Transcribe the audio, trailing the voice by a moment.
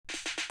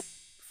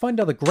Find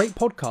other great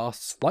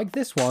podcasts like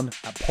this one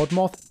at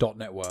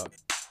podmoth.network.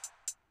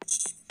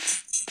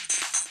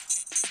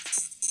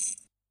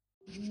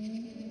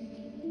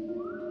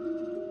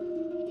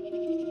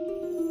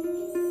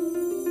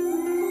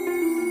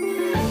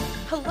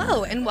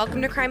 Hello, and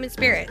welcome to Crime and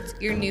Spirits,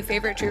 your new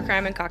favorite true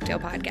crime and cocktail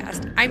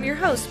podcast. I'm your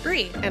host,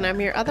 Bree. And I'm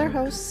your other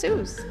host,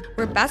 Suze.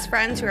 We're best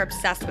friends who are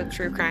obsessed with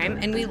true crime,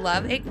 and we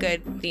love a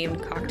good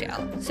themed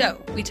cocktail.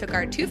 So, we took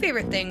our two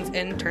favorite things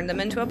and turned them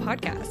into a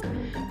podcast.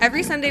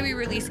 Every Sunday, we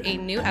release a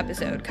new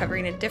episode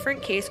covering a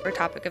different case or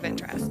topic of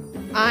interest.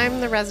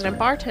 I'm the resident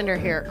bartender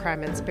here at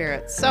Crime and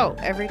Spirits. So,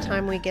 every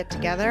time we get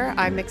together,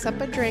 I mix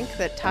up a drink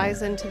that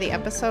ties into the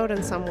episode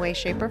in some way,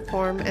 shape, or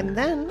form, and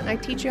then I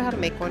teach you how to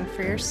make one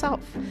for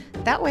yourself.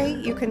 That way,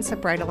 you can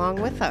sip right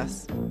along with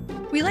us.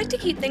 We like to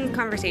keep things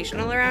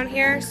conversational around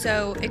here,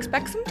 so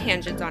expect some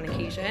tangents on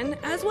occasion,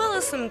 as well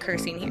as some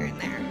cursing here and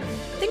there.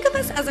 Think of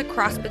us as a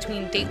cross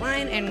between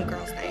Dateline and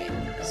Girls' Night.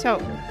 So,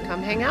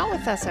 come hang out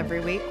with us every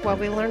week while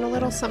we learn a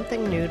little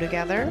something new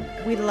together.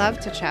 We'd love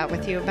to chat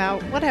with you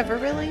about whatever,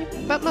 really,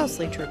 but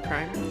mostly true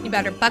crime. You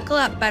better buckle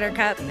up,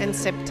 Buttercup. And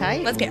sip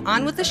tight. Let's get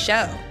on with the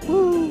show.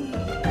 Woo!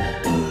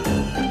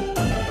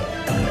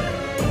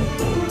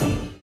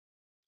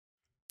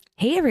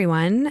 Hey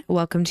everyone,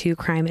 welcome to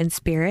Crime and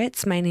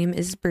Spirits. My name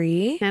is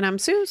Bree. And I'm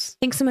Suze.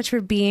 Thanks so much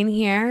for being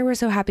here. We're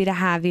so happy to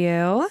have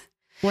you.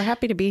 We're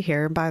happy to be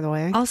here, by the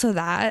way. Also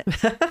that.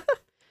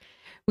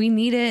 We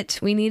need it.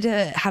 We need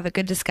to have a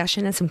good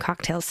discussion and some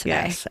cocktails today.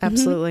 Yes,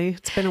 absolutely.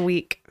 It's been a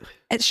week.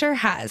 It sure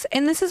has.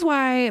 And this is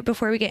why,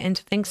 before we get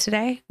into things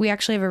today, we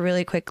actually have a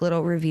really quick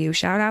little review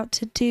shout out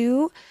to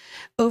do.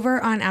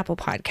 Over on Apple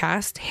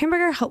Podcast,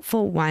 Hamburger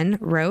Helpful One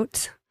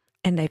wrote,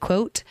 and I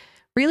quote,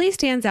 "Really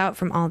stands out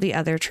from all the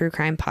other true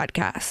crime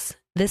podcasts.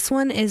 This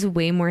one is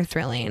way more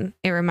thrilling.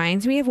 It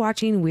reminds me of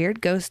watching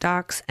weird ghost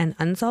docs and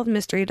unsolved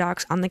mystery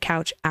docs on the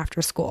couch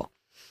after school.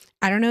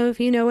 I don't know if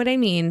you know what I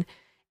mean.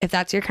 If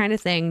that's your kind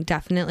of thing,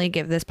 definitely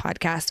give this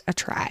podcast a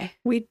try."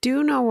 We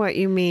do know what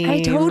you mean.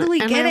 I totally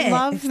get it. I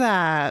love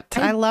that.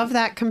 I love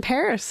that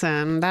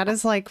comparison. That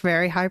is like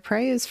very high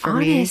praise for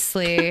me. me.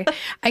 Honestly,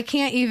 I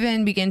can't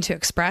even begin to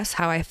express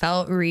how I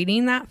felt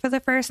reading that for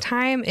the first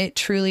time. It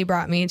truly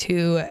brought me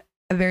to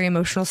a very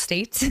emotional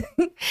state.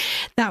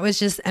 That was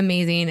just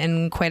amazing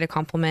and quite a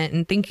compliment.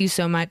 And thank you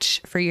so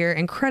much for your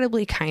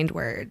incredibly kind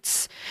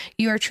words.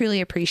 You are truly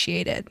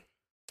appreciated,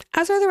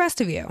 as are the rest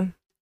of you.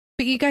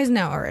 But you guys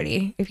know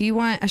already, if you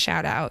want a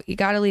shout out, you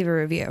got to leave a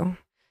review.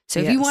 So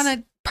if you want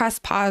to press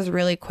pause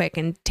really quick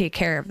and take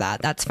care of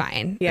that, that's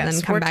fine. Yes, and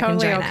then come we're back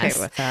totally and join okay us.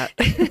 with that.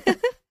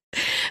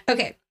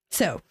 Okay,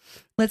 so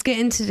let's get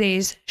into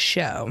today's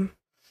show.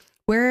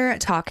 We're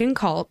talking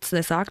cults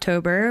this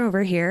October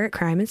over here at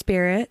Crime and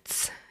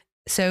Spirits.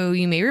 So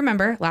you may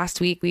remember last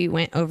week we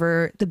went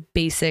over the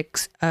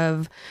basics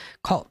of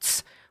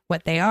cults,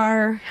 what they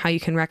are, how you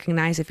can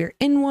recognize if you're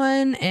in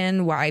one,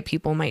 and why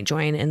people might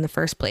join in the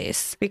first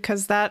place.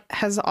 Because that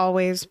has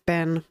always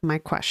been my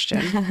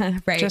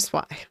question. Right. Just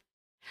why?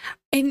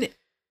 And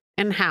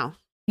how?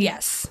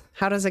 Yes.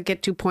 How does it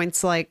get to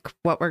points like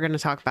what we're going to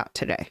talk about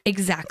today?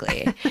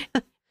 Exactly.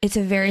 It's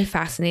a very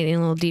fascinating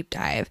little deep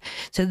dive.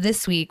 So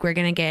this week, we're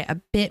going to get a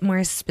bit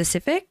more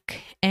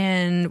specific,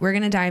 and we're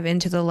going to dive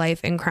into the life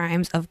and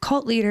crimes of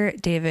cult leader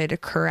David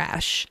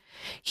Koresh.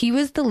 He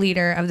was the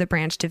leader of the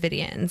Branch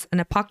Davidians,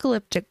 an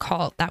apocalyptic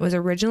cult that was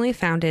originally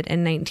founded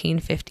in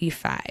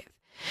 1955.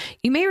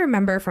 You may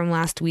remember from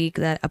last week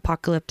that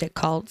apocalyptic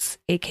cults,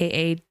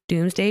 aka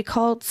doomsday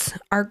cults,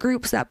 are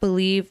groups that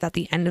believe that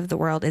the end of the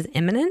world is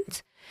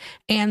imminent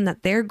and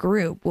that their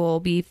group will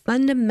be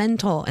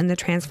fundamental in the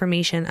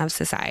transformation of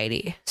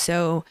society.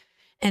 So,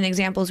 in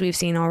examples we've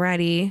seen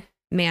already,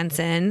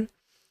 Manson,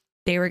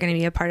 they were going to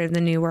be a part of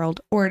the New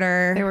World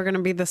Order. They were going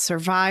to be the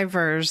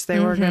survivors. They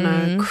were going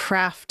to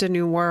craft a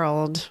new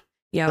world.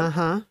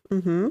 Yeah.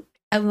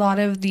 A lot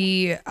of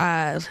the,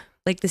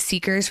 like the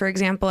Seekers, for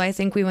example, I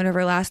think we went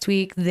over last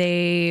week,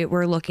 they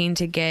were looking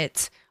to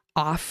get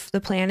off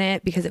the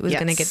planet because it was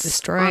going to get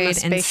destroyed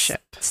and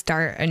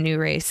start a new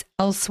race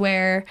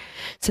elsewhere.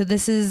 So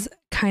this is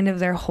kind of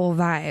their whole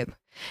vibe.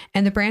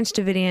 And the Branch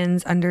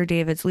Davidians under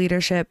David's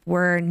leadership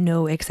were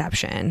no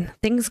exception.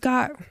 Things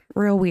got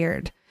real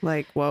weird.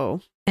 Like,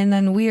 whoa. And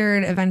then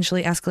weird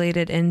eventually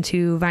escalated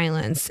into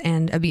violence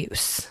and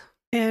abuse.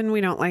 And we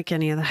don't like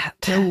any of that.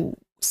 No.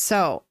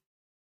 So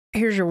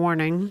here's your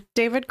warning.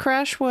 David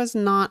Koresh was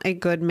not a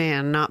good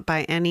man, not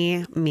by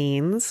any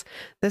means.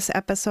 This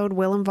episode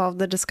will involve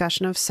the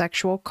discussion of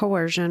sexual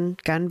coercion,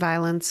 gun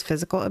violence,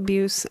 physical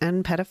abuse,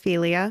 and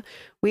pedophilia.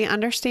 We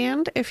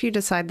understand if you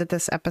decide that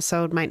this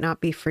episode might not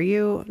be for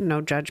you.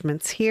 No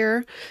judgments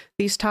here.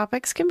 These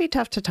topics can be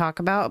tough to talk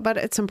about, but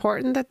it's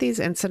important that these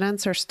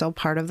incidents are still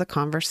part of the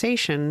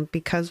conversation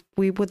because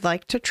we would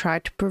like to try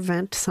to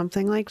prevent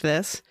something like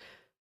this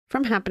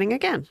from happening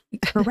again.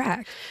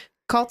 Correct.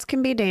 Cults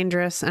can be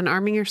dangerous, and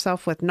arming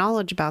yourself with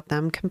knowledge about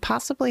them can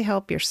possibly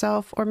help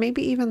yourself or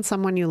maybe even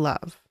someone you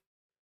love.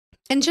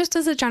 And just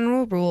as a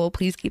general rule,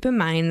 please keep in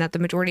mind that the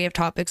majority of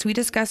topics we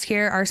discuss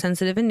here are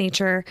sensitive in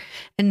nature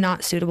and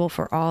not suitable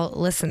for all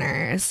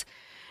listeners.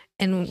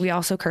 And we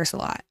also curse a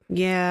lot.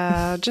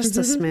 Yeah, just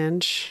a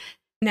smidge.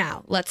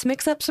 Now, let's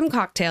mix up some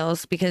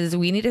cocktails because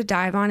we need to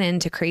dive on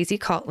into crazy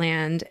cult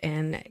land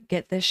and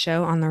get this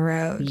show on the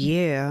road.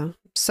 Yeah.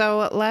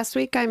 So last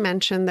week I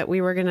mentioned that we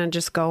were going to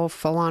just go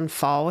full on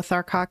fall with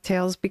our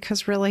cocktails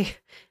because really,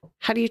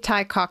 how do you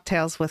tie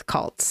cocktails with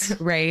cults?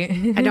 Right.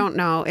 I don't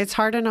know. It's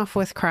hard enough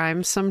with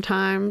crimes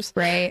sometimes.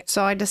 Right.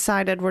 So I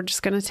decided we're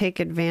just going to take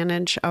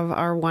advantage of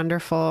our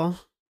wonderful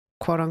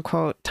quote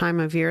unquote time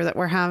of year that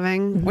we're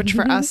having, which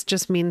for us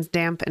just means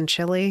damp and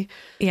chilly.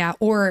 Yeah.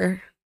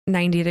 Or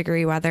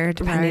 90-degree weather,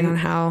 depending on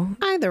how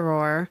either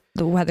or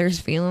the weather's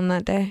feeling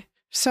that day.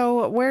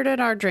 So where did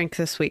our drink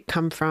this week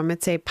come from?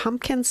 It's a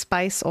pumpkin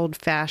spice old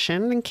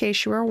fashioned, in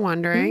case you were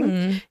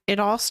wondering. It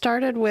all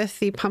started with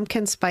the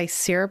pumpkin spice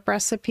syrup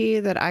recipe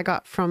that I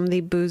got from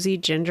the Boozy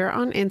Ginger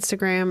on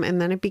Instagram.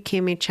 And then it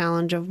became a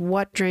challenge of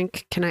what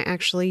drink can I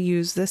actually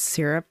use this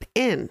syrup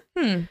in?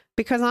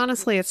 Because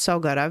honestly, it's so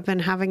good. I've been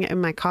having it in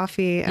my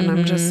coffee and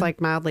I'm just like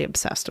mildly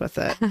obsessed with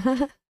it.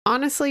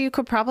 Honestly, you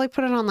could probably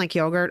put it on like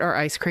yogurt or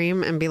ice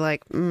cream and be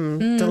like,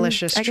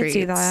 delicious treats. I could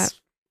see that.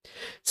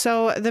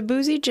 So the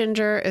Boozy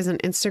Ginger is an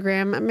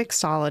Instagram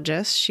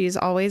mixologist. She's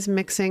always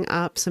mixing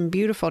up some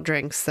beautiful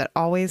drinks that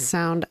always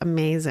sound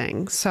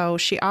amazing. So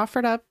she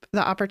offered up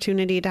the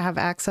opportunity to have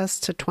access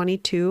to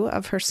 22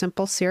 of her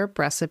simple syrup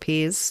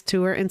recipes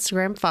to her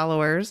Instagram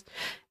followers.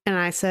 And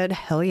I said,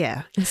 hell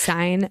yeah.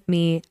 Sign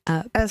me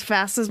up. As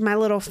fast as my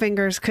little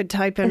fingers could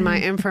type in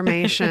my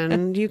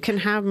information, you can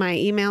have my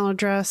email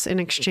address in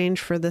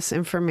exchange for this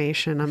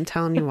information. I'm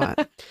telling you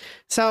what.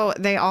 So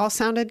they all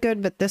sounded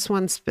good, but this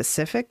one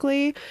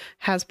specifically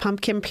has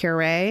pumpkin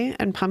puree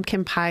and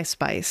pumpkin pie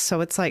spice. So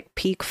it's like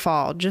peak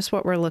fall, just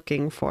what we're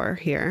looking for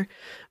here.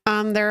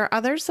 There are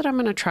others that I'm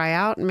going to try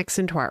out and mix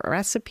into our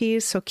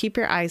recipes. So keep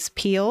your eyes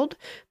peeled.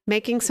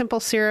 Making simple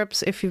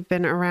syrups, if you've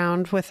been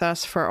around with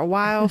us for a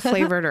while,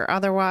 flavored or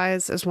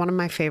otherwise, is one of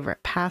my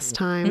favorite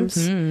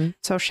pastimes.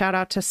 So shout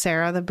out to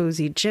Sarah, the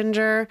Boozy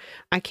Ginger.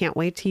 I can't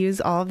wait to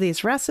use all of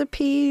these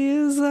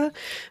recipes.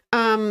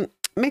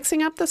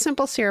 Mixing up the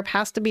simple syrup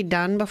has to be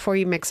done before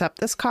you mix up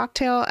this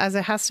cocktail, as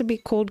it has to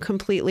be cooled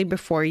completely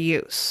before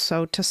use.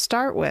 So to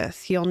start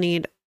with, you'll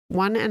need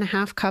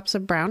 1.5 cups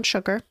of brown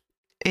sugar,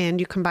 and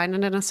you combine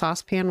it in a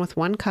saucepan with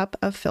 1 cup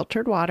of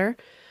filtered water,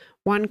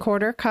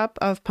 1/4 cup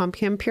of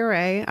pumpkin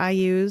puree. I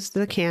used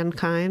the canned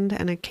kind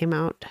and it came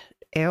out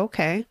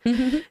a-okay.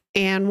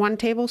 And 1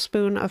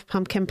 tablespoon of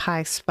pumpkin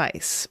pie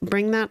spice.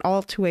 Bring that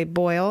all to a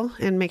boil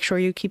and make sure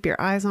you keep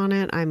your eyes on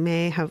it. I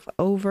may have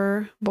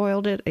over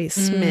boiled it a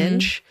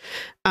smidge.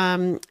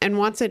 And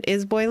once it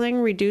is boiling,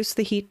 reduce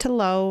the heat to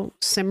low,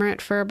 simmer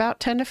it for about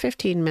 10 to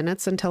 15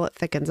 minutes until it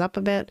thickens up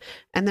a bit,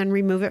 and then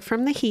remove it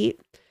from the heat.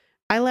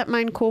 I let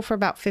mine cool for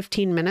about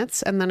 15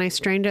 minutes and then I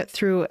strained it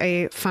through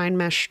a fine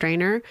mesh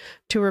strainer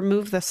to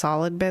remove the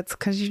solid bits,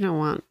 because you don't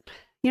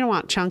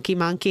want chunky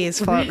monkeys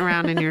floating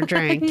around in your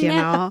drink, you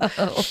know?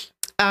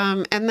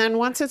 And then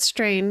once it's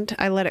strained,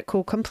 I let it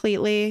cool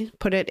completely,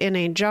 put it in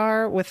a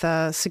jar with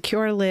a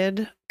secure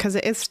lid because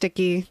it is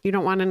sticky. You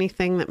don't want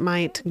anything that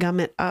might gum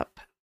it up.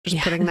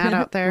 Just putting that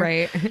out there.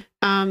 Right.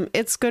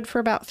 It's good for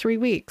about 3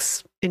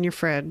 weeks in your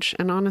fridge.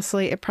 And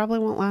honestly, it probably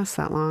won't last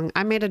that long.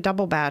 I made a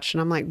double batch and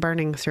I'm like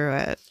burning through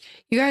it.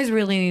 You guys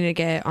really need to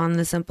get on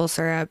the simple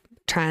syrup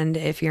trend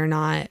if you're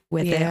not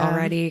with it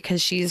already,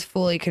 because she's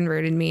fully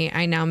converted me.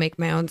 I now make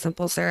my own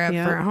simple syrup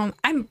for at home.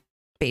 I'm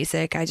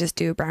basic. I just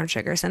do brown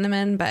sugar,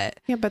 cinnamon, but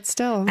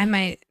still, I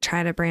might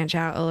try to branch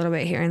out a little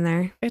bit here and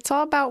there. It's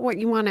all about what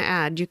you want to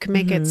add. You can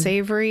make it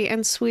savory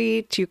and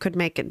sweet. You could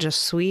make it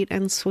just sweet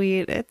and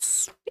sweet.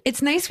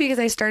 It's nice because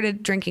I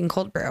started drinking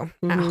cold brew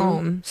at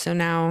home. So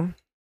now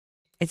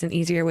it's an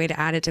easier way to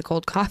add it to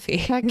cold coffee.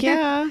 Heck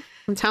yeah.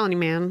 I'm telling you,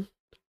 man.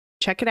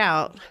 Check it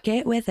out.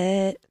 Get with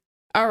it.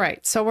 All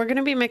right. So we're going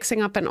to be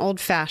mixing up an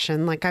old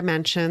fashioned, like I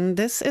mentioned.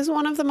 This is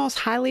one of the most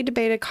highly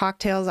debated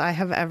cocktails I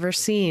have ever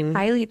seen.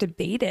 Highly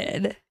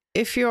debated.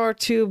 If you're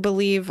to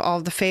believe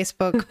all the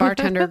Facebook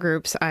bartender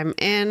groups I'm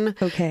in,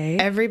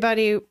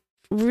 everybody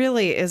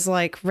really is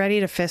like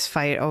ready to fist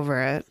fight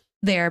over it.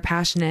 They are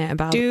passionate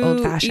about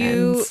old fashions. Do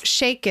you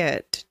shake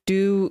it?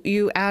 Do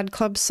you add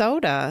club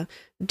soda?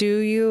 Do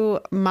you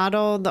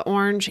muddle the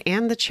orange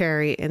and the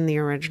cherry in the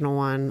original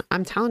one?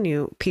 I'm telling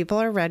you, people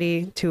are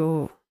ready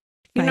to...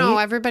 You know,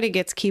 everybody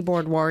gets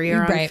keyboard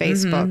warrior on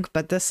Facebook,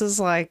 but this is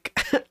like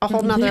a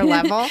whole nother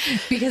level.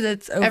 Because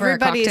it's over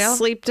Everybody's a cocktail.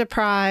 sleep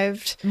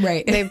deprived.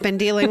 Right. They've been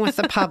dealing with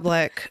the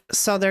public,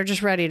 so they're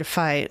just ready to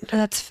fight.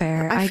 That's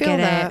fair. I feel get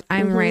that. it.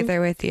 I'm right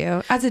there with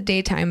you. As a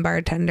daytime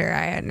bartender,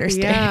 I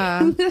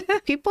understand. Yeah.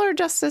 People are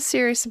just as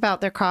serious about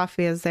their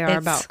coffee as they are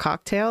about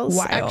cocktails.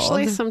 Wild.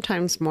 Actually,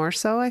 sometimes more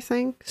so, I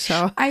think.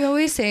 So I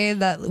always say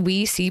that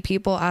we see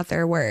people at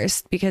their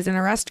worst, because in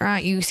a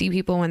restaurant, you see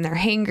people when they're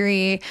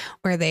hangry,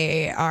 where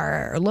they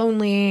are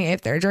lonely,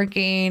 if they're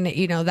drinking,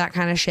 you know, that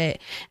kind of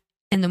shit.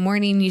 In the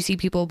morning, you see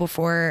people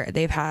before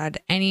they've had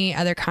any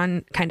other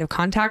kind of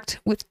contact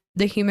with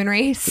the human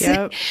race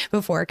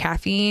before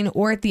caffeine,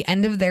 or at the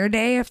end of their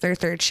day, if their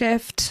third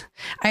shift.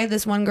 I had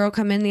this one girl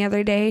come in the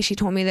other day. She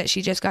told me that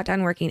she just got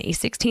done working a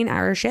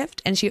 16-hour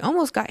shift and she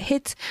almost got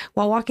hit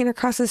while walking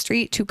across the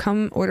street to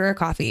come order a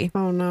coffee.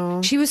 Oh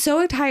no. She was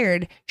so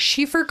tired.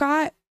 She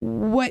forgot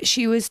what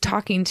she was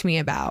talking to me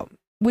about,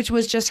 which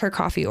was just her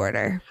coffee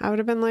order. I would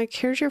have been like,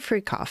 here's your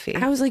free coffee.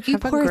 I was like, you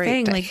poor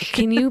thing. Day. Like,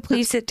 can you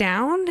please sit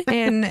down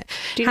and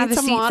Do you have need a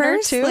some seat water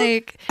first? too?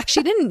 Like,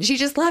 she didn't. She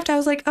just left. I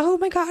was like, oh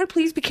my God,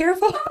 please be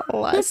careful.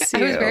 Bless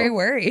I was you. very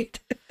worried.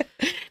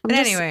 But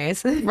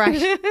anyways.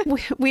 Right.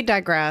 We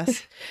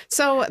digress.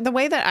 So the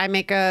way that I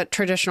make a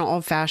traditional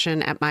old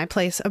fashioned at my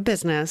place of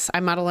business, I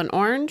muddle an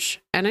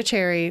orange and a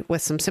cherry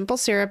with some simple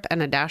syrup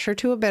and a dash or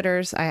two of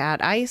bitters. I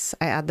add ice.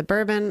 I add the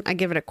bourbon. I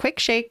give it a quick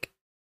shake.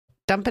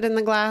 Dump it in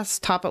the glass,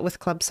 top it with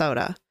club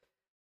soda.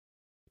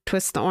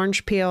 Twist the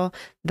orange peel.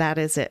 That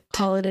is it.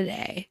 Call it a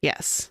day.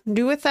 Yes.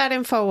 Do with that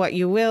info what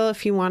you will.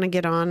 If you want to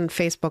get on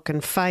Facebook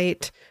and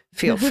fight,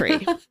 feel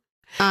free.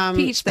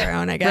 Each their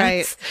own, I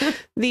guess.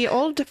 Right. The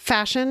old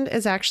fashioned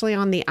is actually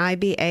on the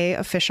IBA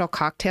official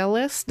cocktail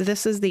list.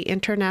 This is the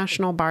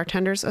International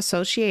Bartenders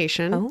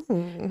Association.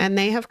 Oh. And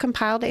they have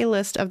compiled a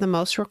list of the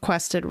most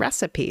requested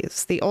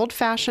recipes. The old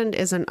fashioned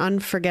is an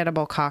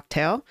unforgettable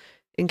cocktail,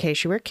 in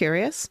case you were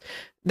curious.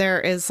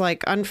 There is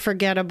like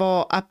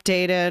unforgettable,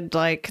 updated,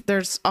 like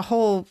there's a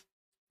whole,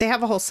 they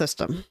have a whole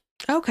system.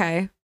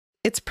 Okay.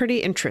 It's pretty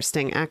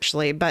interesting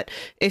actually. But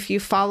if you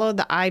follow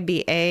the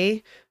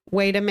IBA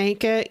way to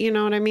make it, you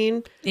know what I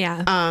mean?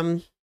 Yeah.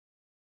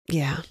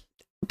 Yeah.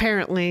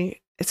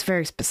 Apparently it's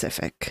very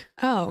specific.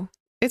 Oh.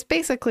 It's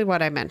basically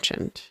what I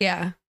mentioned.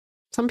 Yeah.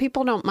 Some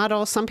people don't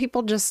muddle. Some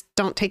people just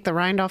don't take the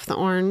rind off the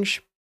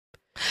orange.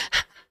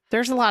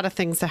 There's a lot of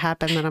things that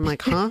happen that I'm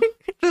like, huh?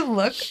 The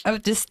look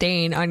of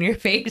disdain on your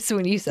face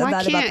when you said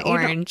that about the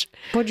orange.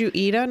 Would you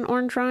eat an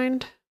orange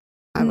rind?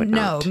 I would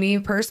not. No, me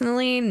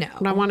personally, no.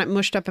 But I want it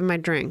mushed up in my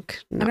drink.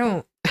 No. I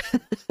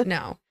don't.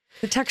 No.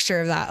 The texture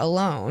of that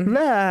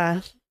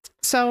alone.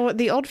 So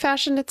the old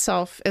fashioned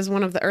itself is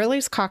one of the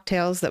earliest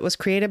cocktails that was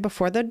created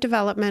before the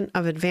development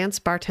of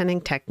advanced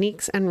bartending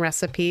techniques and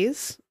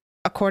recipes.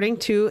 According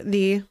to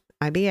the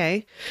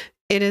IBA,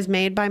 it is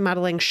made by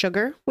muddling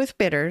sugar with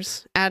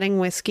bitters, adding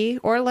whiskey,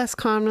 or less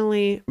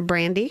commonly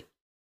brandy.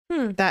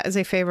 That is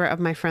a favorite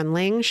of my friend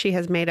Ling. She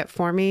has made it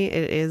for me.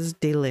 It is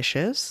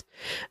delicious.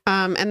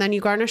 And then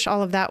you garnish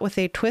all of that with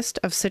a twist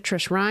of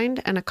citrus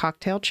rind and a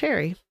cocktail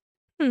cherry.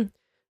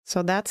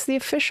 So that's the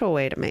official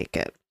way to make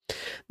it.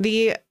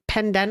 The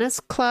Pendennis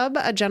Club,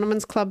 a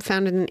gentleman's club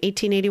founded in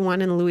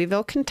 1881 in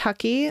Louisville,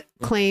 Kentucky,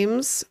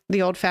 claims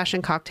the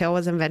old-fashioned cocktail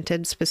was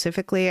invented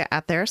specifically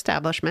at their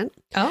establishment.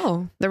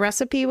 Oh. The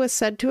recipe was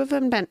said to have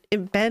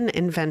been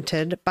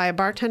invented by a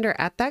bartender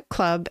at that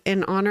club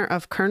in honor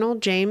of Colonel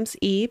James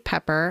E.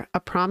 Pepper,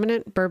 a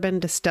prominent bourbon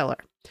distiller,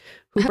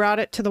 who brought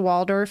it to the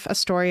Waldorf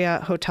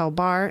Astoria Hotel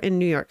Bar in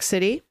New York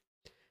City.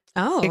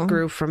 Oh. It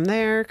grew from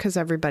there because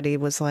everybody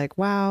was like,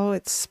 wow,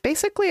 it's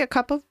basically a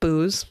cup of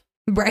booze.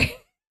 Right.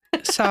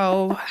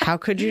 So how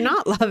could you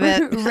not love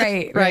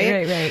it?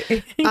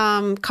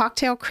 Right.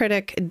 Cocktail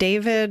critic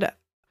David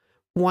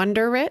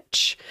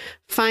Wonderich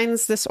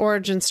finds this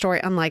origin story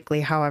unlikely,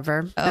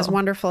 however, as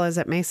wonderful as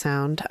it may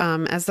sound,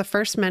 as the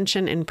first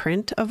mention in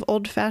print of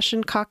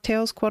old-fashioned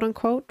cocktails, quote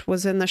unquote,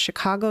 was in the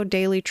Chicago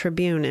Daily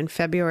Tribune in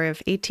February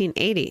of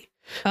 1880,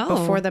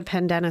 before the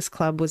Pendennis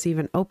Club was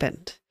even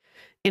opened.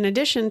 In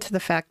addition to the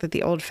fact that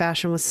the old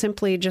fashioned was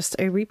simply just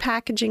a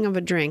repackaging of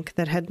a drink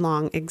that had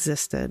long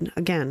existed.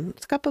 Again,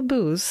 it's a cup of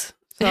booze.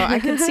 So I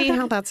can see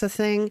how that's a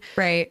thing.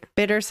 Right.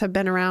 Bitters have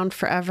been around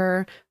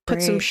forever.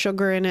 Put some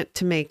sugar in it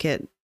to make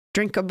it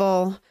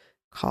drinkable.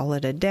 Call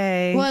it a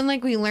day. Well, and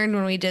like we learned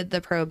when we did the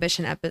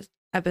Prohibition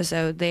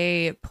episode,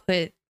 they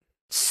put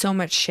so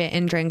much shit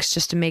in drinks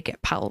just to make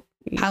it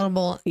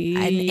palatable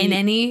in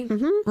any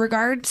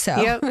regard.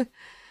 So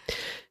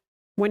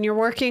when you're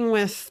working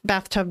with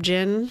bathtub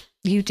gin,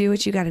 you do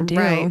what you got to do.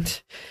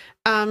 Right.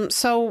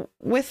 So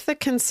with the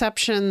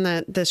conception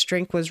that this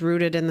drink was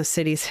rooted in the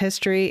city's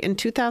history, in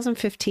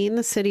 2015,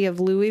 the city of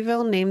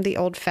Louisville named the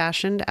Old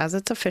Fashioned as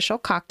its official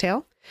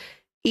cocktail.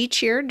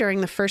 Each year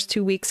during the first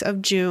 2 weeks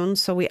of June,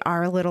 so we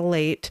are a little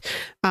late,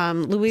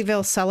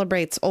 Louisville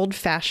celebrates Old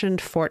Fashioned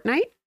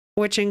Fortnight,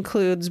 which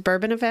includes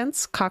bourbon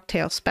events,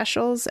 cocktail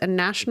specials, and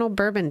National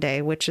Bourbon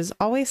Day, which is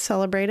always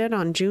celebrated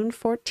on June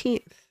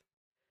 14th.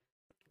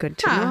 Good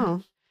to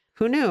know.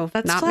 Who knew?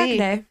 That's Not Flag me.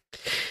 Day.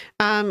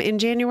 In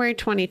January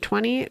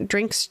 2020,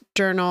 Drinks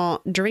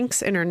journal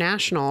Drinks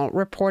International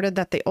reported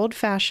that the Old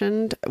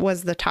Fashioned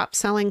was the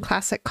top-selling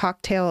classic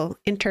cocktail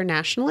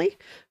internationally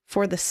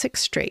for the 6th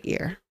straight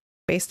year,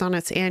 based on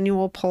its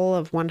annual poll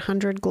of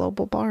 100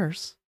 global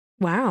bars.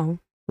 Wow.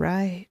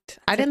 Right.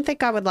 I didn't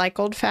think I would like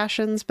Old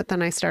Fashions, but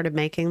then I started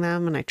making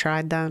them and I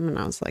tried them and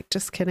I was like,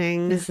 just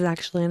kidding. This is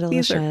actually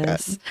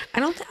delicious. I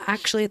don't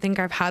actually think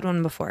I've had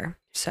one before.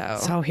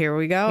 So here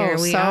we go. Here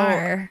we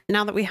are.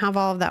 Now that we have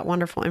all of that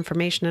wonderful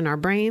information in our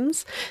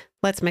brains,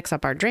 let's mix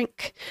up our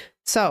drink.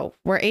 So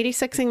we're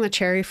 86ing the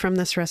cherry from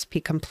this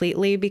recipe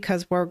completely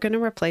because we're going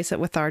to replace it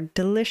with our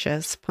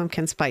delicious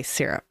pumpkin spice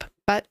syrup.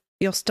 But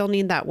you'll still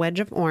need that wedge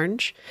of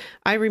orange.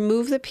 I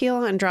remove the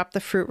peel and drop the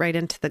fruit right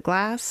into the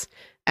glass.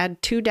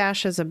 Add 2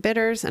 dashes of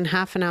bitters and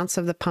half an ounce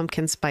of the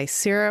pumpkin spice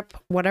syrup,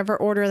 whatever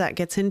order that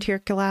gets into your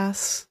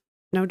glass.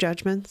 No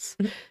judgments.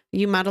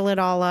 You muddle it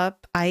all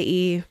up,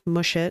 i.e.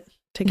 mush it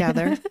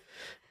together.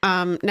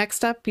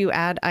 Next up, you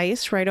add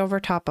ice right over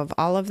top of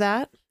all of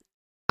that.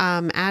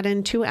 Add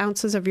in 2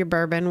 ounces of your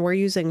bourbon. We're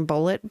using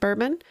Bullet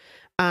bourbon.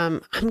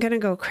 I'm going to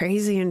go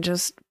crazy and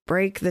just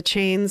break the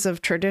chains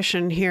of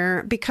tradition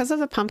here. Because of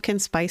the pumpkin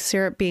spice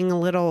syrup being a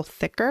little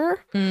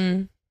thicker,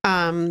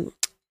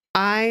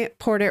 I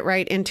poured it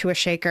right into a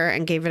shaker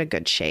and gave it a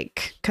good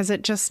shake because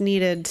it just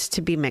needed to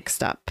be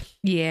mixed up.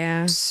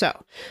 Yeah.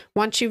 So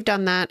once you've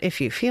done that, if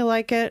you feel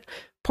like it,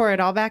 pour it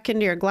all back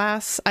into your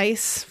glass,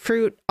 ice,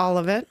 fruit, all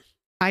of it.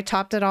 I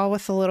topped it all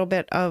with a little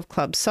bit of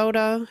club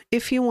soda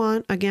if you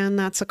want. Again,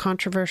 that's a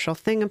controversial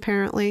thing,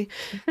 apparently.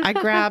 I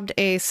grabbed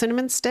a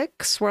cinnamon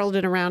stick, swirled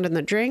it around in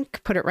the drink,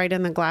 put it right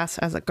in the glass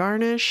as a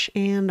garnish,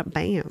 and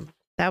bam,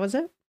 that was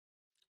it.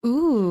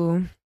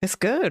 Ooh. It's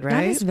good, right?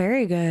 That is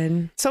very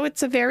good. So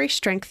it's a very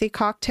strengthy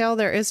cocktail.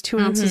 There is 2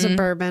 ounces of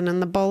bourbon,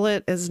 and the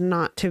Bullet is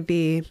not to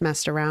be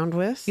messed around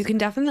with. You can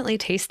definitely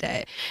taste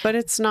it. But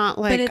it's not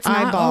like but it's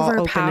not eyeball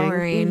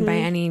overpowering by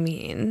any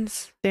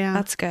means. Yeah.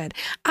 That's good.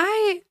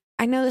 I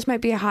know this might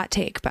be a hot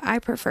take, but I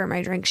prefer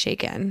my drink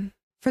shaken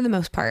for the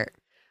most part.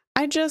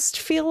 I just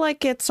feel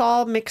like it's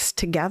all mixed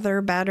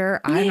together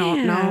better. I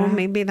don't know.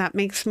 Maybe that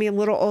makes me a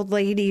little old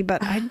lady,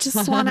 but I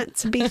just want it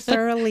to be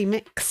thoroughly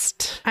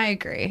mixed. I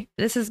agree.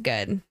 This is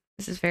good.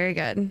 This is very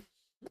good.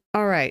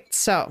 All right.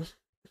 So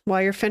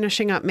while you're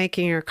finishing up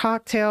making your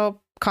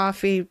cocktail,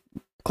 coffee,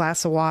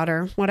 glass of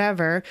water,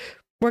 whatever,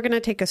 we're going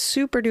to take a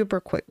super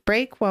duper quick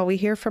break while we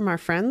hear from our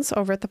friends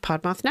over at the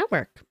Podmoth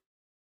Network.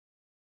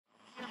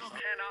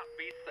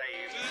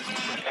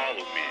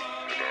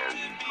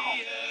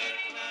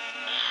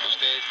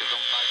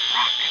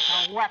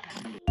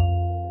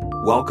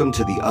 Welcome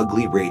to the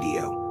Ugly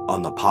Radio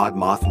on the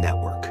Podmoth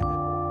Network,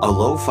 a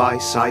lo-fi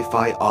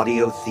sci-fi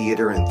audio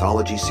theater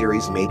anthology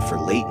series made for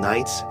late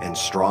nights and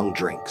strong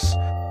drinks.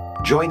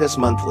 Join us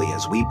monthly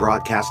as we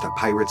broadcast a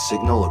pirate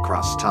signal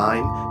across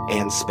time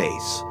and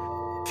space,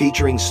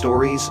 featuring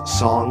stories,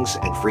 songs,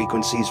 and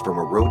frequencies from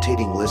a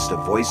rotating list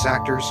of voice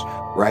actors,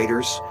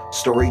 writers,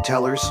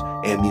 storytellers,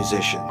 and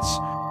musicians.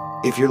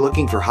 If you're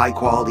looking for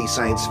high-quality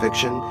science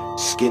fiction,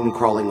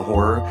 skin-crawling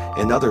horror,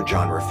 and other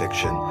genre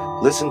fiction,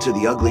 listen to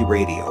The Ugly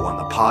Radio on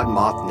the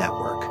Podmoth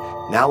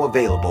Network, now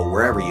available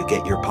wherever you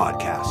get your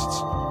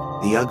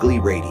podcasts. The Ugly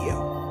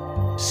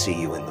Radio. See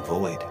you in the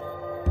void.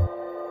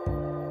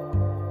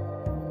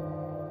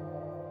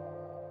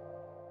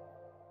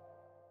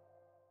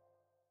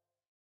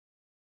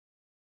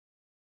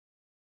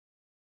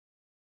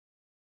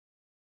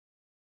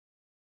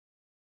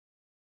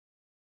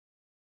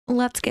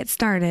 Let's get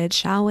started,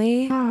 shall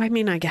we? Oh, I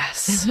mean, I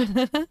guess.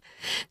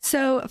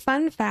 So,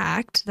 fun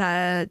fact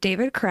that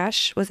David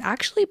Koresh was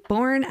actually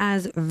born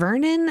as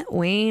Vernon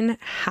Wayne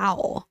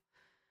Howell.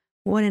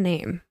 What a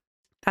name.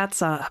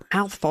 That's a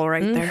mouthful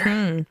right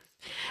there.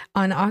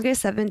 On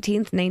August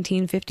 17th,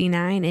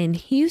 1959 in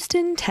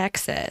Houston,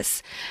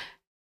 Texas.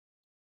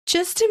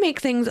 Just to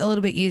make things a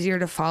little bit easier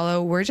to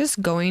follow, we're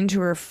just going to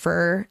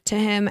refer to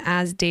him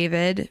as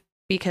David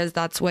because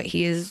that's what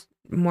he is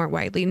more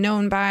widely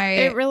known by.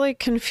 It really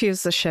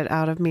confused the shit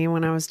out of me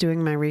when I was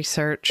doing my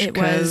research. It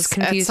was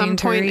confusing at some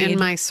to point read. In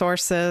my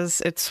sources,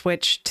 it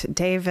switched to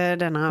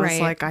David, and I was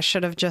like, I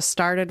should have just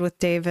started with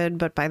David,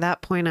 but by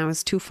that point, I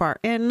was too far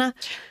in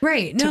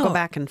to go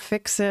back and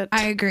fix it.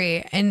 I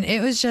agree. And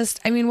it was just,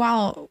 I mean,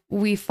 while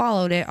we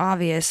followed it,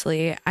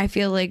 obviously, I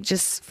feel like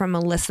just from a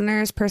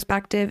listener's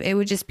perspective, it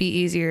would just be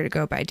easier to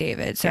go by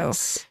David. So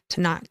to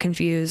not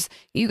confuse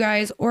you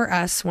guys or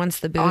us once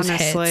the booze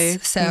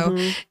hits. So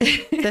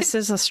this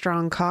is a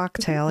strong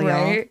cocktail,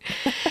 y'all.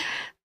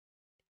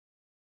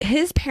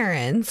 His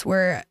parents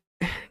were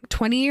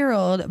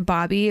 20-year-old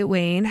Bobby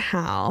Wayne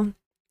Howe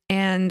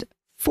and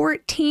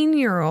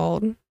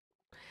 14-year-old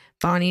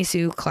Bonnie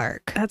Sue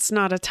Clark. That's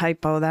not a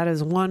typo. That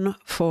is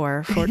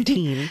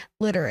 14.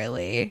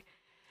 Literally.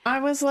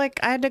 I was like,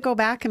 I had to go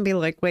back and be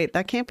like, wait,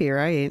 that can't be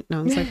right. And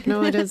I was like,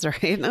 no, it is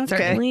right. Okay.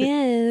 Certainly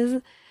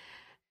is.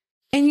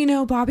 And, you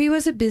know, Bobby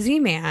was a busy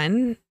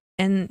man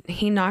and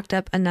he knocked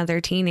up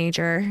another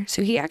teenager.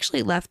 So he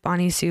actually left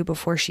Bonnie Sue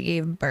before she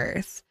gave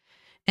birth.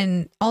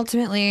 And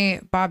ultimately,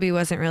 Bobby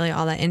wasn't really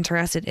all that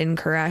interested in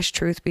Koresh,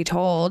 truth be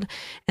told.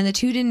 And the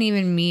two didn't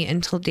even meet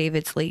until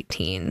David's late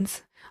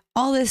teens.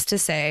 All this to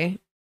say,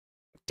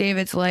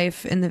 David's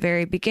life in the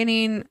very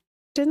beginning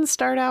didn't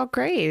start out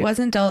great.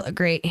 Wasn't dealt a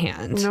great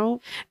hand. No.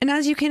 And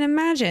as you can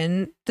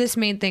imagine, this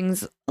made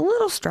things a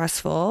little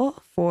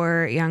stressful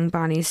for young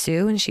Bonnie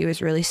Sue, and she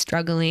was really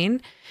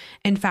struggling.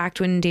 In fact,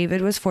 when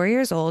David was 4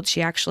 years old,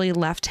 she actually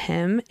left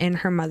him in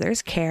her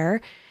mother's care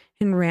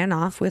and ran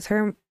off with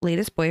her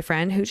latest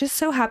boyfriend, who just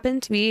so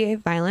happened to be a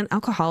violent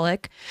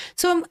alcoholic.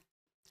 So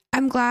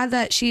I'm glad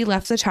that she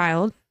left the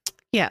child.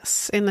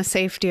 Yes, in the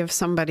safety of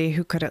somebody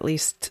who could at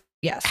least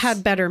Yes.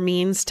 had better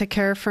means to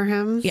care for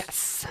him.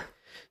 Yes.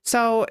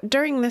 So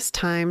during this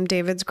time,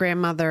 David's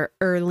grandmother,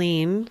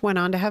 Earlene, went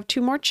on to have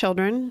 2 more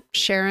children,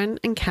 Sharon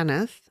and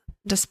Kenneth.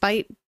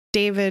 Despite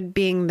David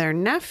being their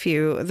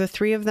nephew, the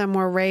 3 of them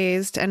were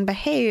raised and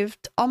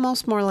behaved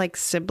almost more like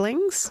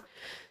siblings.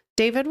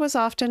 David was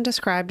often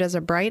described as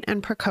a bright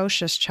and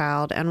precocious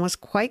child and was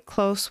quite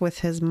close with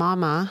his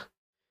mama,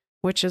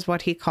 which is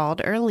what he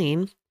called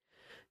Earlene.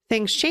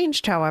 Things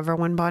changed, however,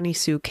 when Bonnie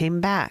Sue came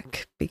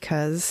back,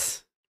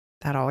 because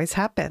that always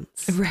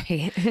happens.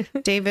 Right.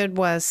 David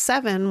was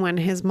 7 when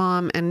his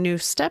mom and new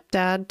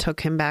stepdad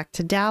took him back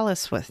to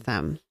Dallas with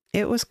them.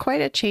 It was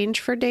quite a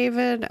change for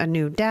David, a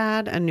new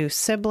dad, a new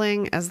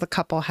sibling, as the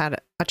couple had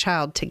a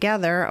child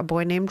together, a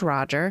boy named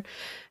Roger,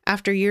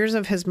 after years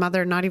of his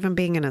mother not even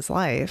being in his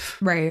life.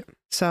 Right.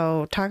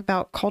 So talk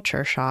about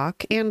culture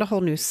shock and a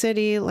whole new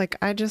city. Like,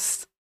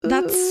 that's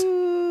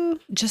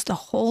just a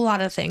whole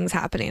lot of things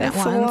happening at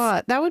that's once. a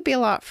lot. That would be a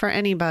lot for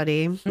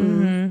anybody.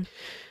 Mm-hmm.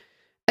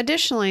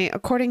 Additionally,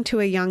 according to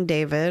a young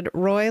David,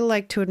 Roy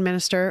liked to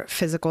administer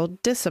physical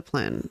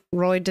discipline.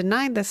 Roy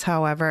denied this,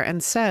 however,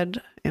 and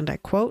said, and I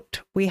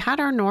quote, "We had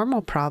our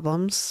normal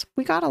problems.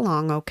 We got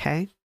along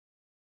okay."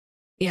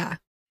 Yeah.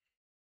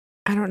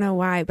 I don't know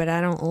why, but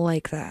I don't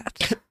like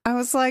that. I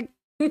was like,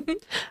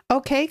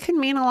 okay can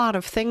mean a lot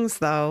of things,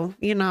 though,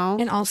 you know?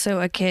 And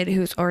also, a kid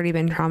who's already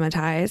been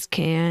traumatized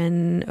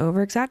can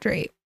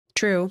over-exaggerate.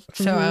 True.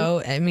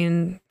 So, I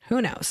mean, who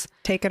knows?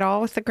 Take it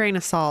all with a grain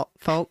of salt,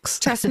 folks.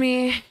 Trust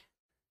me,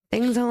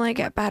 things only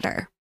get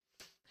better.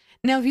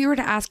 Now, if you were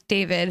to ask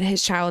David,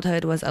 his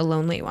childhood was a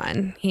lonely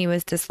one. He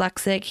was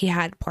dyslexic, he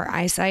had poor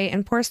eyesight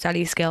and poor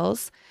study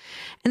skills.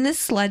 And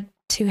this led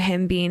to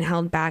him being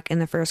held back in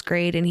the 1st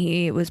grade, and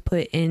he was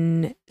put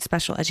in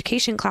special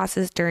education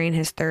classes during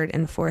his 3rd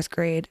and 4th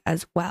grade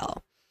as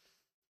well.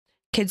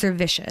 Kids are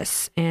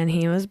vicious, and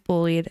he was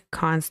bullied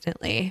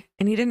constantly,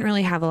 and he didn't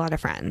really have a lot of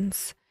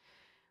friends.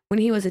 When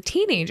he was a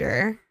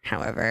teenager,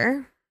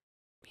 however,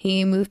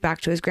 he moved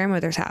back to his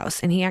grandmother's house,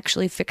 and he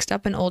actually fixed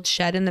up an old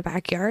shed in the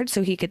backyard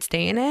so he could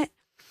stay in it.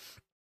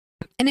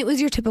 And it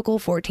was your typical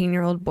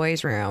 14-year-old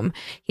boy's room.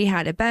 He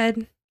had a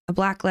bed, a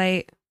black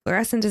light,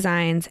 fluorescent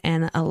designs,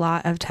 and a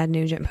lot of Ted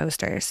Nugent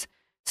posters.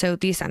 So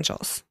the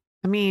essentials.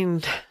 I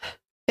mean,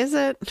 is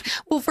it?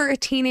 Well, for a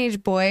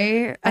teenage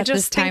boy at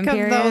this time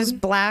period. I just think of those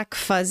black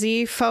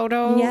fuzzy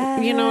photo.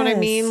 Yes. You know what I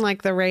mean?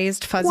 Like the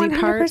raised fuzzy 100%.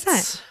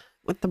 Parts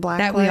with the black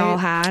that light. We all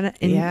had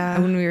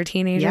when we were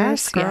teenagers.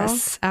 Yes, girl.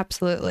 Yes,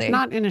 absolutely.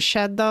 Not in a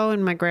shed, though,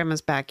 in my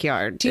grandma's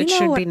backyard. Do you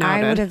know what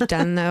I would have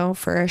done, though,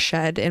 for a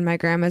shed in my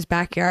grandma's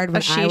backyard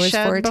when I was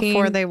 14?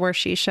 Before they were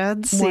she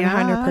sheds?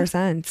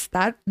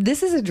 100%.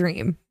 This is a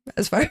dream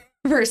as far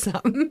for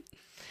some.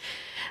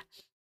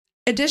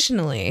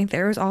 Additionally,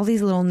 there was all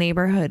these little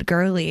neighborhood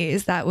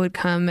girlies that would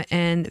come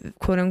and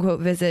quote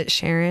unquote visit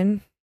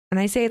Sharon. And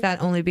I say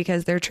that only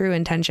because their true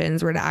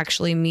intentions were to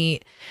actually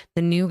meet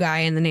the new guy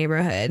in the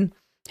neighborhood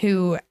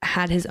who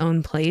had his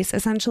own place,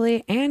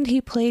 essentially, and he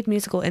played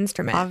musical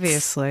instruments.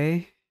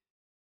 Obviously.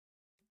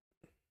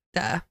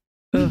 Duh.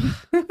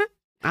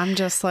 I'm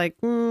just like,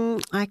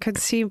 I could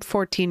see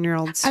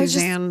 14-year-old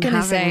Suzanne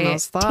having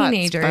those thoughts.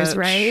 Teenagers,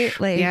 right?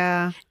 Like,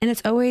 yeah. And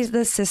it's always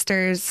the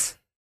sisters,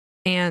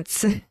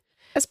 aunts,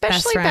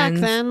 especially back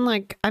then.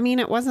 Like, I mean,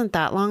 it wasn't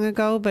that long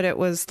ago, but it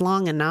was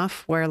long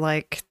enough where,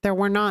 like, there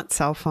were not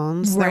cell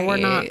phones. Right. There were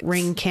not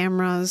Ring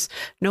cameras.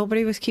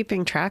 Nobody was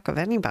keeping track of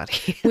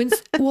anybody.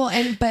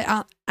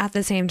 But at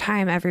the same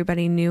time,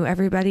 everybody knew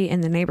everybody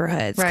in the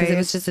neighborhoods because it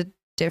was just a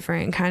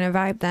different kind of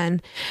vibe then.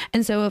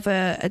 And so if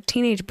a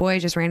teenage boy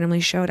just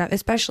randomly showed up,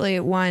 especially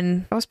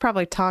one... That was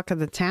probably talk of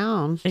the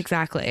town.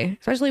 Exactly.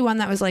 Especially one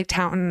that was like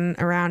touting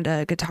around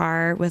a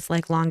guitar with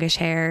like longish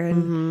hair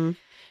and...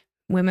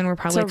 Women were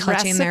probably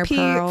clutching their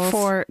pearls.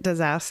 For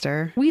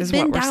disaster. We've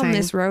been down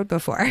this road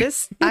before.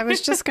 I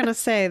was just going to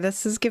say,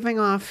 this is giving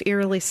off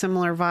eerily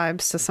similar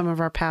vibes to some of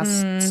our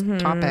past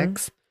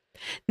topics.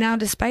 Now,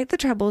 despite the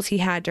troubles he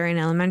had during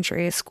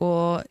elementary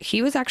school,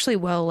 he was actually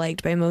well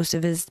liked by most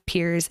of his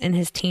peers in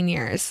his teen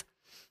years.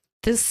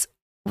 This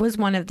was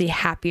one of the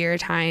happier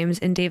times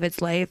in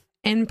David's life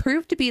and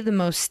proved to be the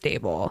most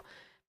stable.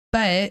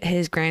 But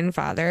his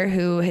grandfather,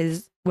 who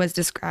was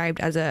described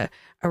as a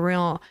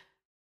real...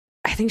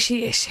 I think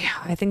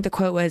the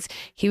quote was,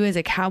 he was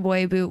a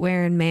cowboy boot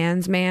wearing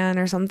man's man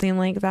or something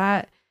like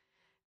that.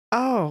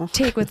 Oh.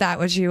 Take with that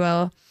what you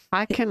will.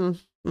 I can.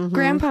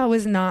 Grandpa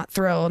was not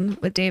thrilled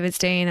with David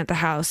staying at the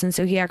house, and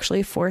so he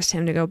actually forced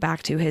him to go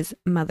back to his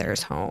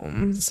mother's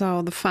home.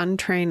 So the fun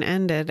train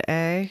ended,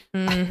 eh?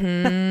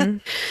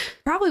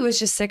 Probably was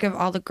just sick of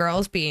all the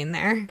girls being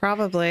there.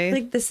 Probably.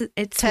 Like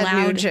it's Ted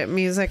loud. Nugent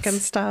music and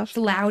stuff. It's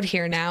loud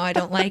here now. I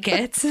don't like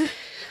it.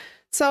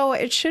 So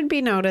it should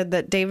be noted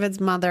that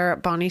David's mother,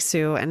 Bonnie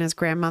Sue, and his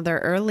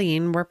grandmother,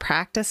 Earlene, were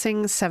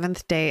practicing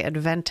Seventh-day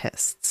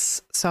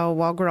Adventists. So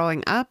while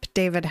growing up,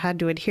 David had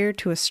to adhere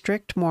to a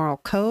strict moral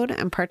code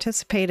and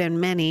participate in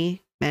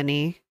many,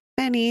 many,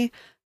 many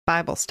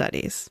Bible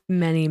studies.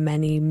 Many,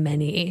 many,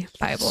 many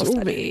Bible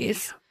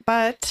studies.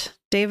 But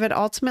David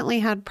ultimately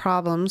had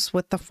problems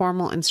with the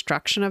formal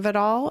instruction of it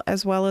all,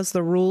 as well as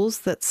the rules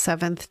that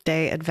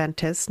Seventh-day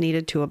Adventists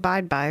needed to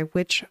abide by,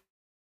 which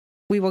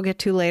we will get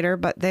to later,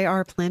 but they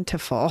are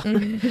plentiful.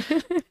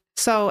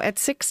 So at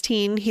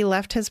 16, he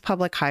left his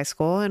public high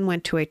school and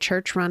went to a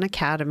church-run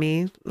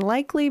academy,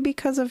 likely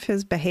because of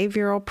his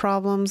behavioral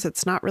problems.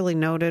 It's not really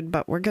noted,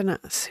 but we're going to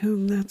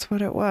assume that's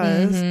what it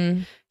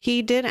was.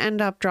 He did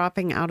end up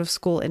dropping out of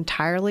school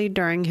entirely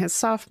during his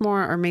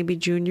sophomore or maybe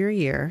junior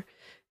year.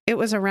 It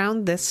was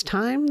around this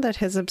time that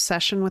his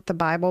obsession with the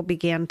Bible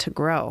began to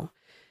grow.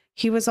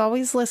 He was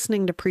always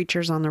listening to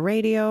preachers on the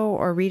radio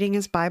or reading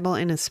his Bible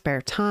in his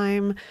spare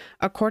time.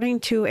 According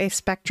to a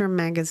Spectrum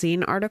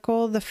magazine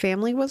article, the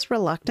family was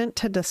reluctant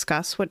to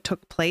discuss what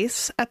took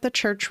place at the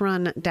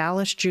church-run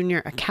Dallas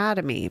Junior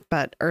Academy,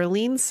 but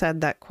Erlene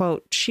said that,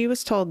 quote, she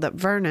was told that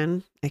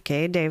Vernon,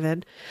 aka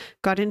David,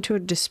 got into a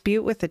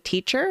dispute with a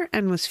teacher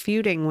and was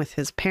feuding with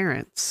his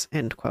parents,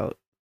 end quote.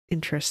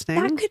 Interesting.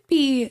 That could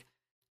be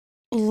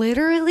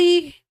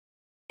literally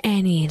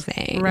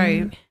anything.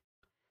 Right.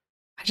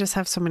 I just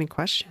have so many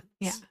questions.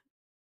 Yeah.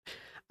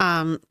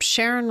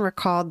 Sharon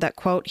recalled that,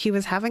 quote, he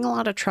was having a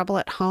lot of trouble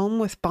at home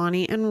with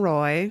Bonnie and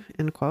Roy,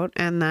 end quote,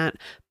 and that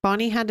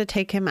Bonnie had to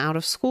take him out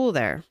of school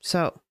there.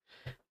 So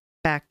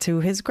back to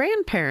his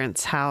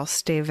grandparents'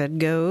 house, David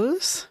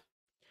goes.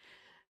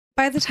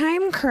 By the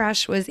time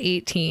Koresh was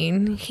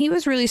 18, he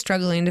was really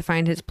struggling to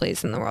find his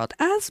place in the world,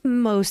 as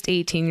most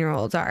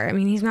 18-year-olds are. I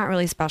mean, he's not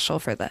really special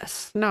for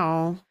this.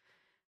 No.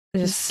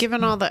 Just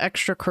given all the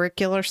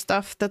extracurricular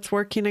stuff that's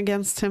working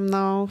against him,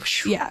 though.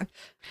 Yeah.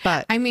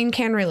 But I mean,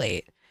 can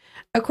relate.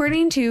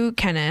 According to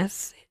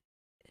Kenneth,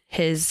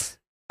 his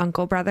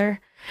uncle brother,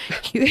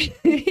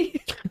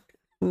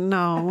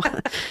 no.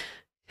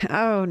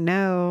 Oh,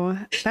 no.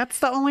 That's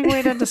the only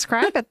way to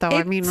describe it, though.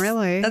 I mean,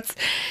 really.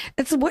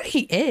 It's what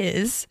he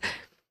is.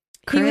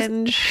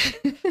 Cringe.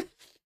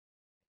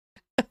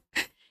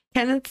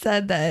 Kenneth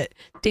said that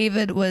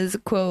David was,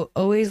 quote,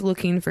 always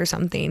looking for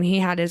something. He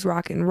had his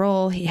rock and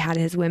roll, he had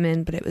his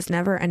women, but it was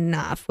never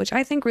enough, which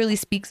I think really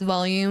speaks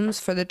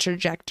volumes for the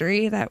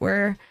trajectory that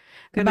we're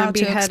about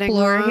to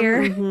explore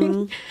here.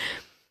 Mm-hmm.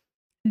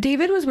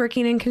 David was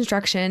working in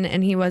construction,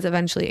 and he was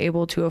eventually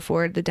able to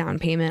afford the down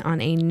payment on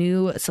a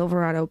new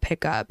Silverado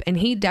pickup, and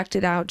he decked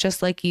it out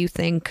just like you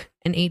think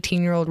an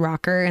 18-year-old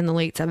rocker in the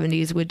late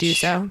 70s would do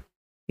so.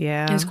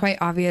 Yeah. It was quite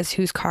obvious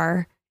whose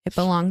car it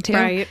belonged to.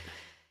 Right.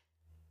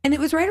 And it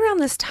was right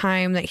around this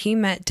time that he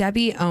met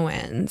Debbie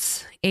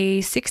Owens, a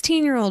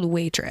 16-year-old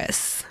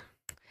waitress.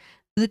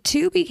 The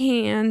two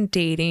began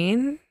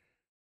dating.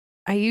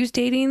 I use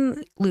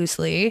dating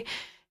loosely.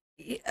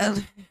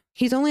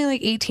 He's only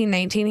like 18,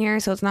 19 here,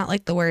 so it's not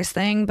like the worst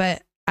thing,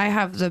 but I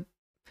have the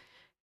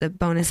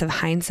bonus of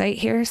hindsight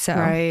here. So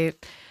right.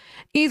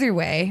 Either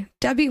way,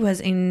 Debbie was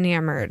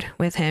enamored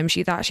with him.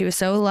 She thought she was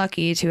so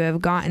lucky to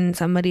have gotten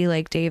somebody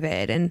like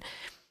David, and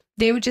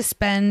they would just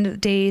spend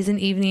days and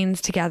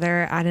evenings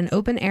together at an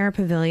open air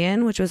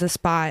pavilion, which was a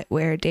spot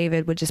where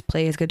David would just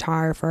play his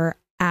guitar for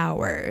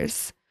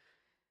hours.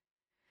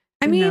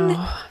 I mean,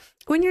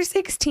 when you're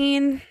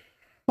 16.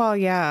 Well,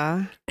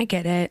 yeah. I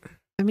get it.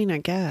 I mean, I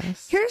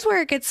guess. Here's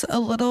where it gets a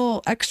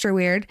little extra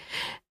weird.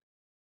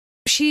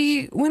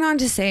 She went on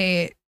to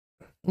say,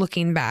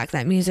 looking back,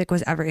 that music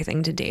was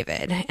everything to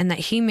David and that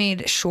he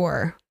made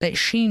sure that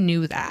she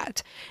knew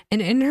that.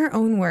 And in her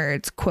own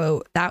words,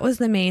 quote, that was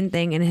the main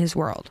thing in his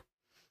world.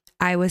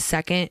 I was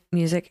second,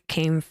 music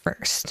came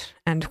first,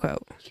 end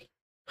quote.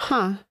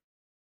 Huh.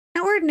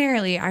 Now,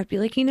 ordinarily, I'd be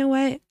like, you know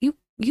what?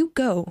 You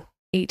go,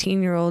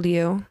 18-year-old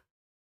you,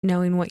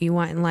 knowing what you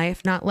want in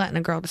life, not letting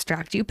a girl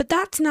distract you. But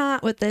that's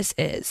not what this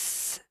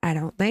is, I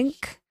don't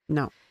think.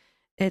 No.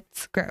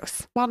 It's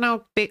gross. Well,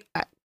 no, the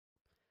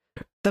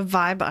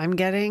vibe I'm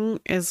getting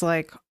is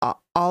like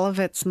all of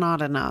it's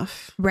not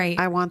enough. Right.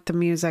 I want the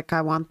music. I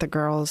want the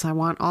girls. I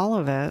want all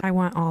of it. I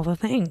want all the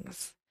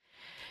things.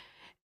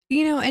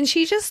 You know, and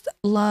she just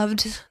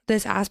loved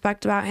this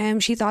aspect about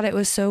him. She thought it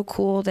was so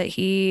cool that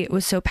he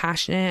was so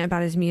passionate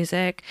about his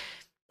music.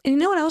 And you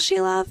know what else she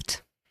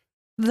loved?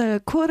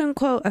 The quote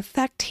unquote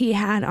effect he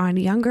had on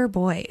younger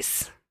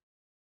boys.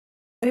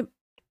 It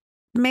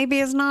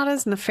maybe is not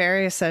as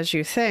nefarious as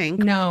you think.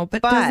 No,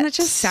 but doesn't it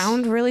just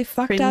sound really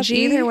fucked up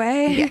either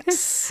way?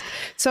 Yes.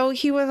 So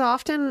he was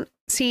often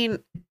seen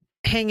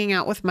hanging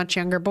out with much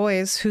younger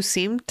boys who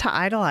seemed to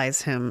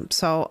idolize him.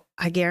 So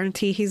I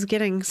guarantee he's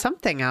getting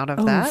something out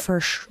of that. Oh, for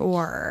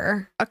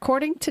sure.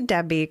 According to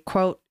Debbie,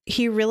 quote,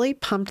 he really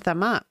pumped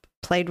them up,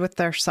 played with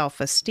their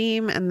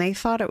self-esteem, and they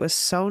thought it was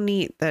so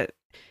neat that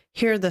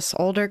here this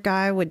older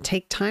guy would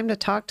take time to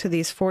talk to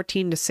these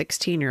 14 to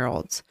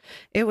 16-year-olds.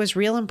 It was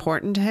real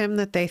important to him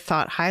that they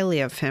thought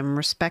highly of him,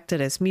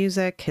 respected his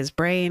music, his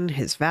brain,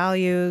 his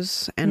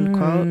values, end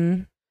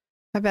quote.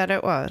 I bet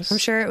it was. I'm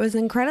sure it was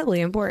incredibly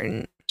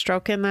important.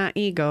 Stroking that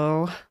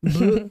ego.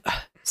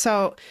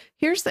 So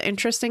here's the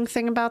interesting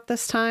thing about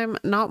this time.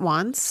 Not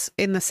once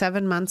in the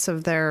 7 months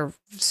of their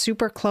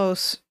super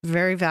close,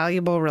 very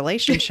valuable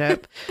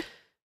relationship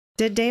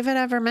did David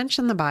ever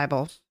mention the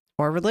Bible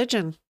or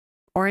religion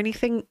or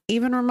anything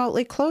even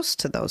remotely close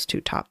to those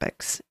two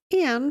topics.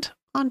 And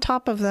on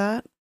top of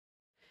that,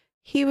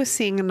 he was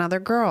seeing another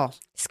girl,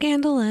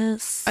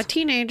 Scandalous. a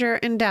teenager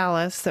in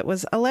Dallas that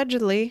was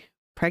allegedly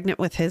pregnant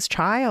with his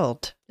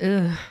child.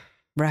 Ugh.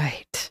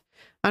 Right.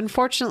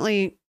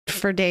 Unfortunately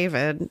for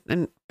David,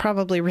 and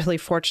probably really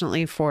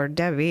fortunately for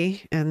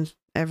Debbie and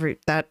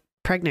that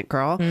pregnant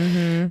girl,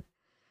 Mm-hmm.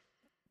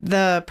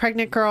 the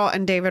pregnant girl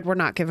and David were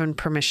not given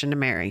permission to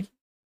marry.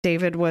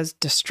 David was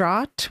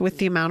distraught with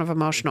the amount of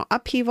emotional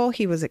upheaval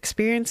he was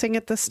experiencing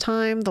at this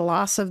time, the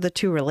loss of the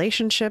two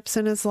relationships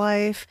in his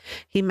life.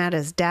 He met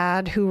his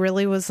dad, who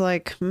really was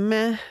like,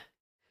 meh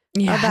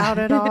about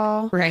it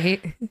all.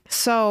 Right.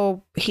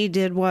 So he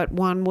did what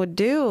one would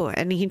do,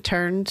 and he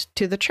turned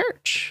to the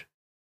church.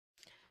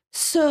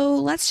 So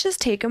let's just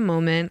take a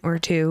moment or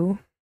two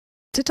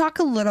to talk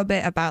a little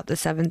bit about the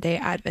Seventh-day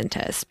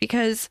Adventists,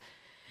 because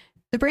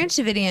the Branch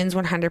Davidians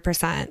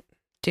 100%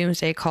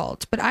 doomsday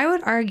cult, but I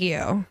would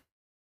argue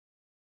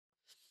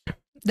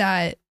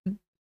that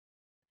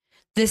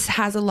this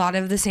has a lot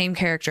of the same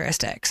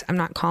characteristics. I'm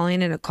not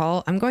calling it a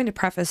cult. I'm going to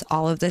preface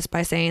all of this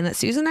by saying that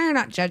Susan and I are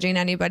not judging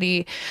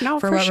anybody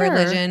for what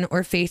religion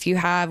or faith you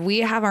have. We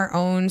have our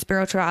own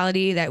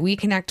spirituality that we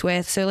connect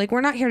with. So like,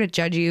 we're not here to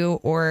judge you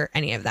or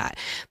any of that.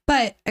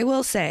 But I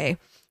will say,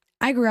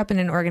 I grew up in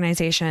an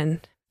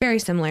organization very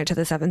similar to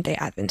the Seventh-day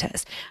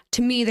Adventists.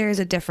 To me, there is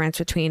a difference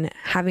between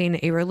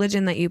having a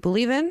religion that you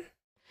believe in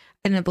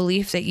and a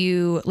belief that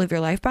you live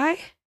your life by,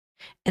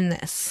 and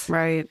this.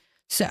 Right.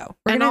 So,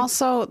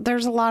 also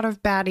there's a lot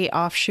of baddie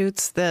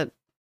offshoots that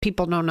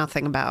people know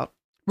nothing about.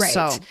 Right.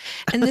 So.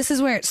 And this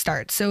is where it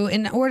starts. So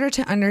in order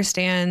to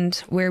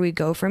understand where we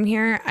go from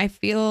here, I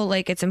feel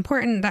like it's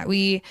important that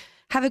we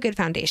have a good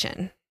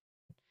foundation.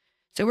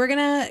 So we're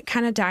going to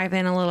kind of dive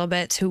in a little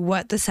bit to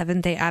what the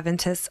Seventh-day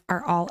Adventists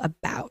are all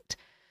about.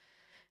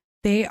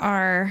 They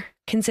are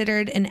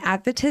considered an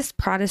Adventist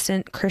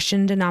Protestant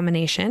Christian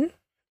denomination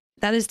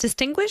that is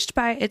distinguished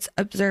by its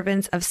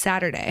observance of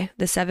Saturday,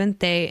 the seventh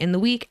day in the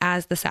week,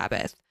 as the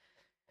Sabbath,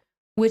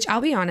 which I'll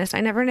be honest,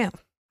 I never knew.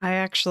 I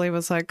actually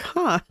was like,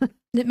 huh.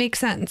 It makes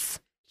sense.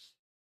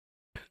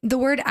 The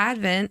word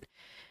Advent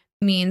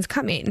means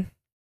coming.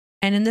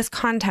 And in this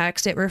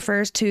context, it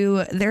refers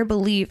to their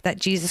belief that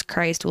Jesus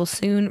Christ will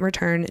soon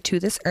return to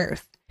this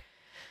earth.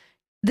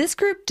 This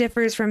group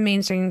differs from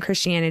mainstream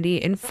Christianity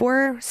in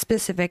 4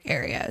 specific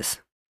areas: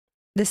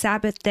 the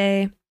Sabbath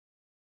day,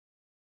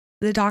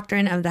 the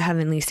doctrine of the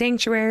heavenly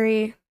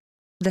sanctuary,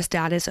 the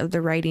status of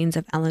the writings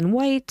of Ellen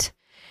White,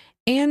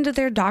 and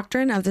their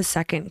doctrine of the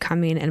second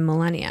coming and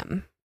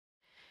millennium.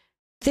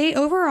 They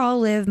overall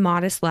live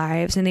modest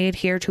lives, and they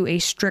adhere to a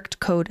strict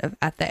code of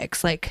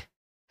ethics, like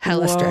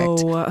hella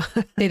strict.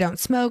 They don't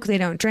smoke, they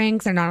don't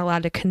drink, they're not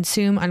allowed to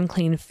consume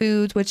unclean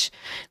foods, which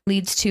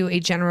leads to a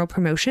general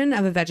promotion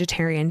of a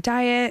vegetarian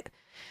diet.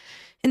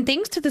 And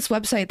thanks to this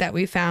website that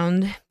we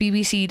found,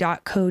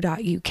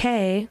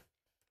 bbc.co.uk,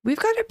 we've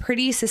got a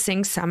pretty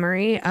succinct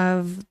summary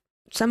of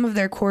some of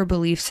their core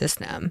belief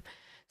system,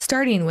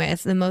 starting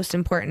with the most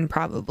important,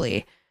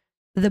 probably.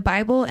 The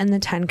Bible and the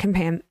 10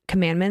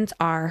 Commandments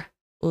are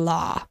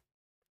law.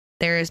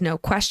 There is no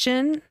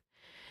question.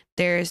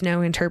 There is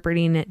no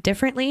interpreting it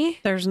differently.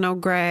 There's no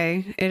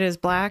gray. It is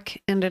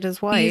black and it is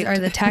white. These are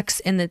the texts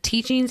and the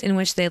teachings in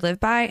which they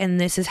live by,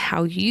 and this is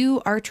how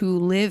you are to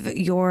live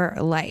your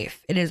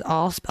life. It is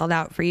all spelled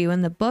out for you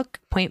in the book,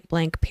 point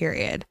blank,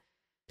 period.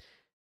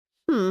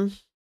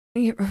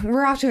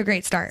 We're off to a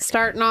great start.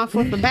 Starting off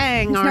with a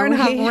bang, Starting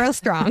aren't we? off real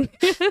strong.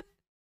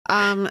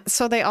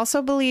 So they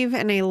also believe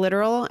in a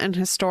literal and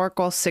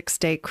historical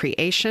 6-day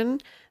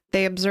creation.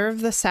 They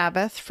observe the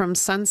Sabbath from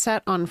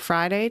sunset on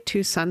Friday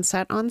to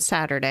sunset on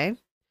Saturday.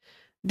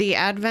 The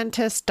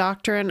Adventist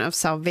doctrine of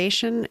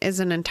salvation is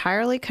an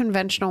entirely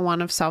conventional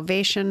one of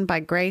salvation by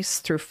grace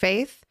through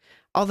faith,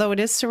 although it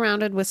is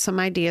surrounded with some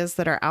ideas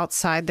that are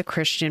outside the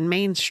Christian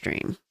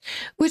mainstream.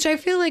 Which I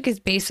feel like is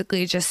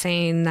basically just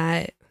saying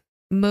that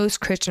most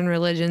Christian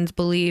religions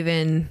believe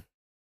in,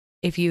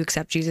 if you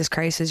accept Jesus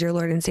Christ as your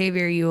Lord and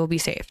Savior, you will be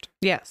saved.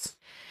 Yes.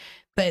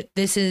 But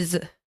this is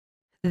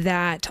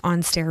that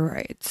on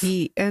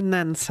steroids. And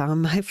then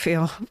some, I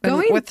feel.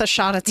 Going, with a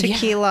shot of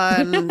tequila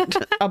and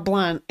a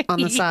blunt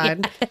on the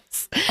side.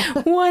 Yes,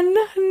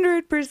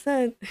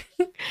 100%.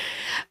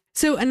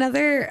 So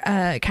another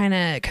kind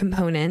of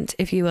component,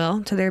 if you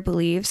will, to their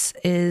beliefs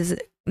is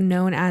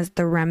known as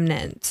the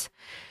remnant.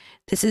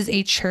 This is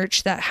a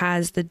church that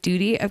has the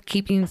duty of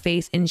keeping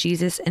faith in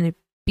Jesus and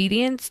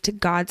obedience to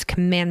God's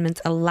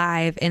commandments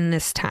alive in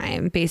this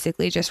time,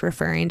 basically just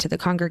referring to the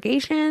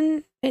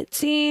congregation, it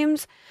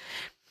seems.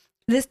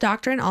 This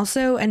doctrine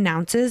also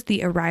announces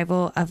the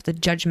arrival of the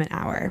judgment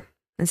hour.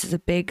 This is a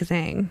big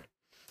thing.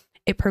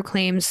 It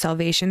proclaims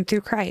salvation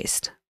through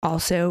Christ,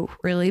 also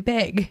really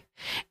big.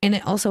 And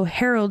it also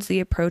heralds the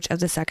approach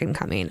of the second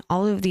coming.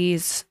 All of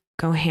these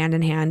go hand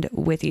in hand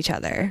with each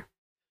other.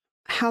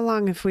 How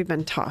long have we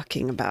been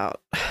talking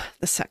about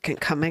the second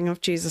coming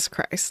of Jesus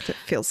Christ? It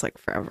feels like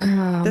forever.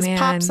 Oh, this man.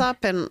 pops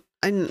up and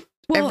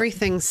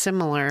everything's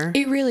similar.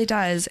 It really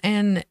does.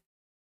 And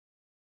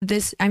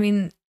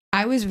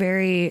I was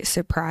very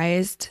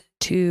surprised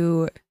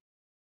to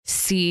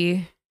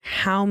see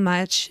how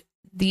much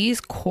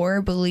these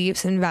core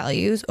beliefs and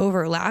values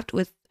overlapped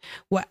with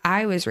what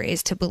I was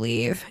raised to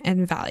believe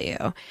and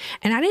value.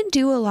 And I didn't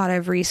do a lot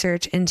of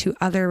research into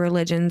other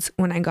religions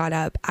when I got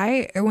out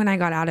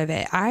of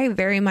it. I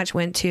very much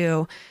went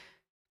to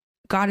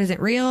God isn't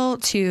real,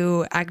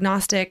 to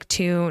agnostic,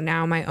 to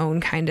now my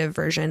own kind of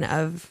version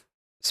of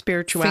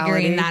spirituality,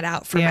 figuring that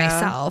out for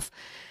myself.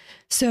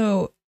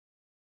 So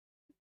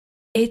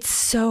it's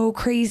so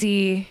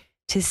crazy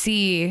to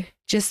see,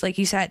 just like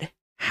you said,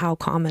 how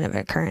common of an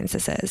occurrence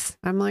this is.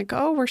 I'm like,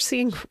 oh, we're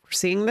seeing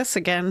this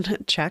again.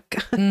 Check.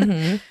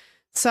 Mm-hmm.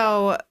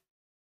 So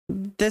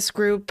this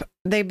group,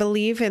 they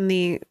believe in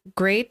the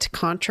great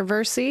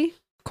controversy,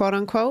 quote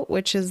unquote,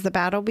 which is the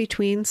battle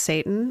between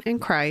Satan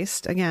and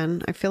Christ.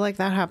 Again, I feel like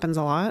that happens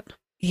a lot.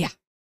 Yeah.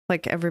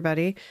 Like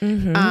everybody.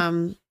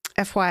 Mm-hmm.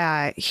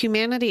 FYI,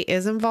 humanity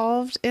is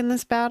involved in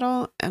this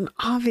battle. And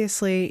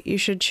obviously you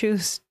should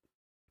choose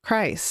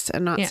Christ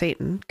and not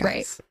Satan. Guys.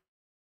 Right.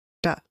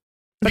 Duh.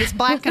 But it's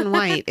black and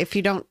white. If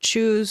you don't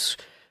choose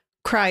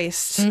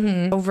Christ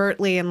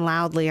overtly and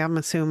loudly, I'm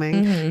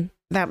assuming,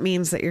 that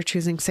means that you're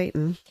choosing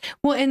Satan.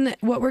 Well, and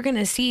what we're going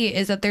to see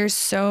is that there's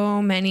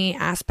so many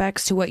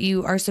aspects to what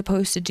you are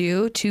supposed to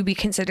do to be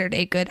considered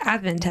a good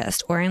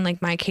Adventist, or in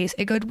like my case,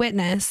 a good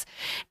witness.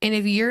 And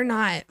if you're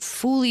not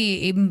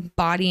fully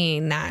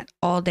embodying that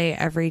all day,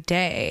 every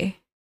day,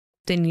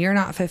 then you're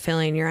not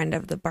fulfilling your end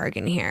of the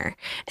bargain here.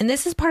 And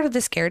this is part of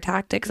the scare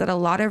tactics that a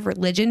lot of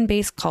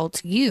religion-based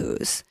cults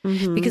use,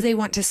 because they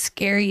want to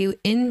scare you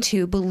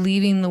into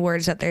believing the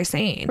words that they're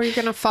saying. Well, you're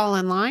going to fall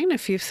in line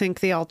if you think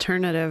the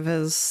alternative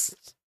is...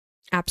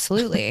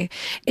 Absolutely.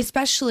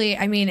 Especially,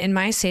 I mean, in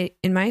my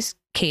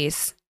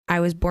case,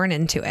 I was born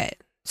into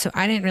it. So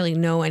I didn't really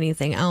know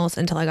anything else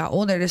until I got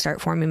older to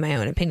start forming my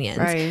own opinions.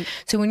 Right.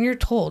 So when you're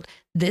told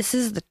this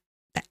is the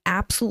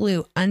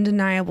absolute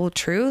undeniable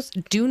truth,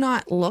 do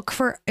not look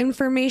for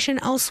information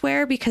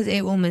elsewhere because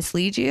it will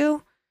mislead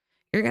you.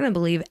 You're going to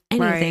believe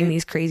anything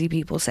these crazy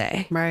people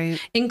say.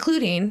 Right.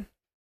 Including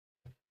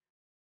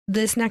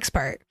this next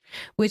part,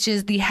 which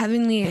is the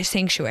heavenly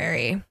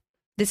sanctuary.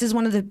 This is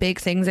one of the big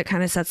things that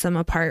kind of sets them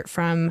apart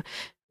from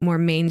more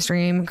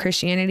mainstream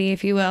Christianity,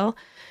 if you will.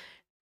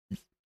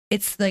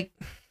 It's like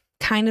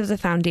kind of the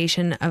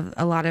foundation of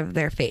a lot of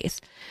their faith.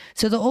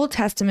 So the Old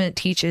Testament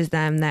teaches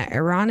them that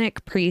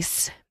Aaronic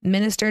priests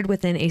ministered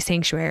within a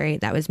sanctuary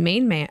that was a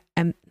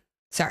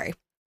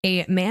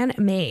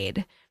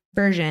man-made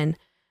version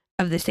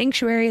of the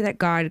sanctuary that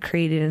God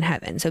created in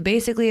heaven. So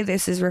basically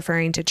this is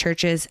referring to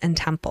churches and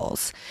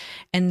temples,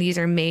 and these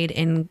are made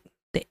in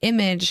the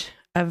image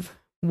of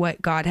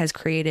what God has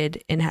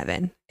created in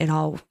heaven. It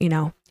all,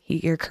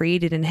 you're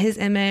created in his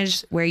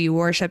image. Where you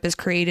worship is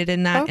created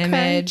in that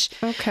image.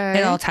 Okay.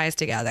 It all ties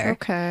together.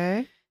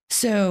 Okay.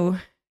 So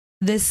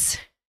this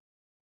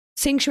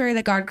sanctuary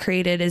that God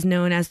created is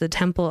known as the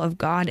temple of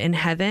God in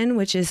heaven,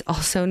 which is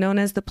also known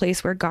as the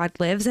place where God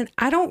lives. And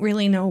I don't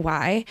really know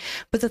why,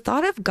 but the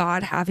thought of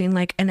God having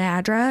like an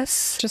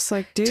address just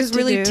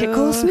really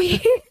tickles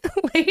me.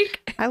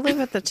 Like, I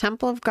live at the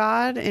temple of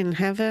God in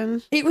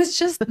heaven. It was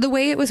just the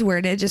way it was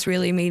worded just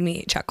really made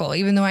me chuckle,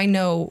 even though I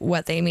know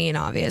what they mean,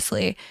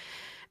 obviously.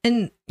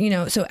 And,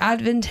 so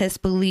Adventists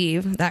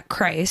believe that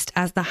Christ,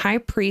 as the high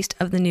priest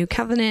of the new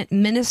covenant,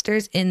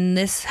 ministers in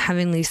this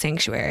heavenly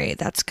sanctuary.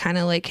 That's kind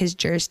of like his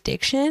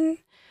jurisdiction,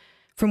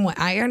 from what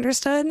I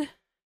understood.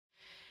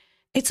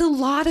 It's a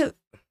lot of,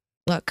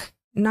 look,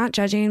 not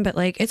judging, but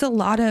like, it's a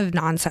lot of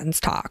nonsense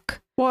talk.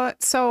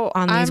 What? So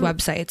on these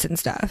websites and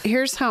stuff.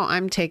 Here's how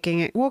I'm taking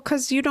it. Well,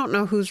 because you don't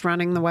know who's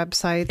running the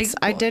websites.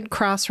 I did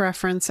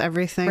cross-reference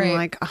everything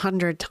like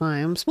 100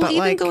 times. Well, but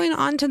even going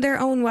on to their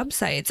own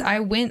websites. I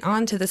went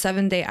on to the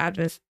Seventh-day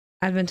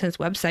Adventist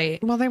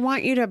website. Well, they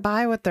want you to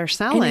buy what they're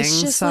selling. And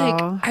it's just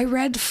like, I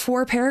read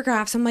 4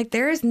 paragraphs. I'm like,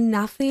 there is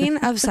nothing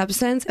of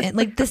substance. And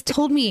like, this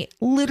told me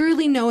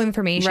literally no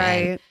information.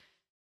 Right.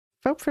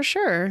 Oh, for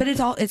sure. But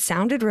it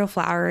sounded real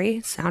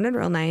flowery. Sounded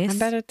real nice. I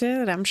bet it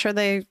did. I'm sure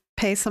they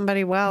pay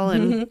somebody well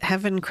in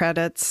heaven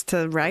credits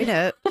to write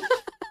it.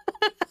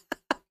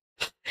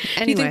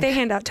 Anyway, do you think they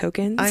hand out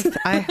tokens?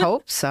 I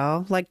hope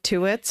so. Like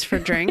tuits for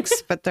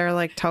drinks, but they're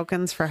like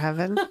tokens for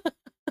heaven.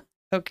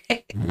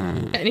 Okay.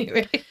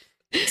 Anyway.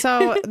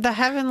 So the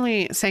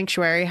heavenly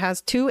sanctuary has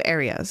 2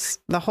 areas,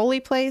 the holy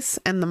place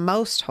and the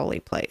most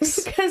holy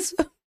place. Because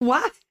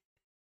why?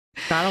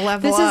 Gotta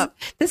level up.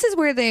 This is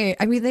where they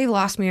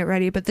lost me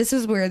already, but this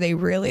is where they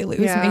really lose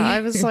me.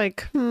 I was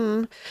like,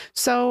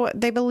 So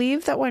they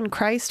believe that when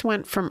Christ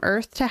went from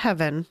earth to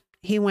heaven,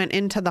 he went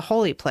into the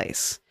holy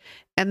place.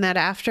 And that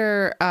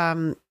after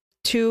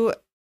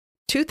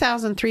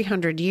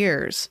 2,300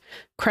 years,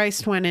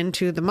 Christ went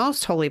into the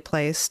most holy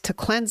place to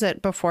cleanse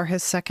it before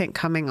his second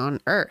coming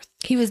on earth.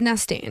 He was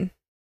nesting.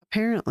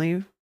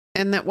 Apparently.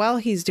 And that while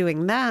he's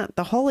doing that,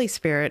 the Holy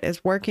Spirit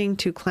is working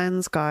to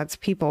cleanse God's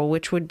people,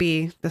 which would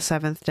be the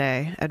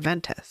Seventh-day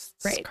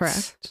Adventists. Right.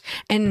 Correct.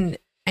 And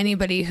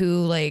anybody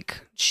who like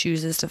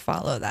chooses to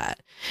follow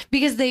that,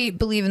 because they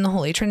believe in the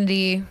Holy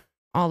Trinity,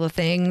 all the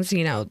things,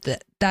 you know,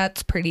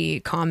 that's pretty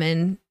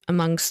common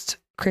amongst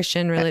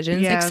Christian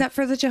religions, except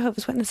for the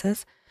Jehovah's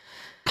Witnesses.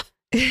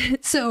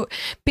 So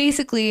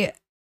basically,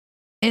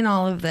 in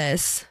all of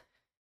this,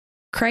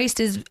 Christ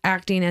is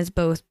acting as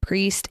both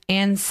priest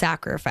and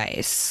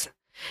sacrifice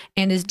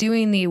and is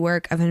doing the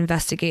work of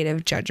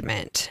investigative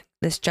judgment.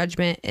 This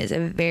judgment is a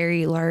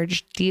very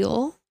large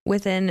deal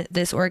within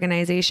this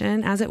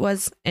organization, as it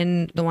was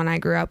in the one I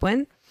grew up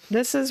in.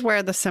 This is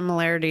where the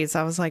similarities,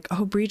 I was like,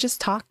 oh, Bree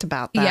just talked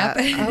about that.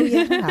 Yep.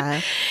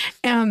 Oh,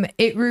 yeah.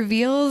 It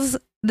reveals,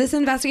 this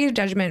investigative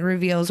judgment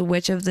reveals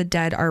which of the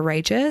dead are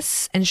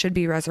righteous and should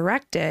be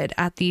resurrected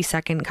at the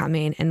second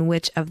coming, and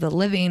which of the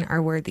living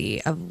are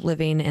worthy of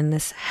living in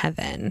this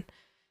heaven.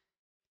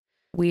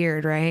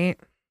 Weird, right?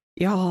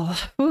 Y'all.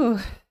 Ooh.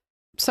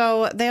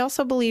 So they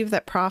also believe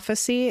that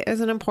prophecy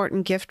is an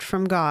important gift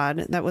from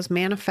God that was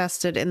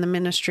manifested in the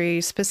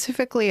ministry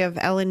specifically of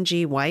Ellen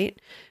G. White,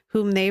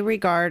 whom they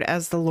regard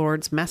as the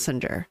Lord's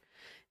messenger.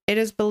 It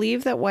is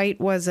believed that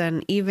White was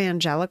an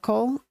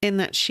evangelical in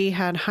that she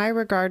had high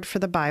regard for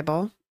the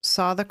Bible,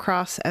 saw the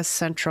cross as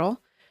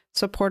central,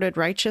 supported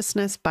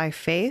righteousness by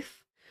faith,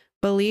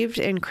 believed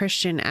in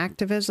Christian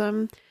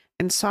activism,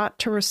 and sought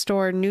to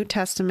restore New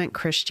Testament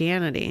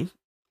Christianity.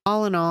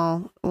 All in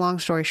all, long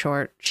story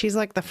short, she's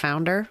like the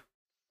founder,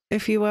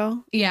 if you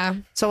will. Yeah.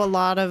 So a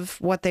lot of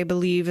what they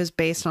believe is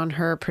based on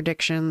her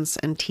predictions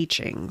and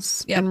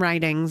teachings and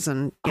writings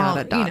and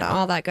yada, all,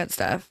 all that good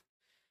stuff.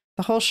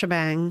 The whole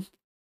shebang.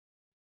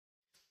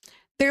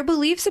 Their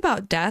beliefs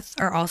about death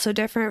are also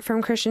different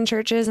from Christian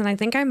churches. And I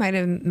think I might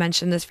have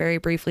mentioned this very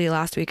briefly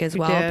last week as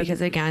well, because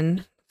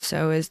again,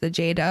 so is the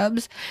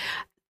J-Dubs.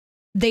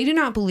 They do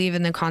not believe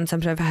in the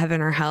concept of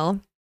heaven or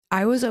hell.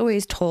 I was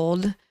always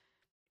told,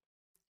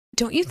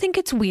 don't you think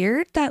it's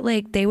weird that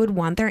like they would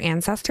want their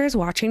ancestors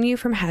watching you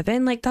from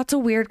heaven? Like, that's a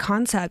weird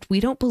concept.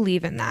 We don't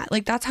believe in that.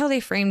 Like, that's how they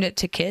framed it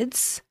to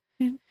kids.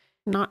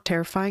 Not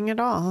terrifying at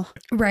all.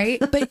 Right.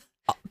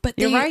 But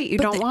you're right. You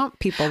don't want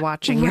people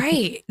watching you.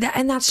 Right.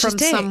 And that's from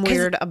just some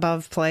weird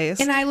above place.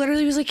 And I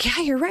literally was like,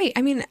 yeah, you're right.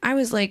 I mean, I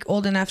was like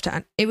old enough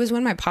to, it was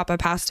when my papa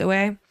passed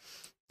away.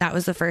 That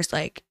was the first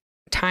like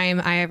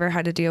time I ever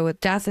had to deal with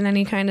death in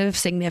any kind of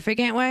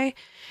significant way.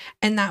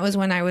 And that was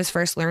when I was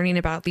first learning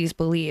about these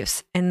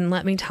beliefs. And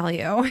let me tell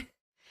you,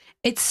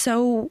 it's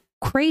so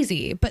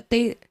crazy, but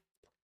they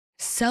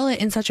sell it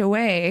in such a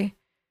way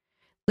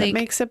that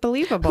makes it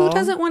believable. Who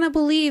doesn't want to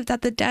believe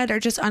that the dead are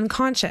just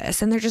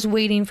unconscious and they're just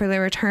waiting for the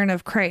return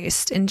of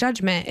Christ in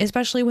judgment,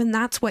 especially when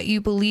that's what you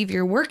believe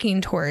you're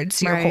working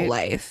towards your whole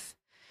life.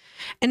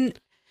 And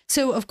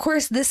so, of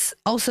course, this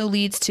also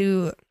leads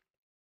to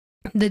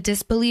the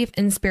disbelief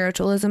in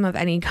spiritualism of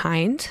any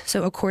kind.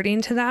 So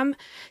according to them,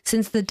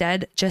 since the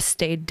dead just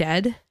stayed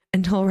dead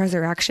until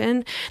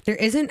resurrection, there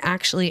isn't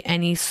actually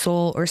any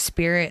soul or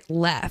spirit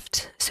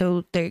left.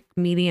 So the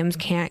mediums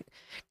can't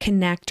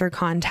connect or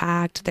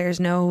contact. There's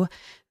no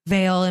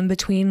veil in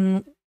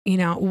between, you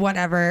know,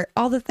 whatever,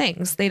 all the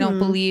things. They don't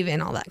believe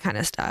in all that kind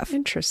of stuff.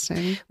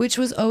 Interesting. Which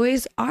was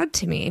always odd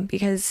to me,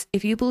 because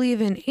if you believe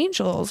in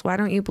angels, why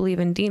don't you believe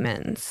in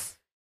demons?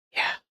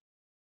 Yeah.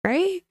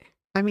 Right?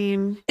 I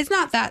mean, it's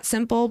not that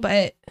simple,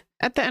 but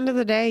at the end of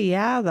the day,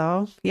 yeah,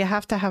 though, you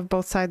have to have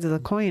both sides of the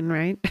coin,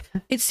 right?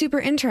 It's super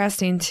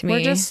interesting to me.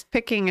 We're just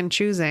picking and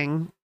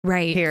choosing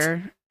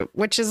here,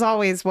 which is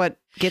always what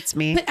gets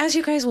me. But as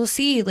you guys will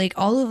see, like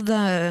all of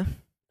the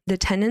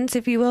tenets,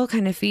 if you will,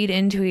 kind of feed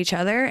into each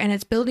other, and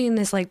it's building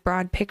this like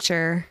broad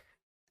picture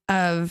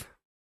of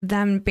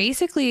them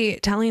basically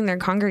telling their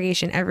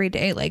congregation every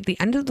day, like the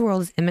end of the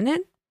world is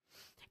imminent.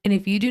 And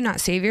if you do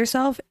not save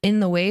yourself in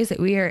the ways that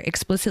we are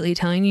explicitly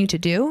telling you to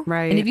do,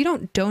 and if you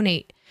don't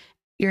donate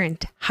your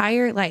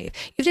entire life,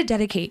 you have to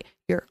dedicate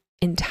your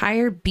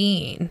entire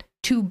being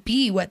to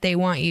be what they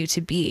want you to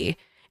be.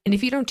 And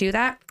if you don't do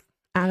that,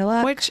 out of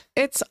luck. Which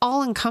it's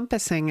all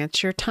encompassing.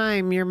 It's your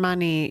time, your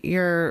money,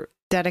 your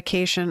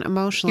dedication,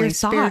 emotionally, your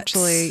thoughts,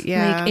 spiritually.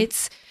 Yeah. Like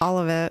it's all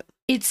of it.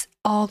 It's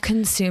all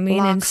consuming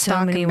in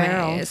so many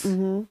ways.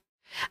 An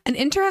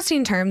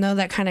interesting term, though,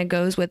 that kind of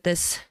goes with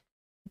this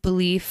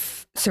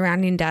belief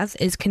surrounding death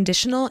is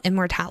conditional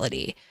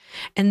immortality.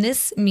 And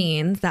this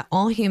means that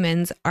all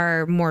humans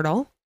are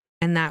mortal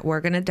and that we're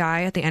going to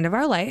die at the end of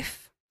our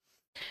life.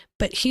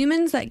 But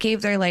humans that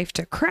gave their life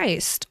to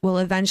Christ will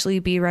eventually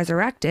be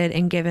resurrected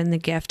and given the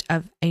gift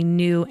of a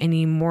new and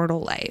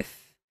immortal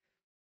life.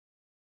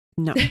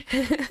 No.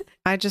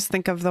 I just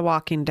think of The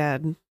Walking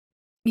Dead.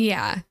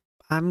 Yeah.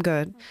 I'm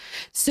good.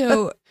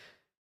 So,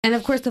 and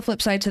of course, the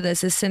flip side to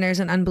this is sinners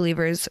and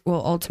unbelievers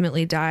will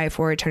ultimately die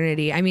for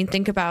eternity. I mean,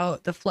 think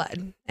about the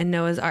flood and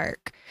Noah's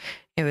Ark.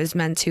 It was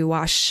meant to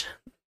wash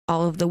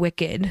all of the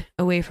wicked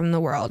away from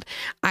the world.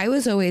 I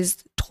was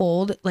always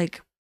told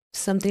like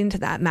something to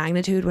that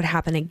magnitude would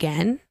happen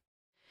again.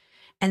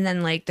 And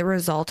then like the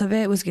result of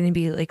it was going to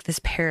be like this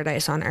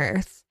paradise on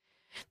earth.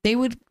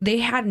 They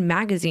had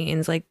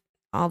magazines, like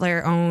all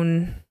their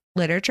own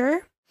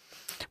literature.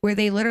 where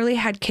they literally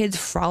had kids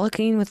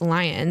frolicking with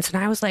lions.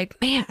 And I was like,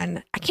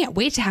 man, I can't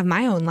wait to have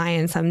my own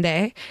lion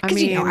someday.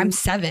 Because, I'm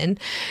 7.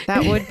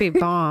 That would be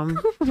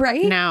bomb.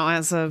 Right? Now,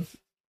 as a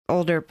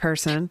older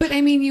person. But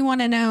I mean, you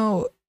want to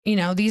know,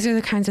 these are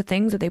the kinds of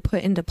things that they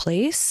put into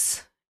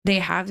place. They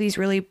have these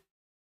really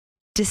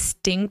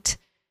distinct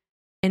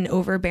and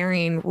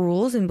overbearing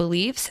rules and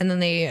beliefs, and then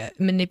they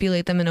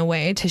manipulate them in a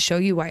way to show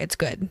you why it's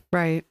good.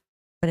 Right.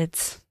 But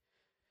it's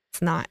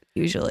not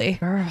usually.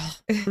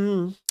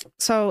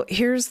 So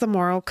here's the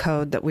moral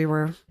code that we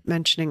were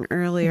mentioning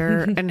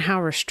earlier and how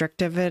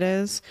restrictive it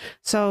is.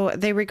 So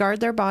they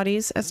regard their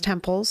bodies as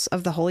temples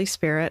of the Holy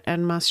Spirit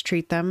and must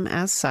treat them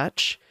as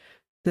such.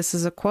 This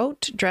is a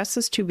quote: "Dress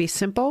is to be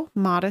simple,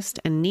 modest,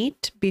 and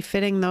neat,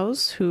 befitting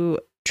those who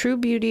true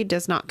beauty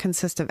does not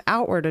consist of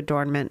outward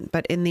adornment,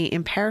 but in the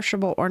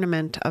imperishable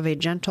ornament of a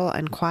gentle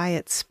and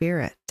quiet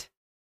spirit."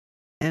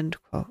 End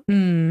quote. So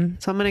I'm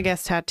going to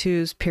guess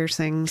tattoos,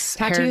 piercings,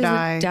 hair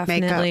dye,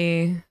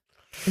 definitely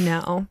makeup.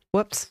 No.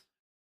 Whoops.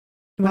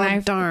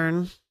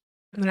 Darn.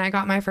 When I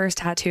got my first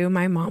tattoo,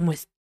 my mom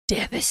was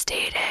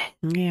devastated.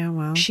 Yeah,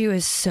 well. And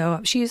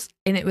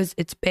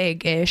it's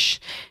big-ish.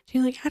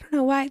 She's like, I don't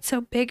know why it's so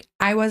big.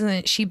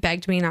 She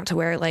begged me not to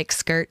wear like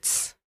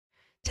skirts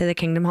to the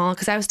Kingdom Hall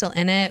because I was still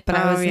in it, but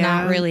I was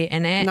not really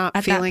in it not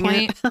at feeling that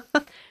point.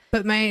 it.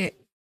 But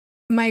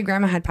my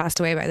grandma had passed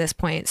away by this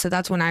point, so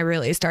that's when I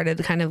really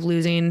started kind of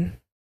losing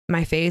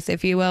my faith,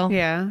 if you will.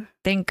 Yeah.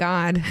 Thank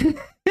God.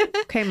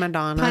 Okay,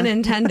 Madonna. Pun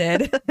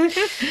intended.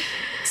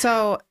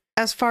 So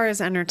as far as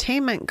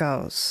entertainment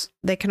goes,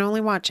 they can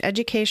only watch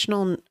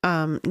educational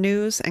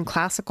news and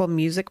classical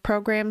music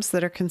programs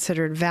that are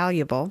considered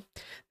valuable.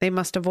 They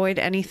must avoid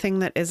anything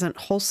that isn't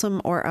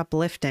wholesome or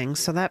uplifting.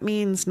 So that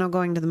means no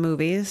going to the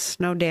movies,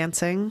 no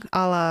dancing,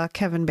 a la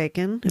Kevin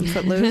Bacon in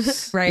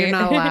Footloose. Right. You're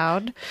not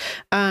allowed.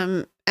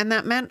 And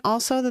that meant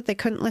also that they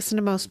couldn't listen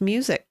to most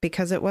music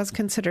because it was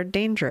considered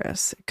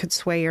dangerous. It could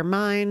sway your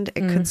mind.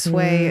 It could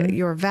sway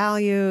your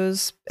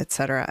values,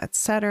 etc.,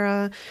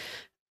 etc.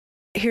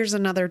 Here's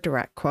another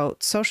direct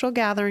quote: "Social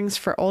gatherings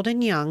for old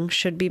and young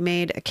should be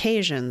made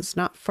occasions,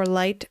 not for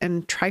light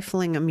and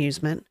trifling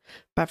amusement,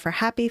 but for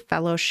happy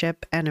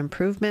fellowship and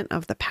improvement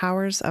of the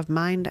powers of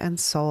mind and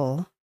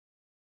soul."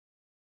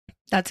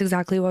 That's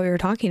exactly what we were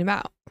talking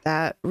about.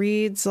 That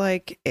reads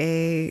like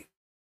a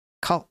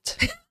cult.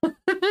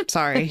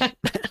 Sorry.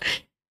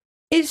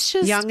 It's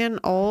just young and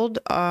old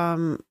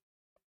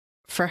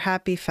for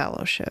happy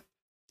fellowship.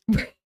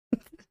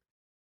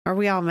 Are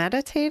we all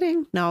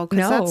meditating? No,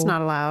 because that's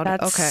not allowed.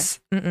 Okay.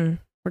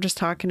 We're just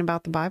talking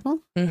about the Bible?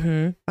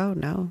 Oh,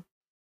 no.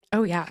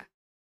 Oh, yeah.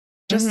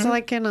 Just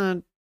like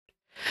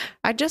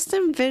I just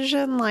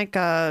envision like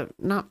a,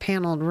 not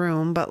paneled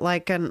room, but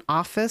like an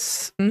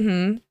office.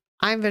 I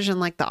envision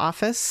like the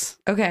office.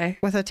 Okay.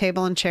 With a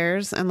table and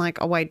chairs and like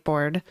a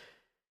whiteboard.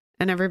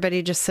 And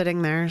everybody just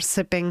sitting there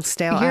sipping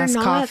stale ass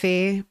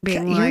coffee.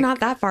 You're not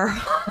that far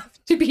off,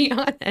 to be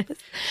honest.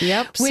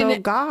 Yep.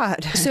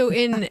 So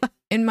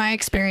in my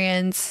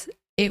experience,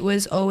 it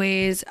was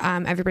always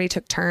everybody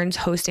took turns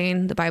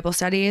hosting the Bible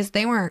studies.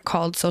 They weren't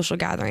called social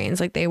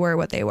gatherings. Like, they were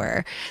what they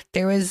were.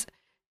 There was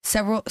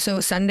several. So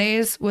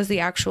Sundays was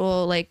the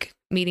actual like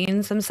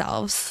meetings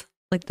themselves,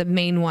 like the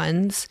main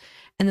ones.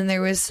 And then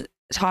there was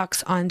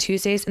talks on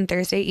Tuesdays and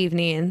Thursday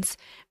evenings.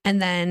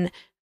 And then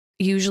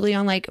usually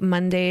on like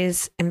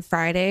Mondays and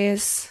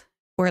Fridays,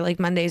 or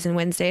like Mondays and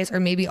Wednesdays, or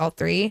maybe all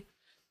three,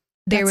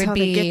 there would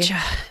be they get you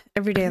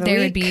every day of the there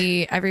week. would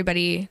be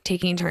everybody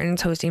taking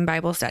turns hosting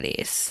Bible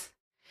studies,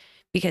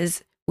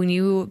 because when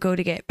you go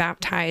to get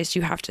baptized,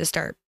 you have to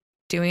start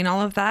doing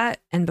all of that.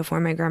 And before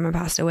my grandma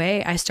passed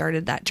away, I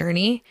started that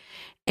journey,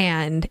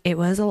 and it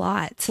was a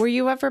lot. Were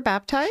you ever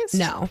baptized?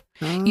 No.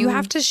 You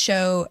have to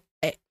show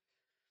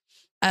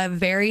a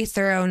very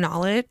thorough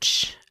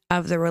knowledge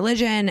of the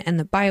religion and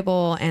the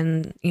Bible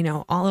and,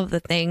 all of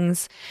the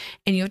things.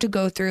 And you have to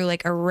go through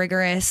like a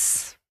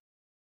rigorous,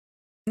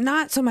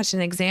 not so much an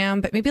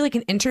exam, but maybe like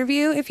an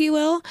interview, if you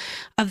will,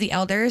 of the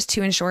elders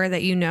to ensure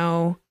that you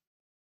know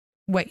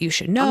what you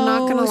should know. I'm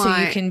not gonna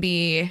lie. So you can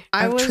be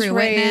I was true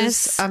raised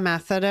witness. a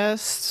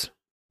Methodist.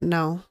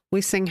 No,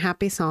 we sing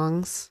happy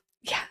songs.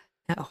 Yeah,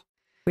 no.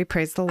 We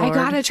praise the Lord. I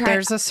gotta try.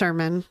 There's a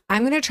sermon.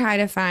 I'm going to try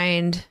to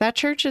find that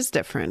church is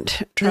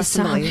different. the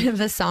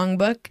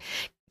songbook,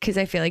 because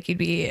I feel like you'd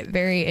be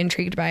very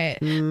intrigued by it.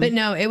 But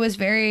no,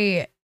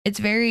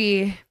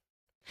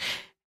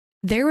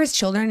 there was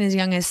children as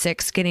young as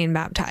 6 getting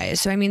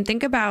baptized. So, I mean,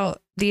 think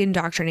about the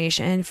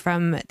indoctrination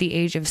from the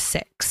age of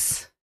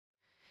 6.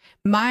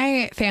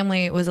 My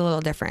family was a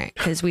little different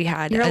because we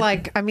had...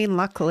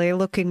 luckily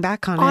looking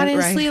back on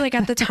honestly, it, right? like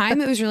at the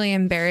time it was really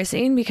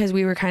embarrassing because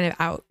we were kind of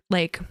out,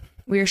 like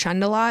we were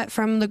shunned a lot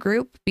from the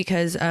group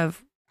because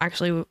of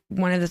actually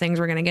one of the things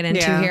we're going to get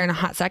into here in a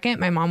hot second.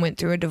 My mom went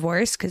through a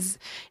divorce because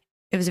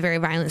it was a very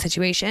violent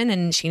situation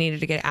and she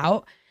needed to get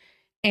out.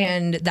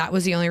 And that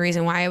was the only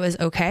reason why it was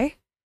okay.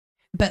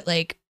 But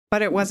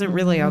it wasn't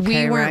really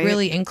okay. We weren't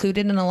really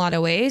included in a lot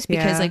of ways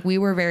because we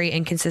were very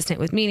inconsistent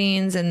with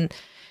meetings and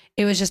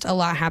it was just a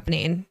lot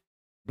happening.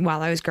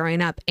 while I was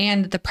growing up,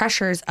 and the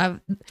pressures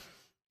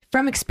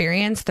from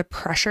experience, the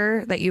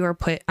pressure that you are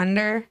put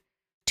under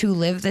to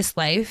live this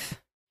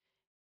life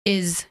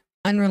is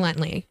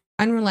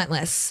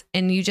unrelentless,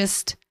 and you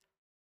just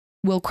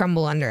will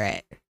crumble under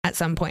it at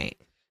some point.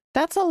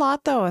 That's a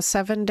lot, though. A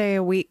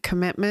 7-day-a-week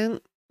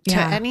commitment to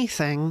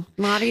anything,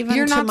 not even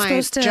You're to not my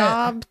supposed to-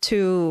 job,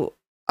 to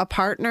a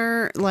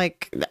partner.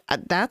 Like,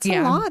 that's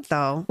a lot,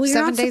 though. Well, you're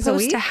 7 not days a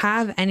supposed week. to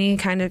have any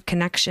kind of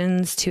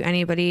connections to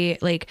anybody.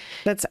 Like,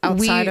 That's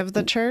outside of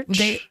the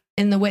church.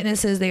 In the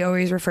witnesses, they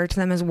always refer to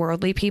them as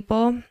worldly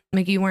people.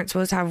 Like, you weren't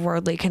supposed to have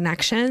worldly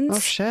connections. Oh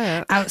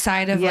shit!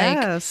 Outside of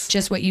like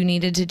just what you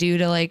needed to do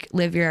to like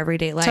live your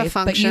everyday life,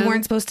 but you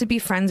weren't supposed to be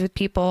friends with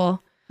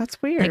people.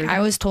 That's weird. Like, I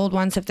was told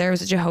once, if there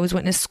was a Jehovah's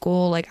Witness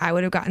school, like I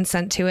would have gotten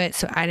sent to it,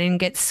 so I didn't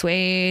get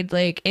swayed.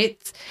 Like,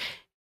 it's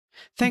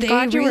Thank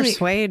God you were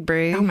swayed,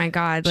 Brie. Oh my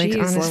God! Like, Jeez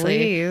honestly,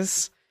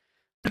 Louise.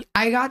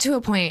 I got to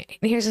a point.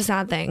 And here's the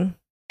sad thing: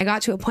 I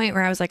got to a point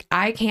where I was like,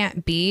 I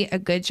can't be a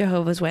good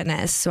Jehovah's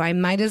Witness, so I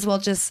might as well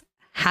just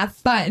have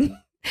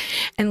fun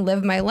and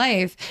live my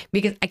life,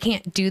 because I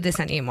can't do this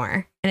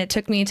anymore. And it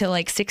took me to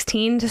like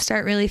 16 to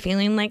start really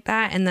feeling like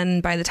that. And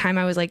then by the time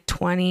I was like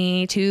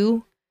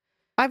 22,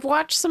 I've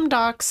watched some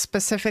docs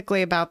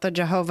specifically about the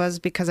Jehovah's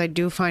because I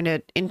do find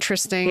it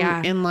interesting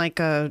in like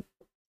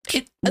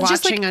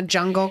watching a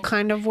jungle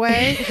kind of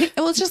way.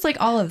 Well, it's just like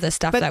all of this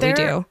stuff that we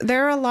do.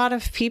 There are a lot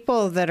of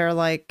people that are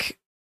like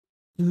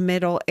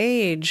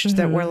middle-aged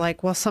that were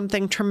like, well,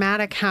 something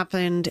traumatic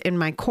happened in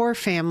my core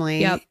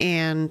family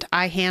and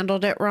I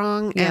handled it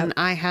wrong and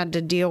I had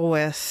to deal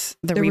with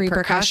the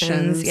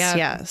repercussions.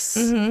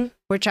 Yes.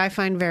 Which I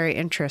find very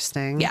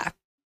interesting. Yeah.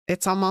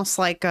 It's almost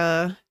like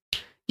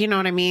you know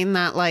what I mean?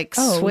 That like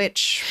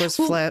switch was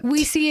flipped.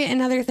 We see it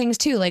in other things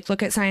too. Like,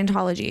 look at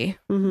Scientology.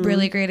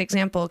 Really great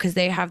example, because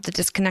they have the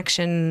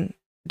disconnection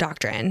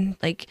doctrine.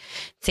 Like,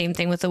 same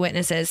thing with the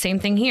witnesses, same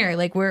thing here.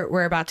 Like,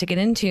 we're about to get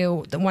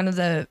into one of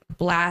the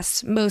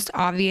most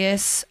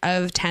obvious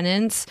of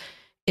tenets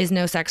is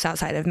no sex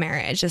outside of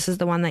marriage. This is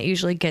the one that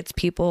usually gets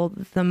people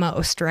the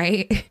most,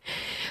 right?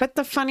 But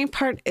the funny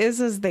part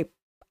is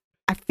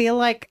I feel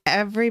like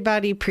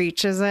everybody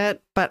preaches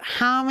it, but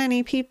how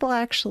many people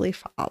actually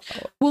follow?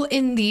 Well,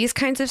 in these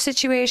kinds of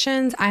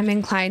situations, I'm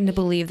inclined to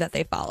believe that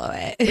they follow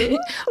it.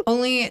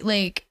 Only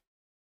like,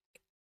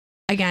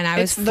 again,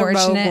 I was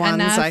fortunate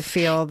enough. I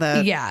feel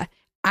that. Yeah.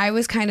 I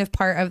was kind of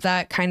part of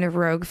that kind of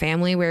rogue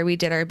family where we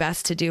did our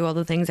best to do all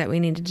the things that we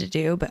needed to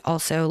do, but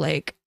also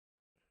like,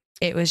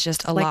 it was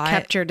just a lot.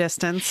 Kept your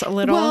distance a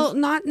little. Well,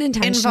 not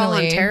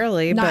intentionally.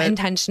 Involuntarily, not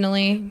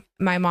intentionally.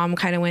 My mom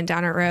kind of went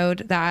down a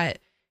road that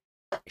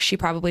she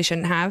probably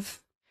shouldn't have,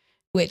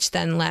 which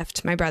then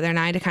left my brother and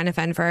I to kind of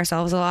fend for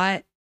ourselves a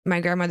lot.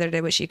 My grandmother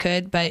did what she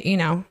could, but you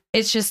know,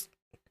 it's just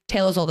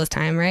tale as old as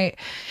time, right?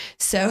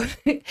 So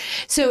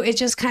it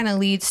just kind of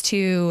leads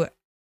to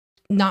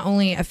not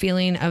only a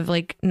feeling of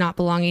like not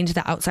belonging to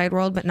the outside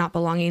world, but not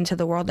belonging to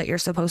the world that you're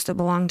supposed to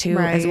belong to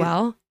as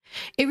well.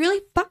 It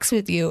really fucks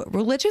with you.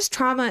 Religious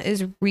trauma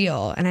is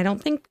real, and I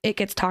don't think it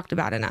gets talked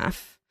about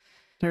enough.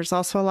 There's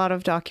also a lot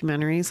of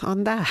documentaries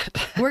on that.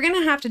 We're going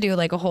to have to do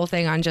like a whole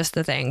thing on just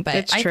the thing,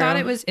 but I thought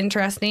it was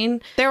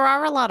interesting. There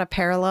are a lot of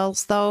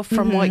parallels though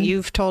from what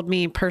you've told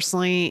me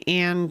personally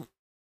and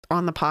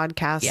on the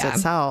podcast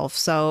itself.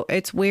 So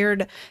it's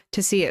weird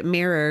to see it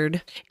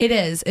mirrored. It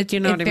is. It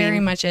very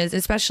much is,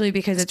 especially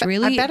because it's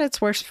really... I bet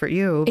it's worse for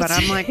you, but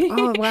I'm like,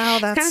 oh wow,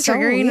 that's kind of so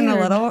triggering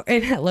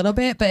weird. in a little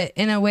bit, but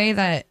in a way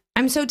that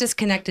I'm so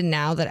disconnected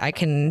now that I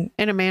can...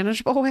 In a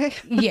manageable way?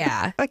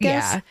 Yeah. I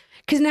guess. Yeah.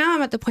 Because now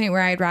I'm at the point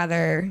where I'd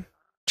rather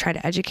try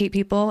to educate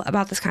people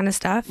about this kind of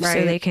stuff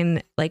so they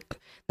can, like,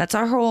 that's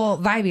our whole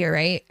vibe here,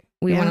 right?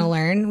 We want to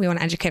learn. We want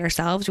to educate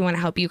ourselves. We want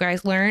to help you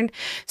guys learn.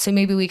 So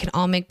maybe we can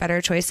all make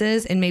better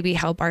choices and maybe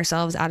help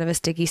ourselves out of a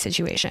sticky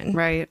situation.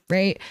 Right.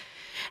 Right.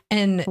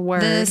 And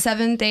the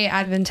Seventh-day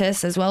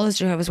Adventists, as well as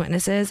Jehovah's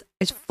Witnesses,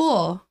 is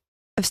full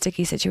of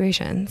sticky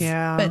situations.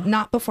 Yeah. But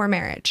not before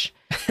marriage.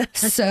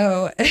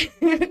 So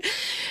the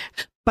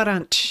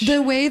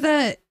way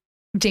that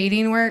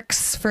dating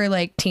works for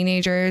like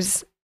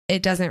teenagers,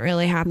 it doesn't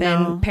really happen.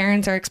 No.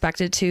 Parents are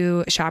expected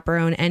to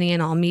chaperone any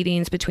and all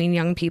meetings between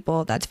young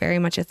people. That's very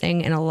much a thing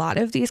in a lot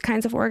of these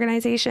kinds of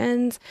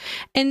organizations.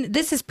 And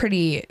this is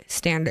pretty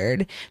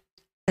standard.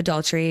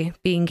 Adultery,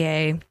 being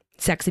gay,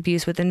 sex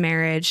abuse within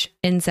marriage,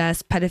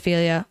 incest,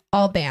 pedophilia,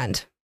 all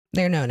banned.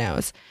 They're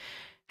no-nos.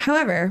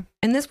 However,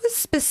 and this was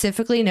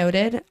specifically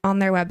noted on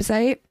their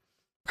website,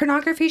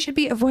 pornography should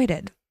be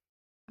avoided.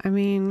 I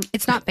mean,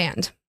 it's not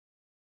banned.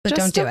 But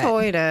just don't do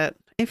avoid it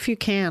if you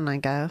can, I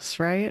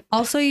guess, right?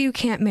 Also, you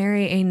can't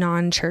marry a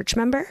non-church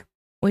member,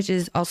 which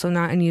is also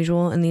not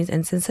unusual in these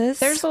instances.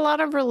 There's a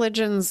lot of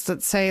religions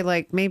that say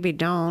like maybe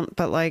don't,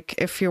 but like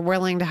if you're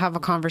willing to have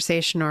a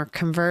conversation or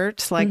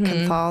convert, like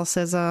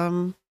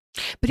Catholicism,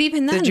 but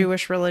even then, the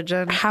Jewish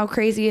religion, how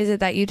crazy is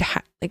it that you'd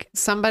like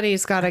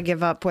somebody's got to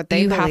give up what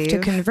they believe. You have to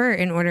convert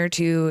in order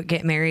to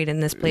get married in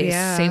this place.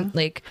 Yeah. Same,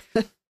 like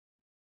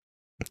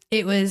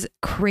it was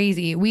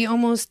crazy.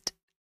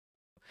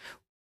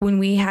 when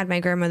we had my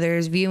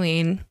grandmother's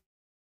viewing,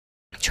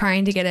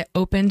 trying to get it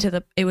open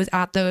to it was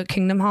at the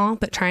Kingdom Hall,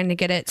 but trying to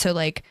get it so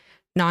like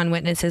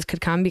non-witnesses could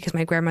come, because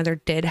my grandmother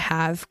did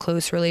have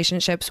close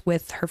relationships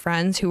with her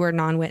friends who were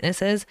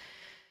non-witnesses,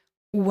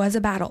 was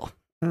a battle.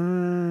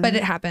 But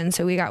it happened,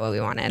 so we got what we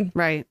wanted.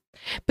 Right.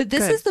 But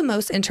this is the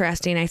most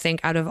interesting, I think,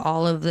 out of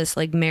all of this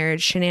like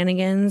marriage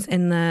shenanigans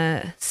in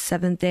the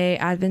Seventh-day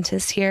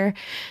Adventists here.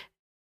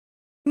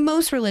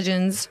 Most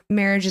religions,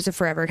 marriage is a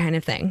forever kind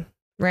of thing,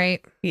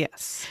 right?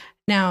 Yes.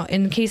 Now,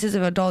 in cases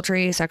of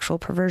adultery, sexual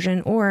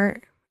perversion,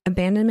 or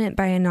abandonment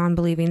by a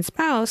non-believing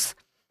spouse,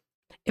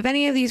 if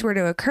any of these were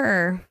to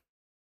occur,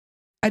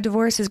 a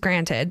divorce is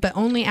granted, but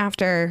only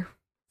after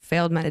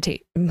failed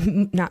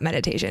not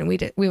meditation.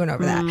 We went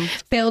over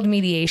that. Failed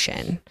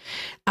mediation.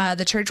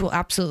 The church will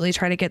absolutely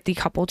try to get the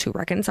couple to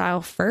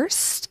reconcile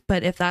first,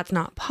 but if that's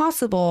not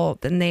possible,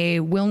 then they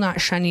will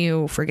not shun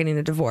you for getting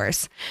a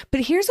divorce.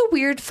 But here's a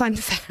weird fun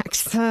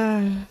fact.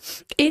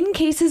 In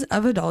cases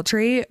of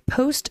adultery,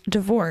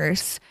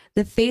 post-divorce,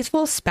 the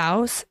faithful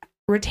spouse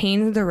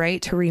retains the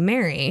right to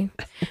remarry,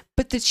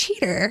 but the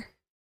cheater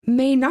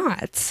may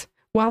not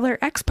while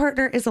their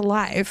ex-partner is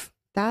alive.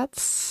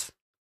 That's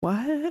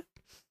what?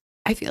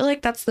 I feel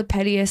like that's the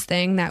pettiest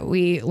thing that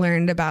we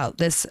learned about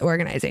this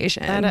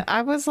organization. And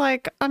I was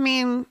like, I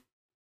mean,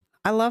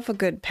 I love a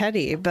good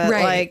petty, but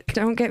like,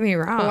 don't get me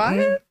wrong.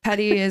 What?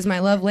 Petty is my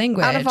love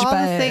language. Out of all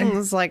the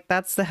things, like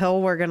that's the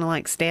hill we're going to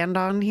like stand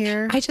on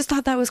here. I just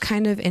thought that was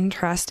kind of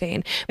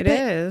interesting. It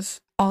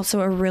is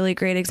also a really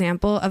great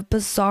example of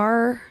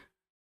bizarre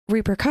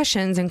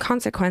repercussions and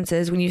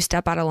consequences when you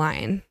step out of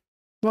line.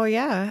 Well,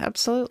 yeah,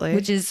 absolutely.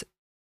 Which is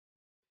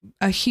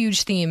a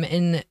huge theme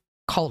in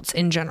cults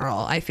in general,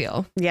 I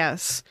feel.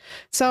 Yes.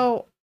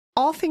 So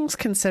all things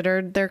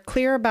considered, they're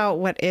clear about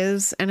what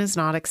is and is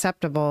not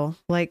acceptable,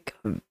 like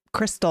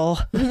crystal,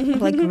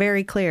 like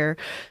very clear.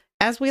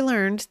 As we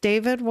learned,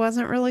 David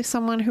wasn't really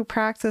someone who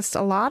practiced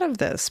a lot of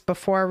this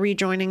before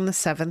rejoining the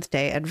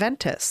Seventh-day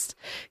Adventists.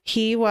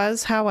 He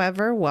was,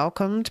 however,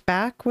 welcomed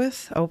back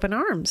with open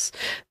arms.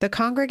 The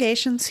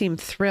congregation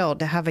seemed thrilled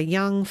to have a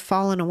young,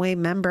 fallen-away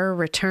member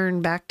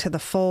return back to the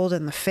fold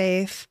in the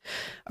faith.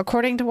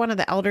 According to one of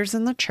the elders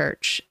in the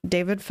church,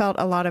 David felt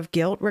a lot of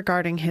guilt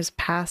regarding his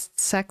past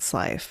sex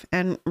life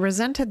and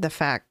resented the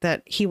fact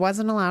that he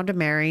wasn't allowed to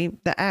marry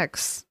the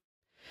ex.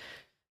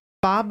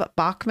 Bob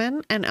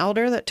Bachman, an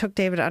elder that took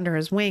David under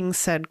his wing,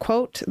 said,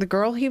 quote, the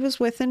girl he was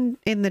with in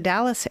the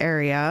Dallas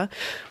area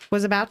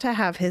was about to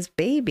have his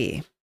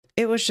baby.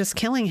 It was just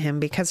killing him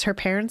because her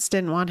parents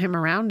didn't want him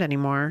around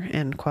anymore,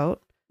 end quote.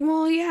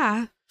 Well,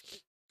 yeah.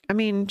 I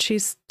mean,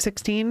 she's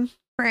 16.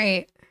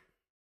 Right.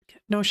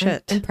 No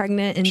shit. And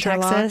pregnant in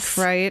Sherlock,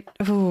 Texas. Right.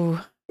 Ooh.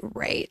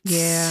 Right.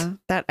 Yeah.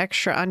 That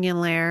extra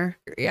onion layer.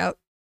 Yep.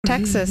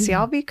 Texas,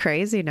 y'all be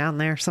crazy down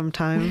there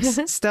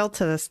sometimes. Still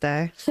to this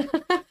day.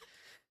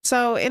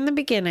 So in the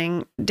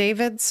beginning,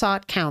 David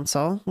sought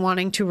counsel,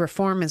 wanting to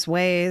reform his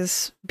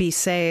ways, be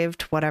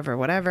saved,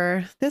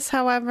 whatever. This,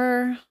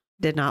 however,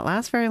 did not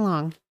last very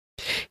long.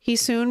 He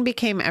soon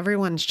became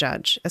everyone's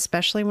judge,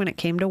 especially when it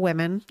came to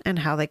women and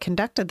how they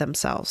conducted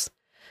themselves,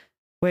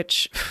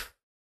 which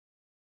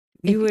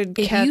you would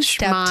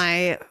catch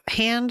my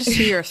hand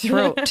to your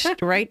throat,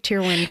 right to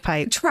your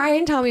windpipe. Try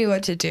and tell me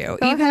what to do,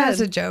 Go even ahead. as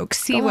a joke.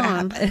 See Go what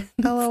on. happens.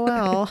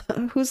 LOL.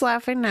 Who's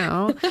laughing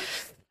now?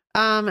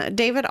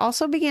 David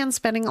also began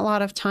spending a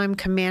lot of time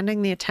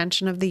commanding the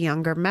attention of the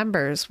younger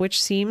members,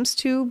 which seems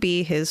to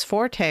be his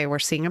forte. We're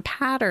seeing a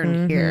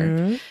pattern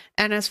here.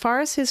 And as far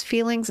as his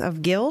feelings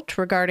of guilt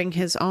regarding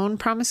his own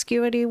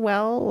promiscuity,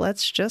 well,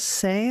 let's just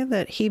say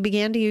that he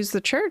began to use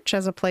the church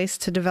as a place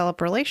to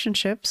develop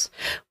relationships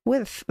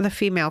with the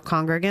female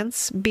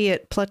congregants, be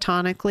it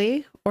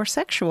platonically or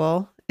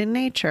sexual in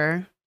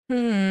nature.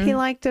 He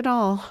liked it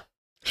all.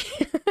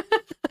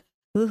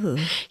 Ooh.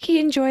 He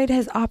enjoyed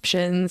his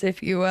options,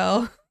 if you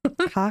will.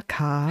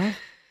 Caca.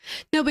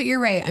 No, but you're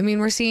right. I mean,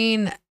 we're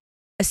seeing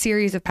a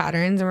series of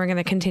patterns, and we're going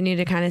to continue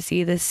to kind of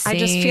see this same... I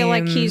just feel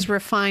like he's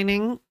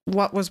refining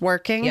what was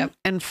working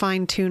and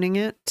fine-tuning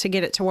it to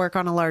get it to work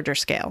on a larger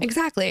scale.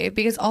 Exactly,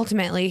 because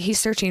ultimately he's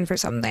searching for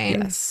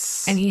something.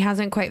 Yes. And he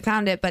hasn't quite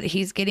found it, but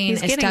he's getting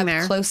a step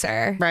there.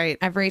 closer. Right.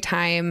 Every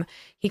time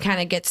he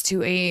kind of gets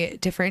to a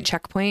different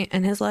checkpoint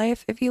in his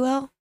life, if you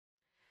will.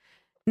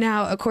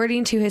 Now,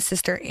 according to his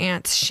sister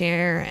Aunt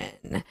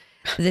Sharon,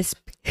 this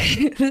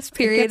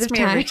period of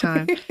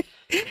time,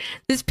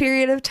 this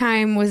period of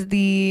time was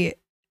the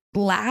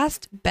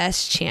last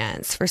best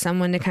chance for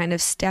someone to kind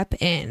of step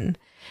in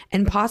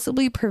and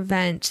possibly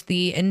prevent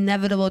the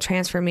inevitable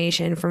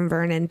transformation from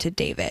Vernon to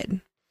David.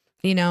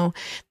 You know,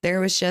 there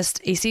was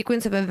just a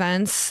sequence of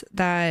events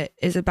that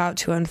is about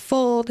to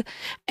unfold,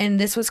 and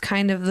this was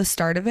kind of the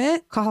start of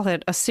it. Call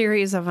it a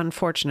series of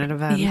unfortunate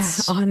events.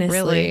 Yeah, honestly.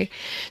 Really.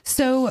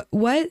 So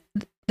what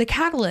the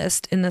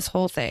catalyst in this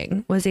whole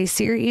thing was a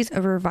series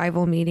of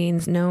revival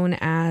meetings known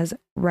as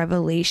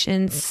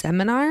Revelation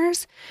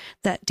Seminars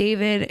that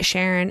David,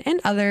 Sharon, and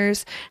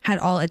others had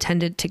all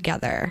attended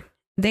together.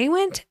 They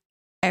went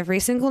every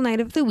single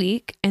night of the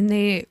week, and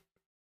they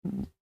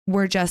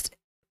were just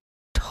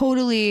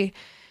totally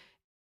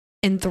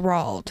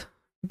enthralled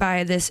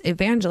by this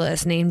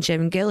evangelist named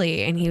Jim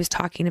Gilly, and he was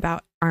talking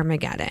about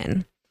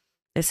Armageddon.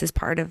 This is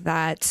part of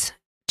that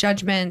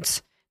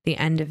judgment, the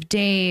end of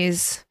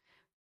days,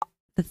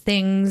 the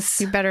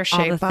things. You better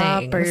shape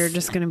up or you're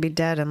just going to be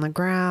dead in the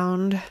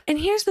ground. And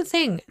here's the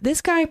thing.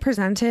 This guy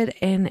presented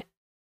an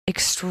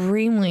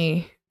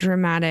extremely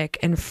dramatic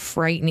and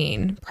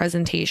frightening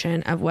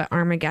presentation of what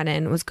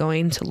Armageddon was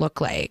going to look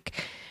like.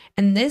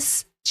 And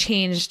this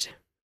changed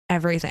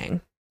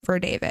everything for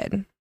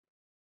David.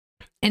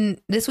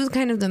 And this was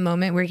kind of the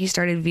moment where he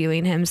started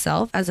viewing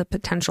himself as a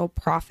potential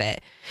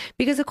prophet,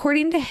 because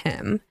according to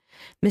him,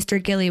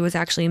 Mr. Gilly was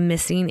actually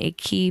missing a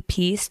key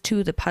piece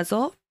to the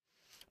puzzle.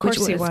 Of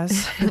course he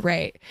was.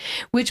 Right.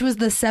 Which was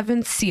the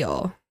seventh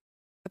seal.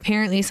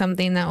 Apparently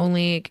something that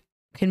only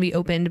can be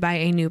opened by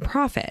a new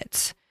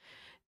prophet.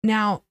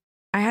 Now,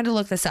 I had to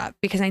look this up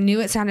because I knew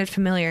it sounded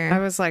familiar. I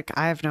was like,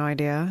 I have no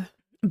idea.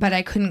 But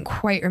I couldn't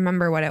quite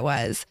remember what it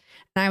was.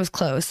 And I was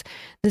close.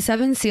 The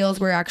seven seals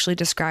were actually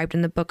described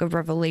in the book of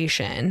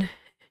Revelation.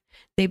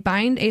 They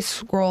bind a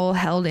scroll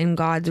held in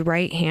God's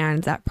right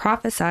hand that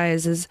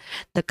prophesies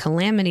the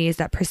calamities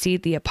that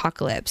precede the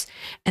apocalypse.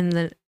 And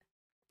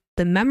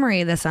the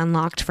memory this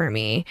unlocked for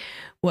me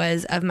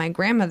was of my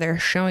grandmother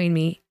showing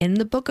me in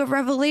the book of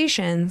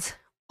Revelations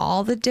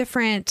all the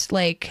different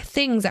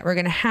things that were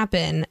going to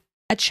happen,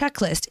 a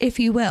checklist, if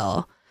you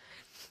will,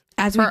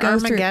 as we go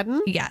Armageddon?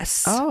 through.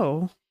 Yes.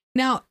 Oh.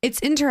 Now,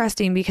 it's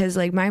interesting because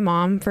my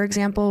mom, for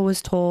example,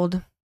 was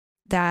told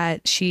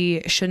that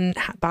she shouldn't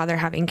bother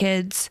having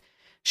kids,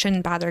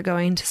 shouldn't bother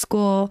going to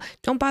school,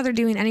 don't bother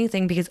doing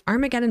anything because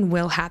Armageddon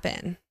will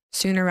happen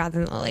sooner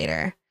rather than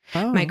later.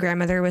 Oh. My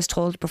grandmother was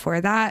told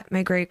before that,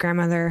 my great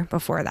grandmother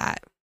before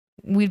that.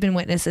 We've been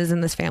witnesses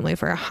in this family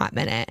for a hot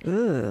minute.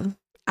 Ugh.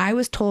 I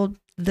was told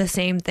the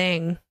same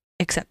thing,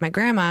 except my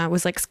grandma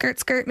was like,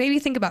 skirt, maybe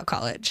think about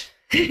college.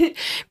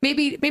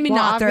 maybe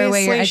not throw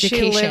away your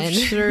education. She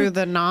lived through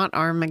the not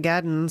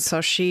Armageddon, so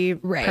she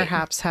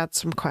perhaps had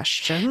some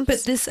questions.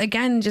 But this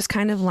again just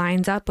kind of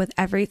lines up with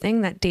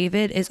everything that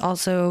David is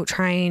also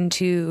trying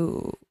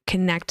to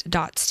connect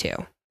dots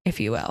to, if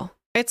you will.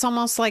 It's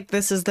almost like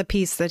this is the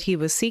piece that he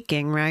was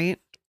seeking, right?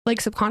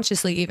 Like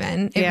subconsciously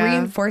even. It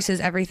reinforces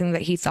everything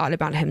that he thought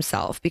about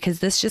himself, because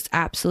this just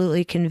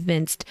absolutely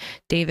convinced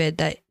David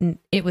that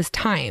it was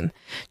time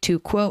to,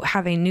 quote,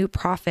 have a new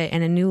prophet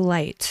and a new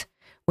light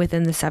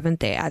within the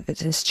Seventh-day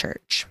Adventist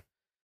Church.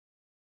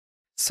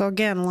 So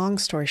again, long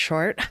story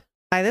short,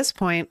 by this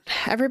point,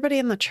 everybody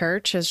in the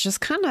church is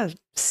just kind of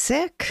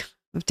sick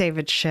of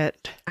David's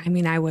shit. I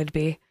mean, I would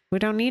be. We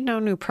don't need no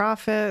new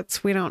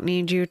prophets. We don't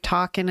need you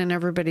talking in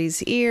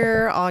everybody's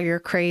ear, all your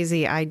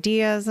crazy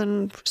ideas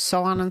and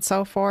so on and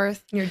so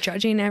forth. You're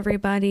judging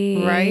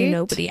everybody. Right?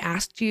 Nobody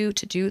asked you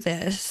to do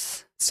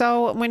this.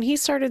 So when he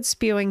started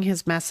spewing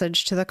his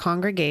message to the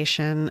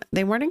congregation,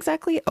 they weren't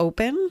exactly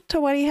open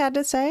to what he had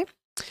to say.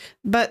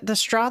 But the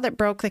straw that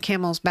broke the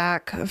camel's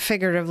back,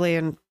 figuratively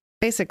and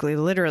basically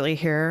literally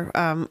here,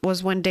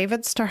 was when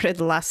David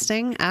started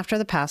lusting after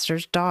the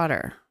pastor's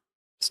daughter.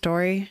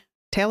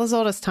 Tale as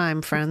old as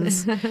time,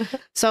 friends.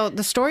 So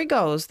the story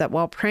goes that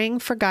while praying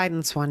for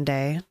guidance one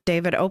day,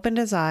 David opened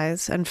his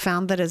eyes and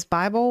found that his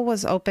Bible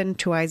was open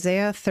to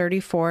Isaiah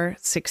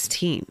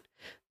 34:16.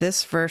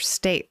 This verse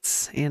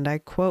states, and I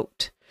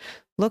quote,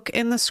 "Look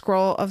in the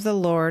scroll of the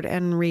Lord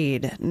and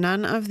read.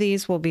 None of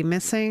these will be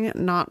missing,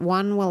 not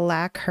one will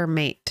lack her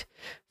mate.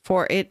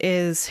 For it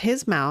is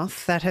his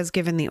mouth that has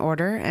given the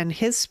order, and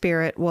his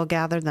spirit will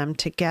gather them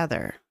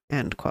together."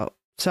 End quote.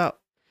 So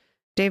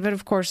David,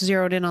 of course,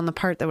 zeroed in on the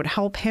part that would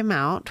help him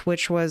out,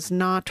 which was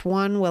not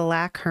one will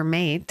lack her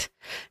mate.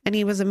 And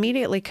he was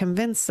immediately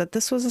convinced that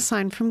this was a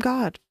sign from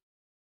God.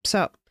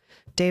 So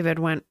David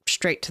went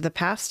straight to the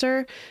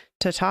pastor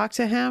to talk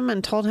to him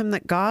and told him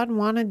that God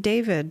wanted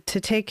David to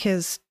take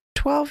his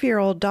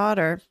 12-year-old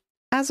daughter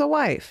as a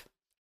wife.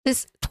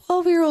 This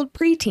 12-year-old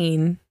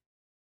preteen.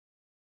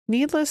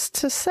 Needless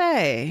to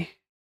say,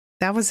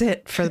 that was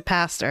it for the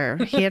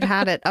pastor. He had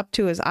had it up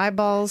to his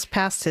eyeballs,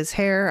 past his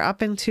hair,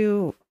 up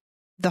into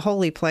the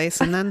holy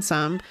place, and then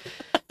some.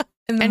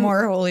 In the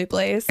more holy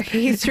place.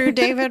 He threw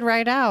David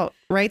right out,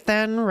 right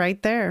then,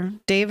 right there.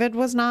 David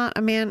was not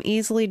a man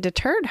easily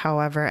deterred,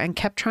 however, and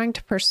kept trying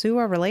to pursue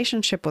a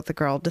relationship with the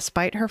girl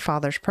despite her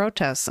father's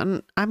protests.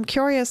 And I'm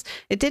curious,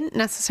 it didn't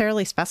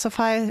necessarily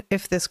specify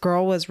if this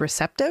girl was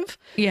receptive.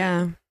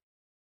 Yeah.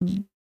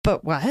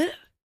 But what?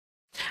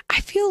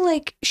 I feel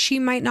like she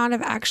might not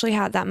have actually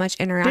had that much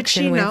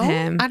interaction Did she with know?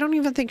 him. I don't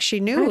even think she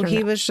knew.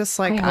 He was just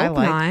like, I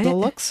like the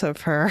looks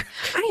of her.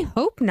 I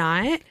hope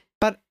not.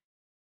 But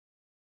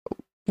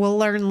we'll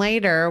learn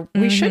later.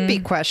 We should be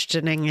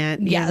questioning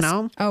it, you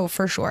know? Oh,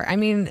 for sure. I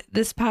mean,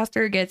 this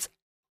pastor gets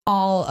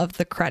all of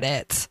the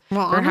credit for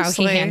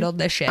honestly, how he handled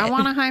this shit. I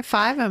want to high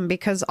five him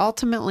because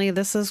ultimately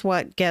this is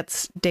what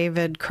gets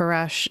David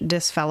Koresh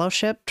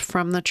disfellowshipped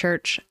from the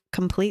church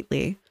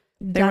completely.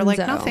 They were like,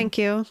 no, thank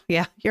you.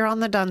 Yeah, you're on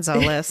the Dunzo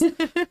list.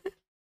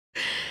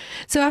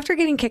 So after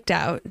getting kicked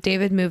out,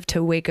 David moved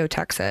to Waco,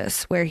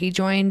 Texas, where he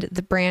joined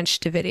the branch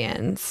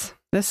Davidians.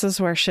 This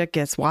is where shit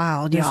gets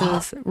wild, This y'all.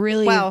 is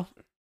really Well,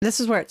 this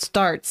is where it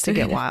starts to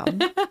get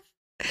wild.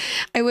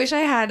 I wish I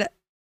had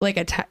like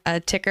a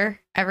ticker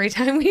every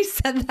time we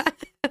said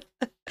that.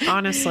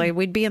 Honestly,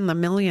 we'd be in the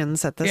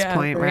millions at this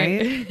point,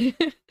 right?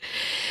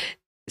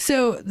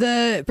 So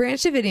the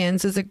Branch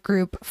Davidians is a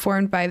group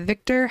formed by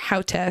Victor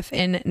Houteff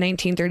in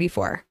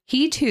 1934.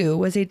 He too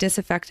was a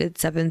disaffected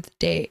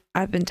Seventh-day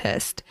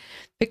Adventist.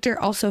 Victor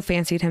also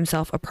fancied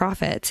himself a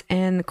prophet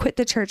and quit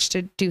the church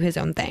to do his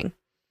own thing.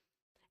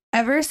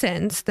 Ever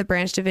since, the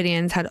Branch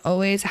Davidians had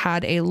always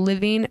had a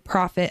living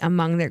prophet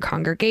among their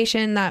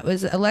congregation that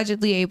was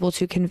allegedly able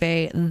to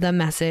convey the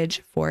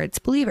message for its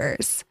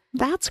believers.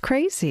 That's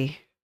crazy.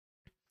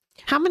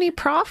 How many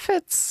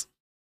prophets?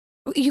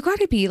 You got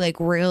to be like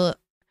real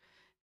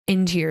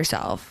into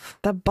yourself.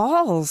 The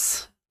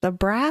brass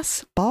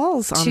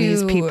balls on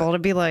these people to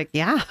be like,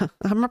 yeah,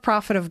 I'm a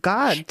prophet of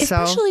God.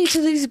 Especially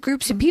to these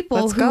groups of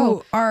people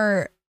who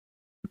are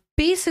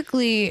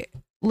basically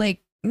like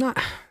not...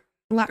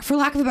 for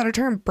lack of a better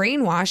term,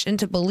 brainwashed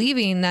into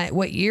believing that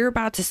what you're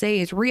about to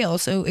say is real.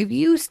 So if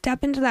you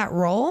step into that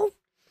role,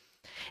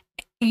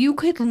 you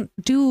could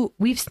do,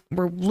 we're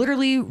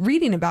literally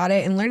reading about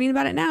it and learning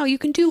about it now. You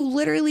can do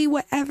literally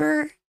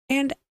whatever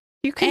and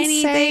you can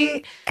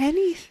say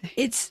anything.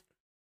 It's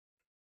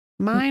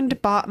my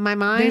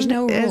mind there's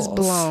no is rules.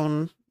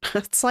 blown.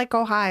 It's like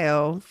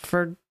Ohio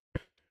for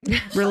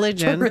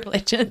religion. For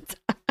religions.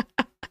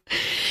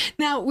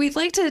 Now, we'd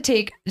like to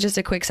take just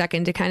a quick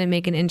second to kind of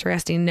make an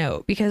interesting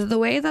note, because the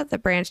way that the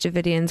Branch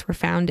Davidians were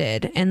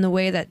founded and the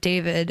way that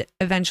David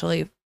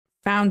eventually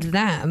found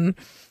them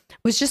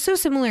was just so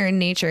similar in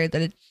nature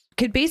that it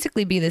could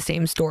basically be the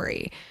same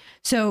story.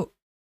 So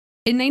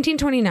in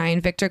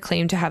 1929, Victor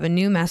claimed to have a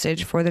new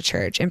message for the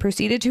church and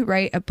proceeded to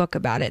write a book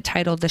about it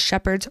titled The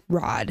Shepherd's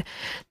Rod,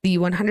 the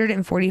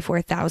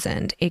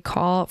 144,000, a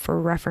call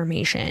for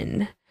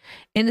reformation.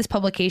 In this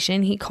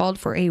publication, he called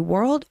for a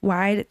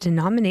worldwide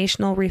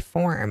denominational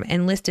reform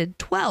and listed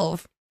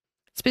 12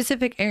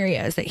 specific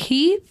areas that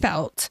he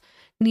felt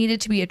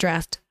needed to be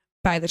addressed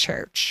by the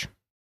church.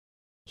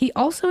 He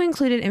also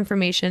included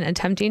information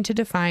attempting to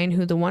define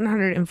who the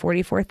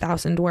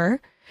 144,000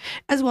 were,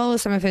 as well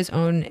as some of his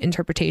own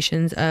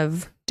interpretations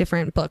of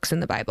different books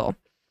in the Bible.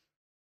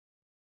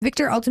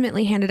 Victor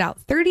ultimately handed out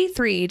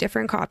 33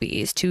 different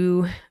copies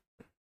to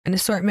an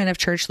assortment of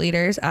church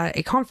leaders at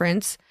a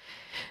conference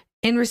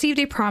and received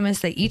a promise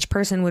that each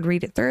person would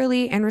read it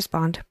thoroughly and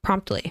respond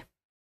promptly.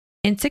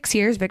 In 6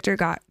 years, Victor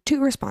got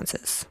 2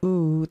 responses.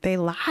 Ooh, they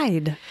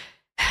lied.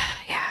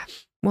 Yeah.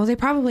 Well, they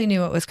probably knew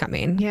what was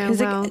coming. Yeah,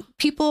 well. Like,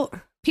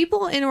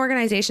 people in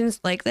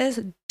organizations like this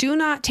do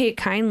not take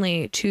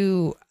kindly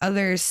to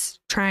others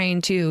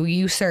trying to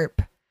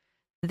usurp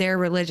their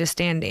religious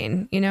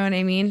standing. You know what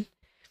I mean?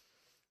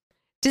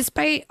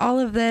 Despite all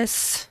of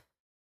this...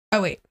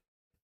 Oh, wait.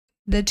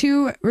 The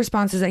 2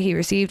 responses that he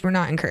received were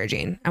not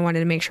encouraging. I wanted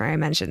to make sure I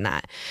mentioned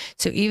that.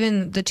 So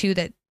even the 2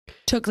 that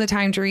took the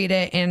time to read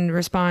it and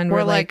respond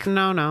were like,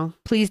 no,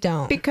 please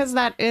don't. Because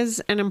that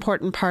is an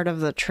important part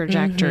of the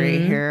trajectory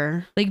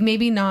here. Like,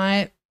 maybe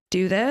not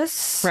do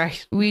this.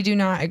 Right. We do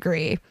not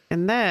agree.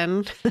 And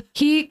then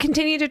he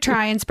continued to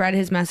try and spread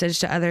his message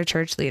to other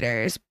church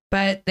leaders,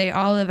 but they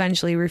all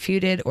eventually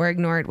refuted or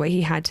ignored what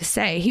he had to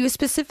say. He was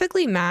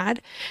specifically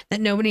mad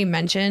that nobody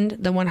mentioned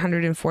the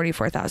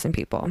 144,000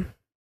 people.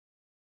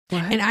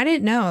 What? And I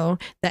didn't know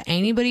that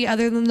anybody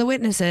other than the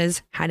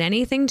witnesses had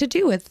anything to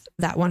do with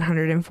that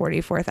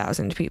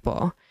 144,000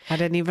 people. I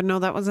didn't even know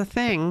that was a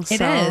thing.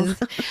 It is.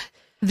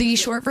 The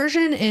short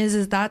version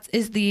is that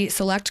is the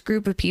select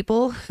group of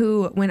people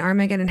who, when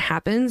Armageddon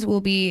happens,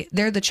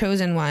 they're the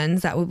chosen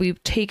ones that will be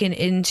taken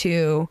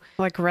into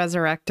like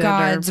resurrected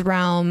God's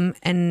realm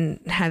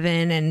and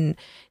heaven, and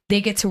they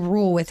get to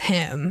rule with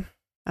him.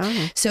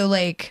 Oh. So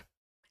like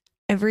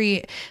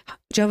every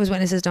Jehovah's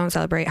Witnesses don't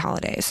celebrate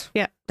holidays.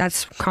 Yeah.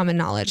 That's common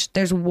knowledge.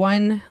 There's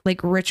one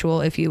like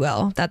ritual, if you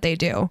will, that they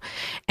do.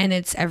 And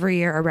it's every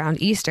year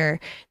around Easter,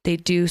 they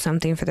do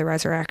something for the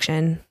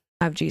resurrection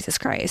of Jesus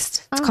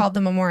Christ. It's called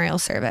the memorial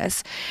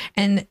service.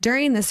 And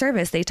during the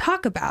service, they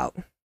talk about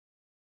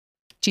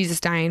Jesus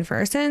dying for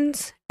our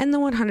sins and the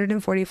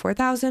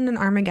 144,000 and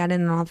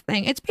Armageddon and all the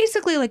thing. It's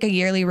basically like a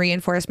yearly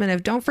reinforcement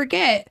of don't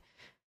forget,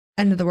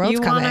 end of the world's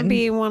coming. You want to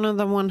be one of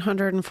the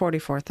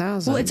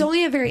 144,000. Well, it's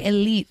only a very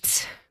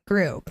elite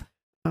group.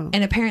 Oh.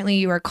 And apparently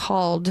you are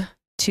called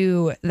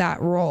to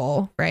that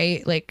role,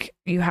 right? Like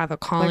you have a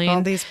calling. Like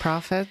all these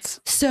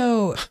prophets.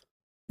 So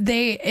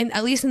they, and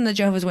at least in the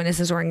Jehovah's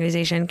Witnesses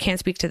organization, can't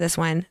speak to this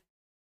one,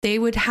 they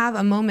would have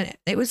a moment.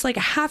 It was like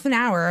a half an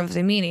hour of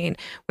the meeting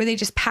where they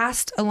just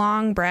passed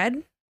along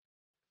bread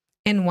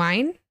and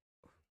wine.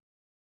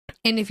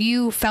 And if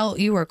you felt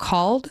you were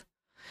called,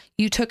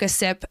 you took a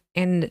sip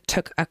and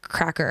took a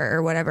cracker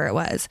or whatever it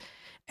was.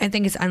 I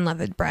think it's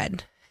unleavened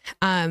bread.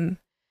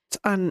 It's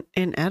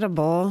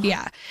inedible.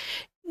 Yeah.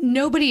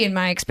 Nobody in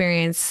my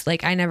experience,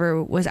 like I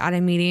never was at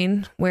a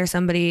meeting where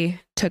somebody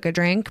took a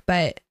drink,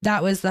 but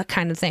that was the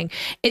kind of thing.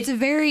 It's a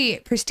very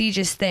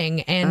prestigious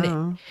thing,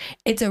 and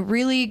it's a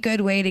really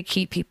good way to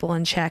keep people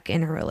in check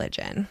in a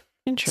religion.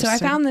 Interesting. So I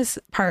found this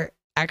part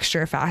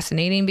extra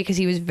fascinating because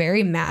he was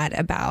very mad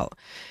about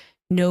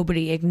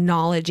nobody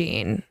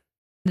acknowledging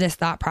this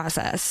thought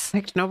process.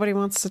 Like nobody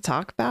wants to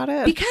talk about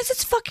it? Because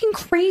it's fucking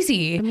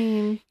crazy. I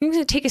mean, You're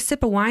going to take a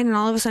sip of wine and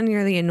all of a sudden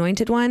you're the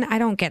anointed one? I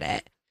don't get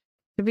it.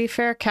 to be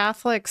fair,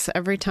 Catholics,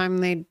 every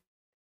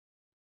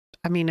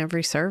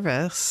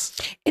service,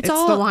 it's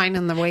all the wine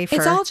and the wafer.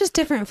 It's all just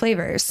different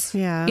flavors.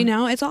 Yeah. You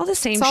know, it's all the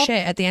same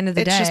shit at the end of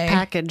the day. It's just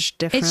packaged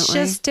differently. It's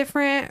just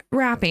different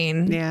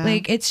wrapping. Yeah.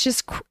 Like it's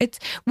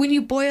when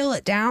you boil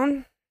it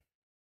down,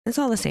 it's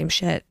all the same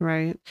shit.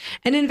 Right.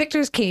 And in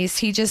Victor's case,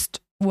 he just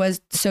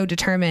was so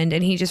determined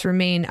and he just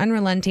remained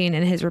unrelenting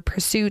in his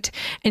pursuit,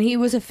 and he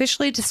was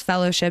officially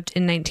disfellowshipped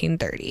in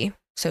 1930.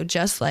 So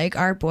just like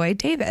our boy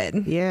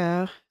David.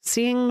 Yeah.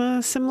 Seeing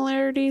the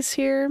similarities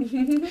here.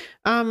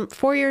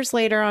 4 years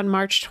later, on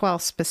March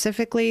 12th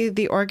specifically,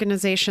 the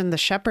organization The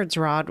Shepherd's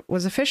Rod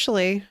was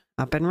officially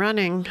up and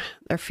running.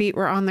 Their feet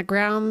were on the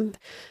ground.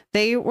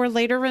 They were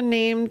later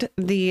renamed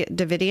the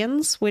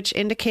Davidians, which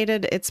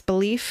indicated its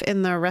belief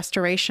in the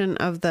restoration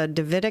of the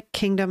Davidic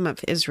kingdom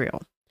of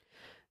Israel.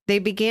 They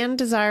began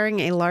desiring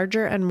a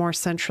larger and more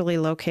centrally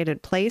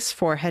located place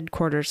for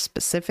headquarters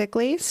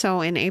specifically. So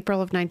in April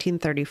of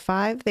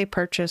 1935, they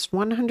purchased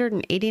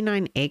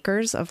 189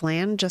 acres of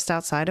land just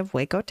outside of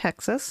Waco,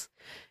 Texas,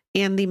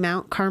 and the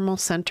Mount Carmel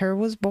Center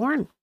was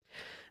born.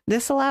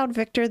 This allowed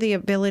Victor the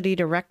ability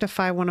to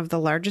rectify one of the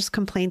largest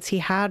complaints he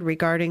had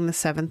regarding the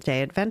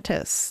Seventh-day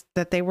Adventists,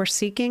 that they were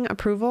seeking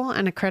approval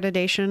and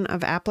accreditation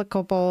of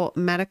applicable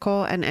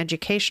medical and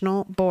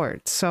educational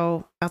boards.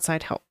 So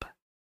outside help.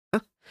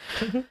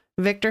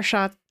 Victor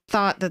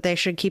thought that they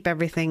should keep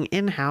everything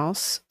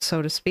in-house,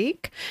 so to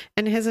speak,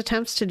 and his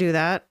attempts to do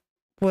that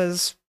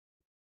was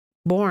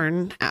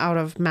born out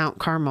of Mount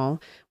Carmel.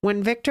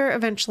 When Victor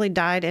eventually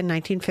died in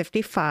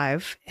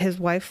 1955, his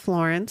wife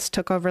Florence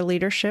took over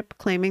leadership,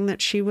 claiming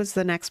that she was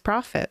the next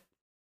prophet.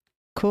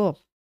 Cool.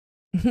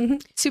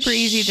 Super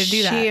easy to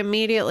do that. She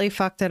immediately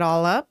fucked it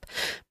all up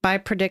by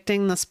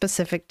predicting the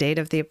specific date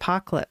of the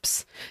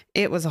apocalypse.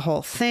 It was a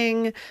whole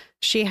thing.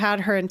 She had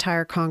her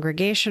entire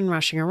congregation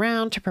rushing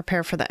around to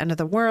prepare for the end of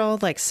the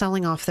world, like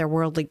selling off their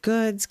worldly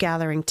goods,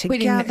 gathering together.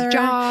 Quitting their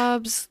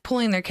jobs,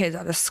 pulling their kids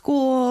out of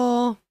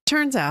school.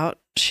 Turns out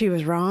she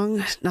was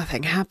wrong.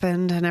 Nothing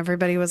happened. And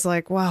everybody was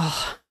like, well,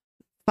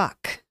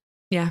 fuck.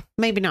 Yeah.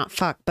 Maybe not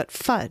fuck, but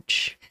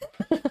fudge.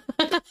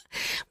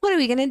 What are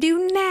we going to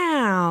do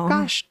now?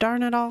 Gosh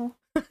darn it all.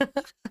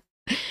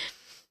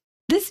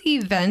 This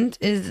event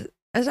is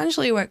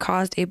essentially what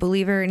caused a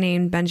believer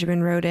named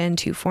Benjamin Rodin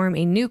to form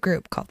a new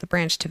group called the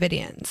Branch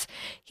Davidians.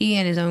 He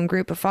and his own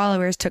group of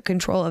followers took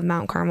control of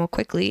Mount Carmel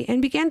quickly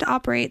and began to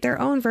operate their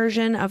own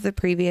version of the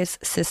previous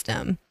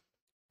system.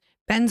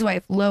 Ben's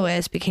wife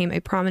Lois became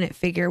a prominent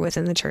figure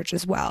within the church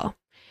as well.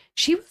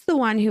 She was the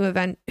one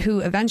who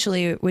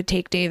eventually would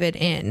take David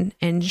in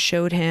and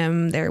showed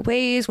him their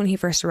ways when he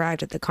first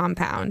arrived at the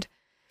compound.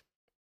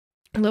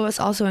 Lois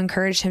also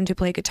encouraged him to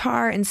play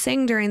guitar and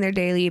sing during their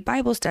daily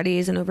Bible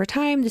studies, and over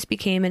time, this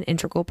became an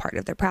integral part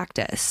of their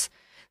practice.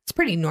 It's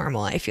pretty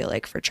normal, I feel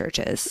like, for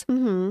churches.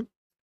 Mm-hmm.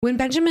 When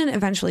Benjamin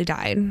eventually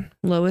died,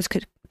 Lois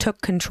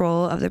took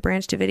control of the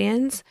Branch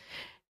Davidians.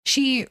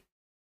 She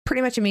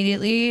pretty much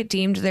immediately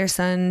deemed their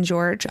son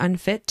George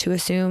unfit to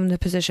assume the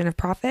position of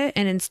prophet,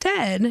 and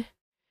instead,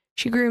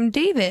 she groomed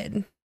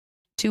David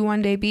to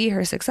one day be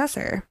her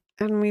successor.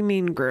 And we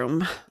mean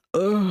groom.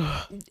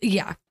 Ugh.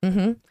 Yeah.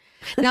 Mm-hmm.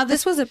 Now,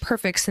 this was a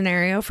perfect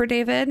scenario for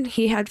David.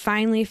 He had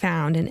finally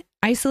found an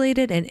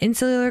isolated and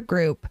insular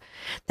group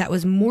that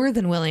was more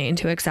than willing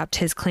to accept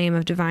his claim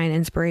of divine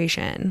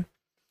inspiration.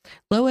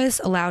 Lois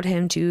allowed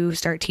him to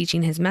start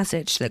teaching his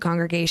message to the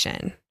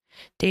congregation.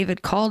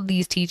 David called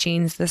these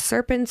teachings the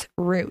serpent's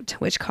root,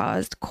 which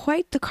caused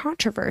quite the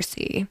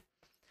controversy.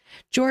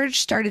 George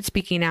started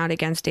speaking out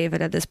against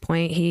David at this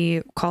point.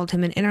 He called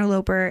him an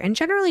interloper and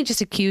generally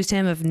just accused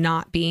him of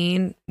not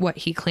being what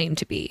he claimed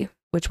to be,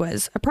 which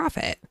was a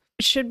prophet.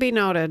 It should be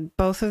noted,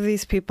 both of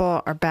these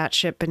people are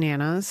batshit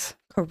bananas.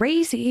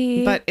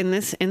 Crazy. But in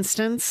this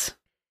instance,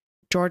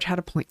 George had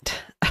a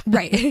point.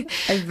 Right.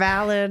 A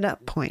valid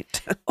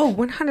point. Oh,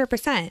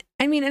 100%.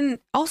 I mean, and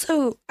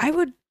also I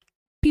would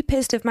be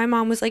pissed if my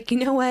mom was like, you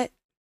know what?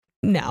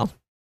 No,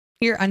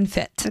 you're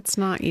unfit. It's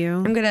not you.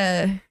 I'm going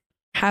to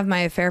have my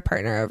affair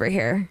partner over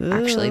here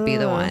actually be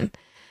the one.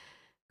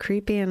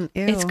 Creepy and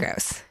ew. It's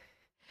gross.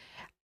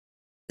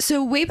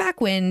 So way back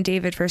when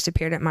David first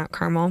appeared at Mount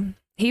Carmel,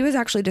 he was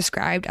actually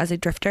described as a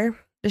drifter,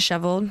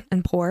 disheveled,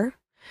 and poor.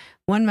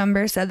 One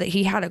member said that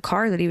he had a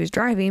car that he was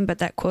driving, but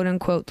that quote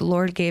unquote, the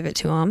Lord gave it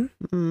to him.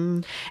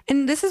 Mm.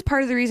 And this is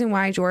part of the reason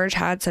why George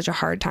had such a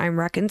hard time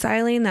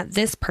reconciling that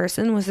this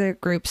person was the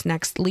group's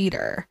next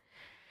leader.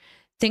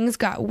 Things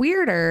got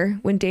weirder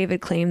when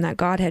David claimed that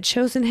God had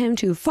chosen him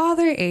to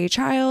father a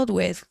child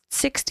with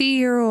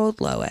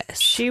 60-year-old Lois.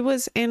 She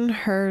was in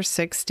her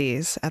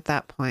 60s at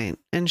that point,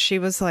 and she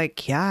was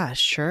like, yeah,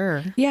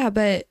 sure. Yeah,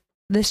 but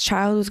this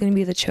child was going to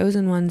be the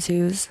chosen one,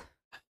 Suze.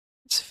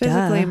 It's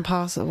physically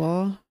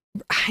impossible.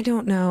 I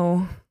don't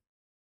know.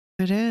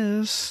 It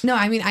is. No,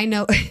 I mean, I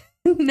know.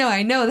 No,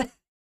 I know that.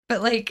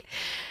 But like,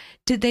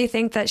 did they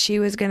think that she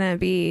was going to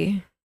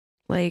be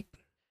like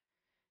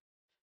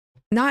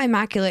not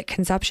immaculate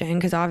conception?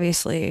 Because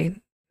obviously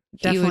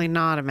Definitely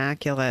not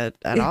immaculate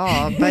at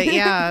all. But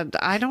yeah,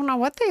 I don't know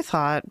what they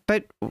thought.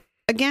 But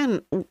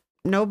again,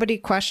 nobody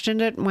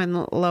questioned it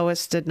when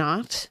Lois did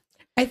not.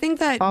 I think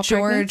that Fall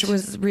George pregnant?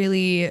 was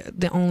really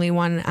the only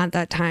one at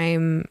that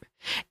time.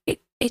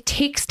 It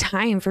takes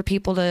time for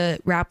people to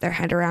wrap their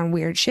head around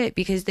weird shit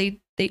because they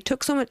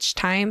took so much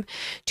time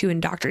to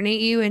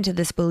indoctrinate you into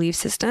this belief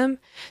system.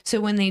 So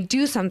when they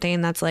do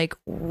something that's like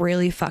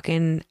really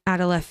fucking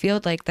out of left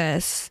field like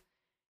this,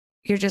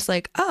 you're just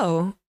like,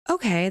 oh,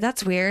 okay,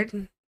 that's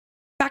weird.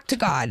 Back to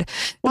God.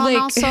 Well, like,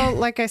 and also,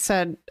 like I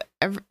said,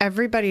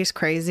 everybody's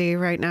crazy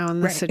right now in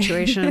this Right.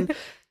 situation.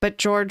 But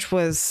George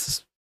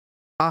was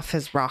off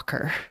his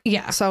rocker.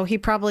 yeah, So he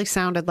probably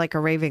sounded like a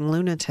raving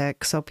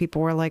lunatic. So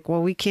people were like,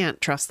 well, we can't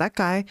trust that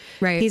guy.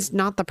 right. He's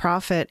not the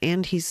prophet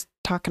and he's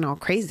talking all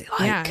crazy.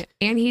 Like, yeah,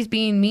 and he's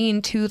being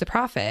mean to the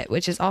prophet,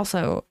 which is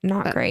also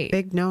not that great.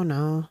 big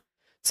no.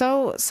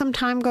 So some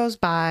time goes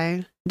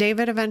by.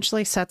 David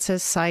eventually sets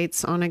his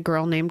sights on a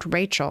girl named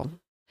Rachel,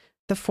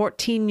 the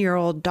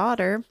 14-year-old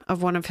daughter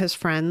of one of his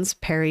friends,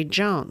 Perry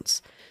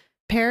Jones.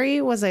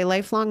 Perry was a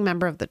lifelong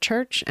member of the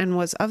church and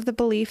was of the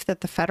belief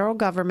that the federal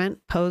government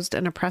posed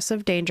an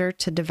oppressive danger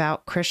to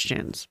devout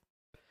Christians.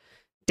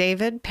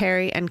 David,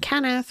 Perry, and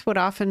Kenneth would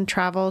often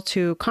travel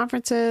to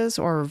conferences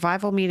or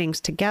revival meetings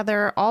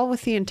together, all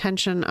with the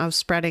intention of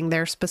spreading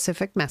their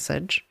specific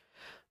message.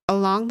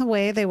 Along the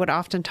way, they would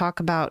often talk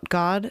about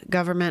God,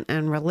 government,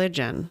 and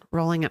religion,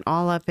 rolling it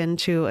all up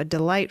into a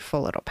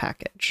delightful little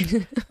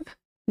package.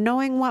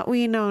 Knowing what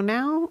we know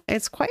now,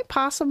 it's quite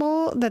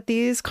possible that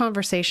these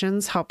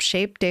conversations helped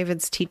shape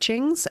David's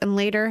teachings and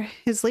later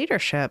his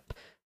leadership,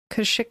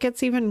 because shit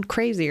gets even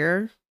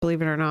crazier,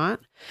 believe it or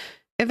not.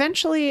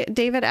 Eventually,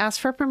 David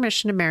asked for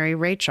permission to marry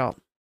Rachel.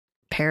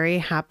 Perry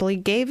happily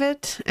gave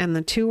it, and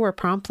the two were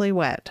promptly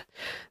wed.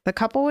 The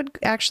couple would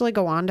actually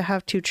go on to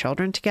have 2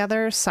 children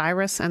together,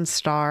 Cyrus and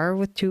Star,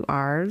 with 2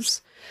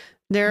 R's.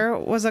 There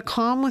was a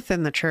calm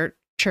within the church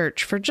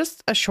for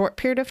just a short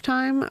period of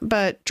time,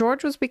 but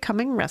George was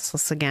becoming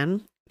restless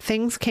again.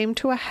 Things came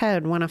to a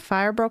head when a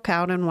fire broke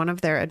out in one of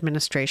their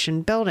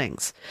administration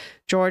buildings.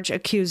 George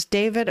accused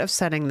David of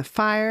setting the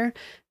fire.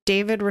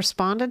 David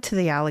responded to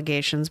the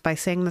allegations by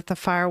saying that the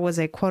fire was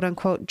a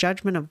quote-unquote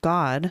judgment of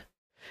God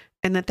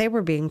and that they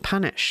were being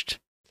punished.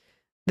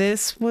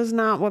 This was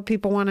not what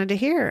people wanted to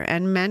hear,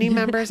 and many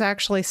members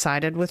actually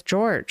sided with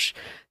George.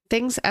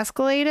 Things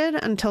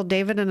escalated until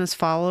David and his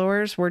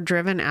followers were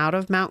driven out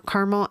of Mount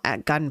Carmel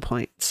at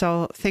gunpoint.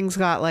 So things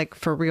got like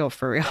for real.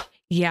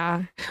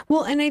 Yeah.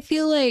 Well, and I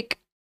feel like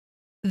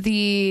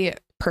the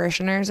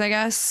parishioners, I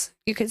guess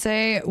you could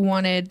say,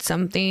 wanted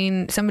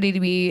somebody to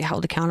be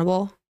held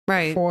accountable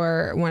Right.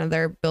 for one of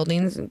their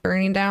buildings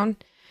burning down.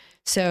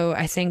 So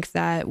I think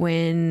that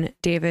when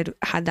David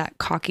had that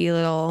cocky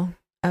little,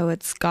 oh,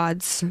 it's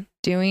God's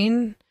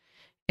doing,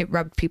 it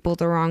rubbed people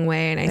the wrong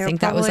way. And I They were think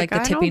that was probably like the I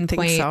don't tipping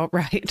think point. so.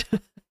 Right.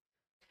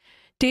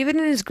 David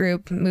and his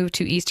group moved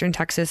to Eastern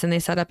Texas and they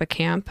set up a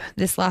camp.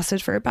 This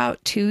lasted for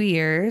about 2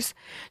 years.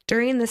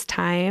 During this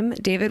time,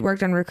 David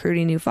worked on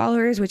recruiting new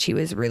followers, which he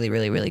was really,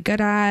 really, really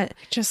good at.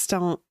 Just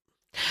don't.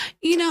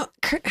 You know,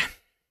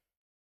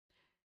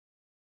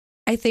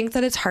 I think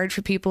that it's hard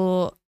for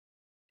people,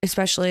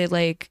 especially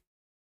like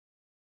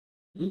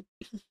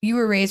you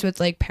were raised with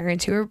like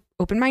parents who were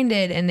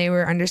open-minded and they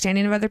were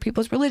understanding of other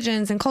people's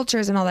religions and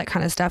cultures and all that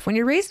kind of stuff. When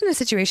you're raised in a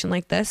situation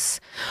like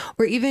this,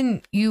 or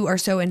even you are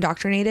so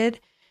indoctrinated,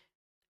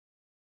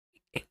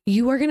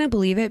 you are going to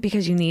believe it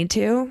because you need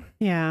to.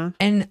 Yeah.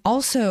 And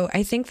also,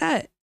 I think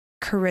that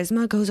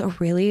charisma goes a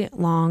really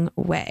long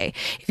way.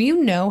 If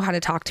you know how to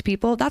talk to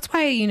people, that's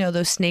why, you know,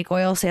 those snake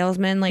oil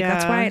salesmen, like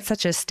that's why it's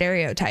such a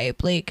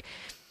stereotype. Like,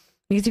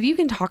 because if you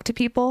can talk to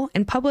people,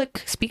 and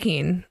public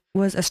speaking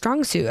was a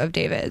strong suit of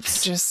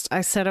David's. I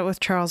said it with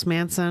Charles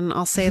Manson.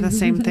 I'll say the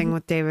same thing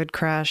with David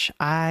Koresh.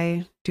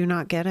 I do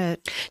not get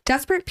it.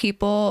 Desperate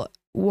people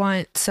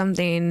want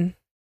something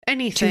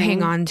Anything to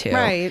hang on to.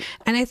 Right.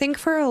 And I think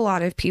for a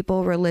lot of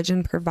people,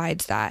 religion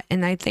provides that.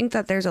 And I think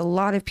that there's a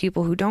lot of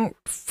people who don't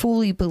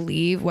fully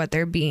believe what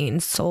they're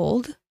being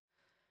sold,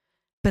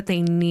 but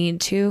they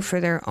need to for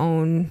their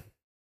own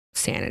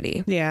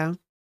sanity. Yeah.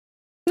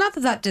 Not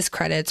that that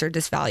discredits or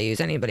disvalues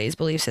anybody's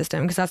belief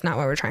system, because that's not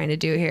what we're trying to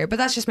do here. But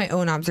that's just my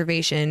own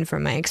observation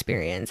from my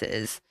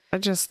experiences.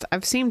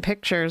 I've seen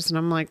pictures and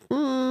I'm like,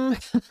 I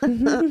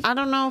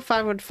don't know if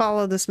I would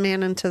follow this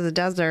man into the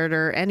desert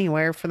or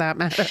anywhere for that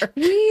matter.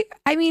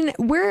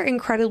 We're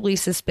incredibly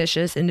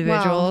suspicious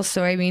individuals. Well,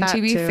 So, I mean, to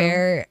that be too.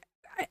 fair,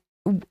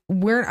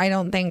 I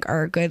don't think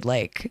are a good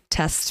like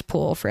test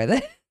pool for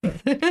this.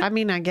 I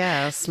mean, I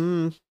guess.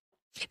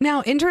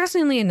 Now,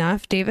 interestingly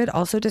enough, David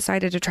also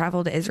decided to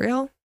travel to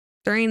Israel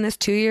during this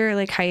 2-year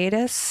like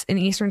hiatus in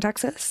Eastern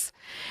Texas.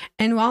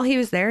 And while he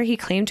was there, he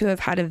claimed to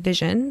have had a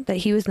vision that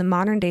he was the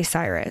modern day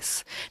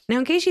Cyrus. Now,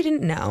 in case you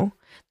didn't know,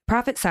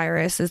 Prophet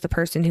Cyrus is the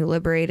person who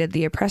liberated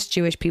the oppressed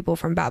Jewish people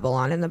from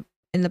Babylon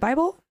in the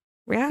Bible.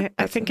 Yeah,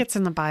 I think it's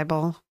in the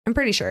Bible. I'm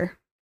pretty sure.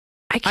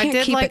 I can't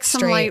did keep like it some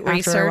straight light after a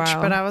research,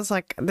 while. but I was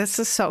like, this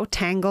is so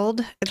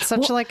tangled. It's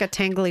such like a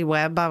tangly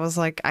web. I was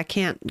like, I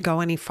can't go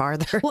any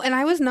farther. Well, and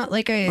I was not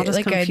I'll just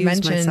like I confuse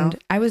mentioned, myself.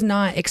 I was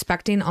not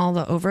expecting all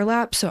the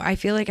overlap. So I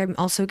feel like I'm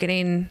also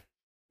getting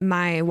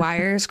my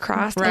wires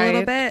crossed a little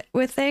Right. bit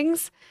with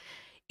things.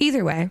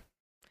 Either way,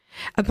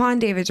 upon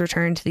David's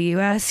return to the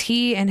U.S.,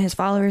 he and his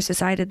followers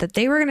decided that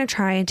they were going to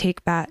try and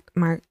take back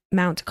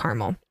Mount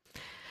Carmel.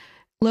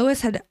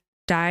 Lois had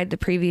died the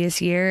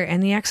previous year,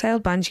 and the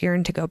exiled bunch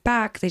yearned to go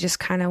back. They just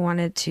kind of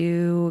wanted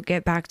to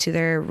get back to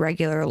their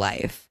regular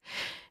life.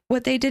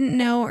 What they didn't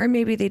know, or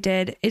maybe they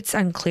did, it's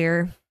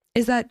unclear,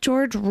 is that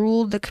George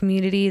ruled the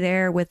community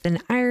there with an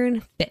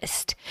iron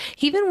fist.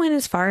 He even went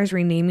as far as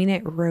renaming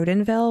it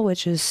Rodenville,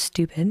 which is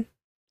stupid.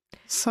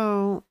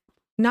 So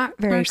Not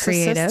very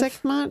creative.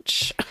 narcissistic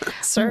much,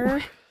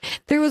 sir?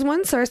 There was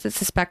one source that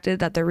suspected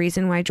that the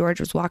reason why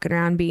George was walking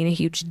around being a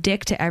huge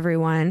dick to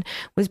everyone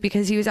was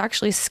because he was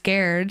actually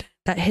scared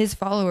that his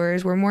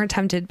followers were more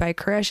tempted by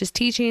Koresh's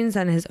teachings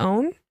than his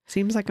own.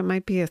 Seems like it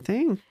might be a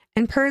thing.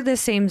 And per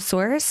this same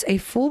source, a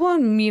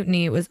full-blown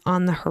mutiny was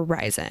on the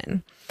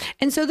horizon.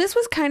 And so this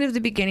was kind of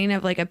the beginning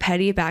of like a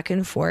petty back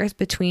and forth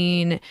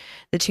between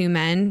the two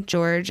men,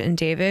 George and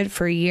David,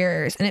 for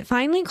years. And it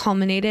finally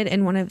culminated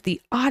in one of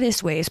the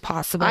oddest ways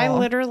possible. I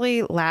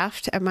literally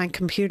laughed at my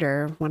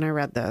computer when I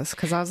read this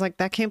because I was like,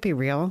 that can't be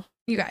real.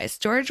 You guys,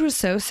 George was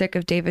so sick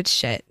of David's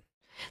shit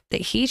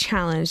that he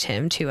challenged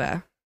him to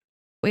a,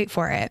 wait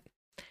for it,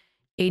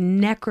 a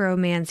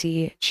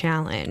necromancy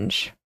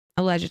challenge.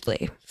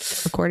 Allegedly,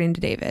 according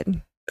to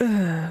David.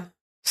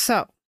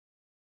 So,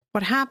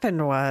 what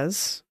happened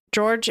was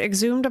George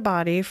exhumed a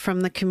body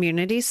from the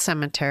community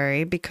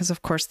cemetery because,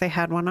 of course, they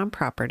had one on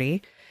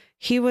property.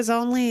 He was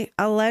only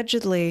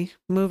allegedly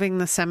moving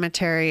the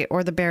cemetery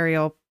or the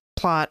burial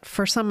plot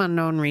for some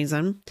unknown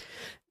reason.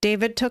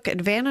 David took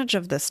advantage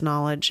of this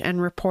knowledge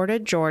and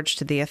reported George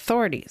to the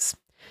authorities.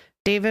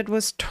 David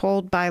was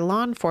told by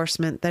law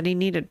enforcement that he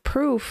needed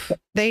proof.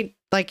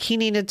 He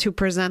needed to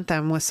present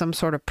them with some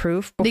sort of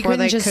proof before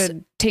they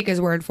could take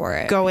his word for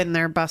it. go in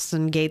there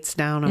busting gates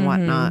down and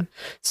whatnot.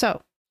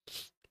 So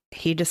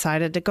he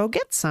decided to go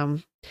get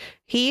some.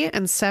 He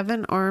and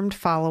 7 armed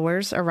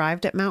followers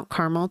arrived at Mount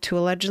Carmel to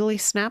allegedly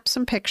snap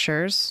some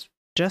pictures,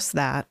 just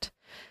that.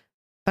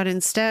 But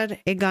instead,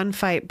 a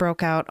gunfight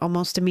broke out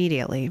almost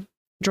immediately.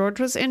 George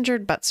was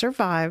injured but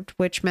survived,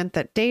 which meant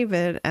that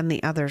David and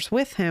the others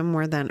with him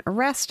were then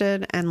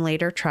arrested and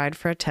later tried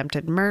for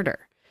attempted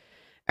murder.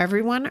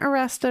 Everyone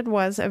arrested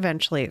was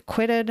eventually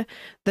acquitted.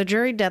 The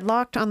jury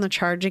deadlocked on the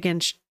charge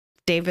against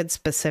David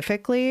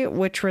specifically,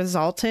 which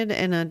resulted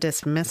in a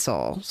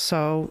dismissal.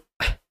 So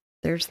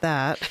there's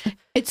that.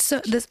 It's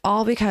this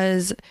all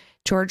because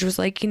George was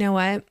like, you know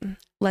what?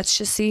 Let's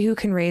just see who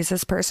can raise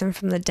this person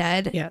from the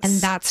dead. Yes. And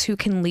that's who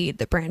can lead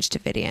the Branch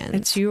Davidians.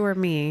 It's you or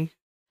me.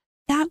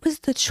 That was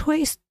the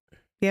choice.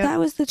 Yeah. That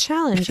was the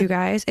challenge, you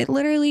guys. It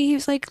literally, he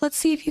was like, let's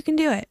see if you can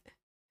do it.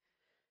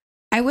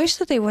 I wish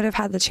that they would have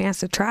had the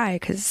chance to try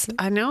because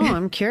I know.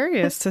 I'm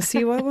curious to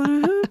see what would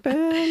have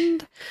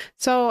happened.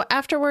 So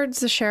afterwards,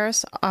 the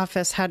sheriff's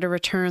office had to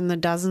return the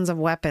dozens of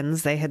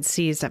weapons they had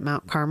seized at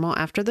Mount Carmel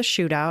after the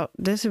shootout.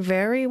 This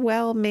very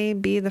well may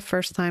be the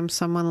first time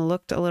someone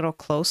looked a little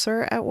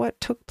closer at what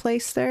took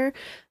place there.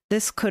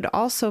 This could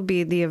also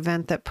be the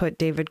event that put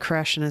David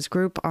Koresh and his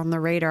group on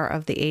the radar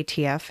of the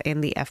ATF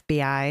and the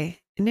FBI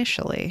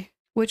initially.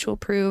 which will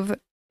prove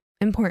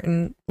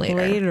important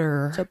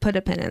later. So put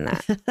a pin in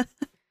that.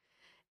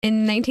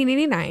 In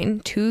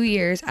 1989, 2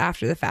 years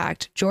after the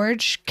fact,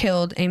 George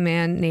killed a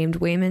man named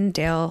Wayman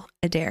Dale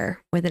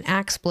Adair with an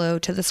axe blow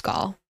to the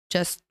skull,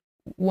 just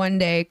one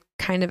day,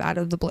 kind of out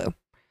of the blue.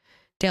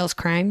 Dale's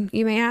crime,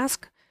 you may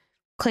ask?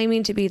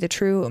 Claiming to be the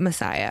true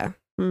Messiah.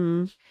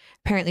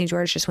 Apparently,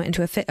 George just went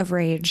into a fit of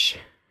rage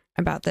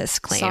about this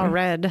claim. Saw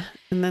red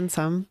and then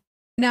some.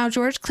 Now,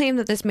 George claimed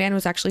that this man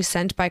was actually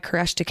sent by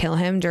Koresh to kill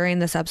him during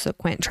the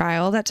subsequent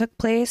trial that took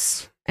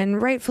place, and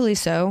rightfully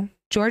so.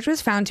 George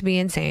was found to be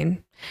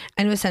insane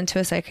and was sent to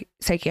a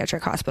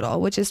psychiatric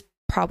hospital, which is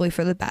probably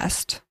for the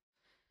best.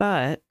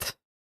 But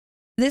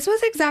this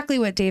was exactly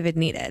what David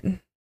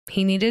needed.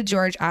 He needed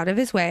George out of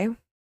his way,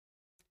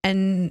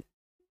 and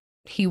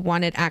he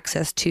wanted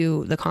access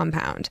to the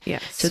compound.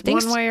 yes, So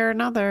one way or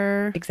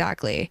another.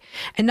 Exactly.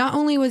 And not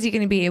only was he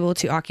going to be able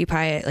to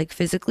occupy it like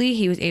physically,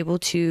 he was able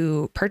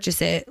to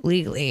purchase it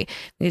legally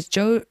because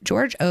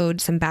George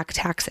owed some back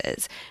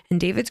taxes, and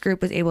David's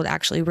group was able to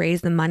actually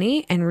raise the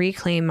money and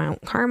reclaim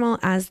Mount Carmel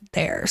as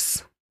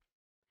theirs.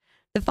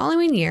 The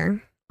following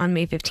year, on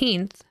May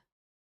 15th,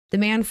 the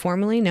man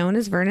formerly known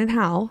as Vernon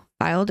Howell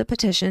filed a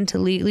petition to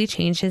legally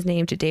change his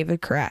name to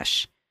David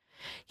Koresh.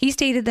 He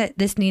stated that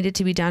this needed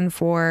to be done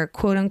for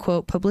quote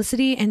unquote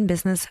publicity and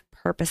business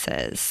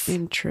purposes.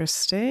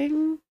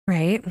 Interesting.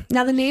 Right.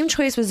 Now, the name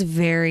choice was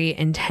very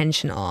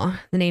intentional.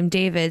 The name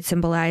David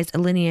symbolized a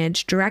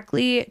lineage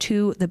directly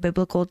to the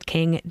biblical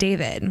King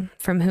David,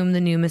 from whom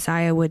the new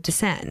Messiah would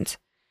descend.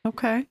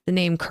 Okay. The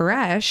name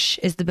Koresh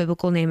is the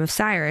biblical name of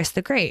Cyrus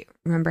the Great.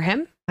 Remember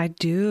him? I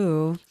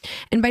do.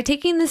 And by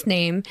taking this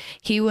name,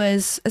 he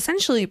was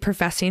essentially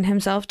professing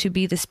himself to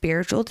be the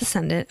spiritual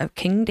descendant of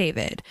King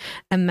David,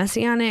 a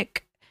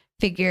messianic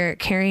figure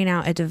carrying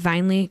out a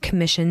divinely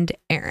commissioned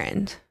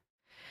errand.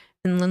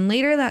 And then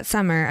later that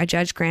summer, a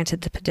judge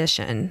granted the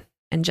petition.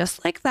 And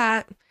just like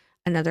that,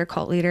 another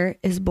cult leader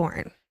is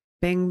born.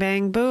 Bing,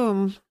 bang,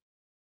 boom.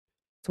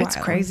 It's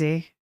wild.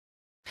 crazy.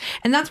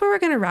 And that's where we're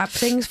going to wrap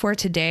things for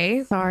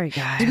today. Sorry,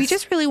 guys. We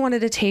just really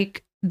wanted to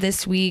take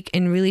this week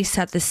and really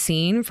set the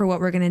scene for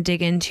what we're going to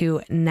dig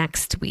into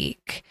next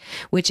week,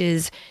 which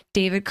is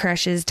David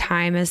Koresh's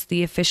time as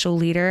the official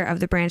leader of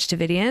the Branch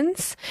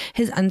Davidians,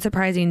 his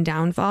unsurprising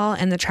downfall,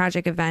 and the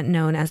tragic event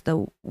known as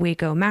the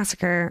Waco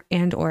Massacre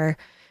and or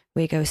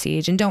Waco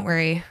Siege. And don't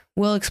worry,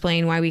 we'll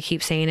explain why we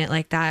keep saying it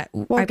like that.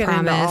 We'll get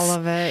promise. into all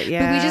of it,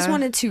 yeah. But we just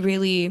wanted to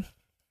really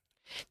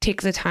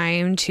take the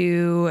time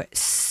to...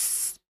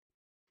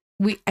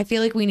 I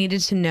feel like we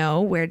needed to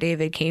know where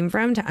David came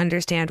from to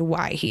understand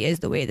why he is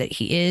the way that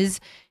he is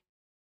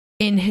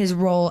in his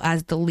role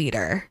as the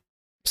leader.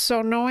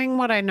 So knowing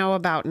what I know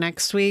about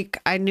next week,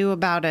 I knew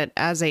about it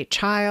as a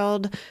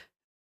child.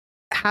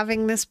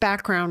 Having this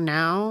background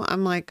now,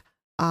 I'm like,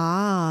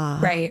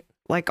 right.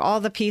 Like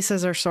all the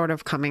pieces are sort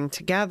of coming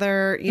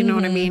together. You know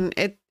what I mean?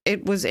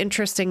 It was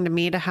interesting to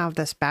me to have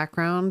this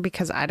background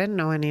because I didn't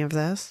know any of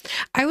this.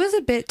 I was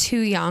a bit too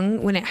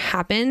young when it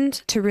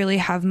happened to really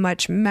have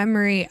much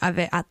memory of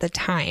it at the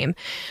time.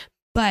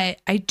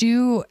 But I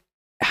do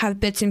have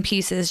bits and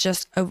pieces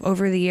just of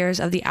over the years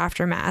of the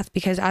aftermath,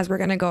 because as we're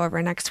going to go over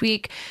next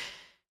week,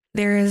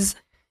 there is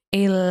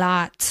a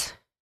lot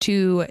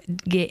to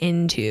get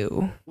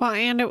into. Well,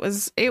 and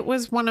it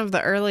was one of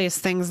the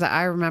earliest things that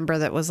I remember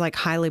that was like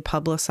highly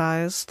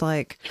publicized,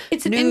 like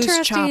it's an news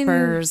interesting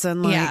choppers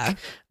and like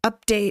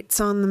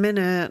updates on the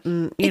minute,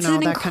 and it's know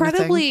an that kind of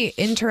incredibly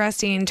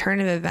interesting turn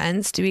of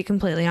events, to be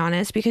completely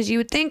honest, because you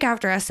would think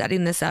after us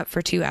setting this up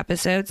for 2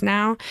 episodes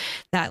now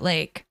that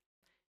like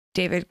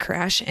David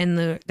Koresh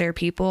and their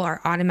people are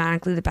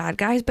automatically the bad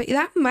guys, but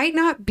that might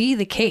not be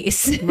the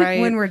case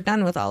when we're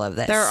done with all of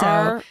this. There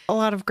are a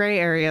lot of gray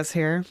areas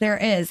here. There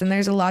is, and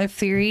there's a lot of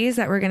theories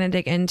that we're going to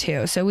dig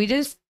into. So we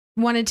just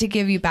wanted to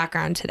give you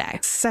background today.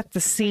 Set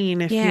the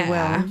scene, if you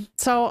will.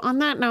 So on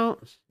that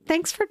note,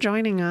 thanks for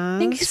joining us.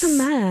 Thank you so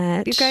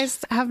much. You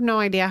guys have no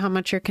idea how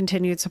much your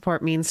continued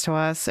support means to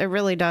us. It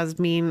really does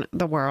mean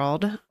the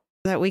world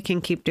that we can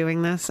keep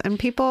doing this, and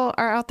people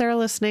are out there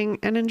listening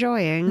and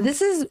enjoying.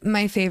 This is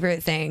my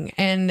favorite thing,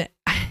 and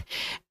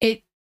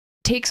it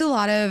takes a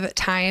lot of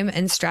time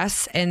and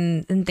stress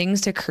and things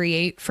to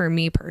create for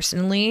me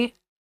personally,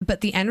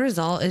 but the end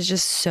result is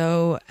just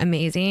so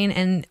amazing.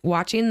 And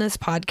watching this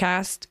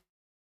podcast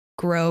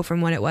grow from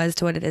what it was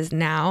to what it is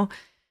now,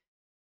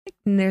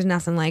 there's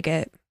nothing like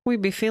it. We'd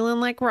be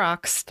feeling like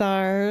rock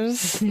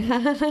stars.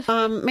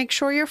 Make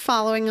sure you're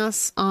following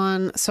us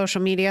on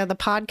social media. The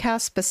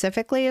podcast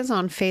specifically is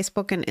on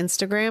Facebook and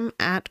Instagram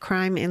at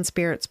Crime and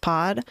Spirits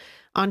Pod.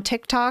 On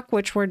TikTok,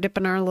 which we're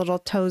dipping our little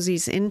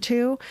toesies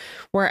into,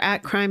 we're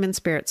at Crime and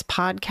Spirits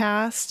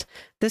Podcast.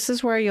 This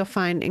is where you'll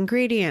find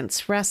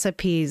ingredients,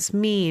 recipes,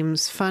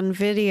 memes, fun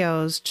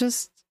videos,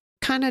 just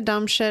kind of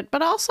dumb shit,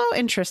 but also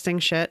interesting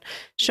shit,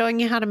 showing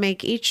you how to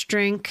make each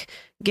drink,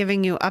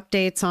 giving you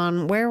updates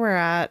on where we're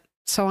at,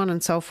 so on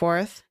and so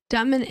forth.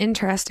 Dumb and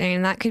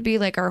interesting. That could be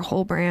like our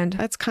whole brand.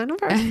 That's kind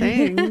of our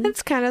thing.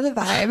 It's kind of the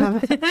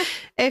vibe.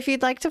 If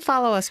you'd like to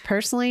follow us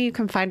personally, you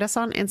can find us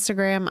on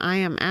Instagram. I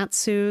am at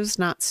Suze,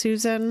 not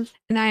Susan.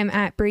 And I am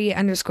at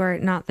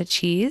Brie_not the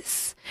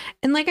cheese.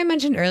 And like I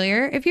mentioned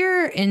earlier, if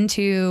you're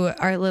into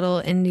our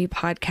little indie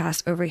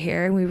podcast over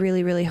here, and we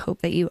really, really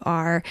hope that you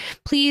are,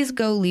 please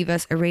go leave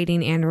us a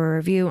rating and a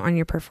review on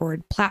your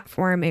preferred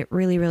platform. It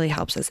really, really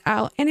helps us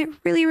out. And it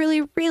really,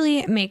 really,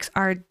 really makes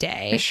our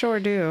day. I sure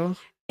do.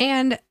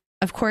 And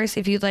of course,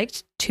 if you'd like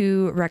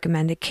to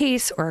recommend a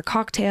case or a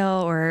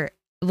cocktail or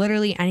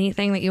literally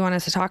anything that you want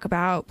us to talk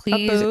about,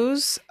 please. A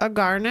booze, a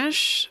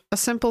garnish, a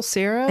simple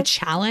syrup. A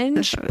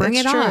challenge. Bring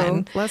it true.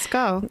 on. Let's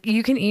go.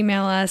 You can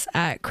email us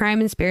at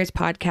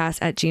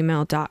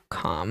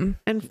crimeandspiritspodcast@gmail.com.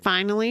 And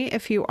finally,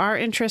 if you are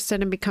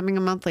interested in becoming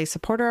a monthly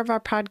supporter of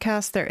our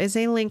podcast, there is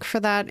a link for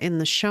that in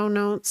the show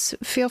notes.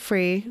 Feel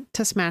free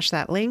to smash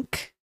that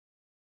link.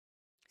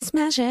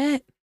 Smash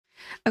it.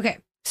 Okay,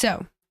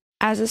 so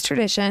as is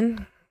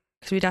tradition,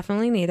 because we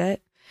definitely need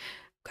it,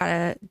 got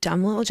a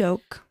dumb little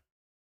joke.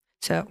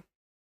 So,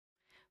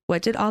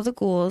 what did all the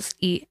ghouls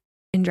eat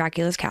in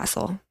Dracula's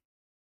castle?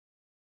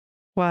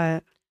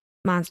 What?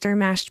 Monster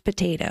mashed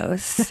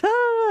potatoes.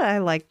 I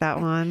like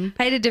that one.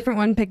 I had a different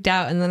one picked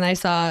out, and then I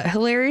saw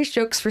hilarious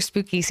jokes for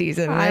spooky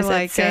season. And I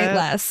like said, say it.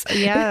 less.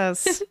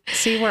 Yes.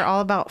 See, we're all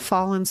about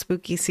fall and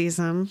spooky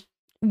season.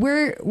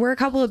 We're a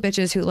couple of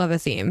bitches who love a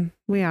theme.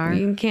 We are.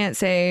 You can't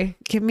say,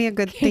 give me a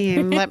good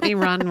theme. Let me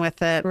run with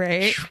it.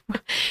 Right?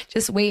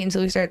 Just wait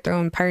until we start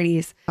throwing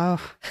parties. Oh,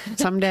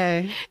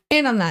 someday.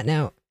 And on that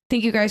note,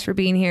 Thank you guys for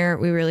being here.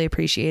 We really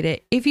appreciate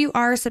it. If you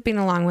are sipping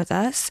along with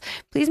us,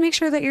 please make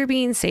sure that you're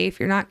being safe.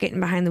 You're not getting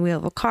behind the wheel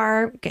of a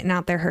car, getting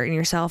out there hurting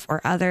yourself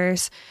or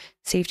others.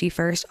 Safety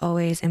first,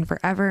 always and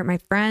forever. My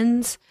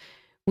friends,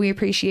 we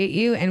appreciate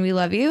you and we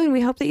love you and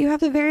we hope that you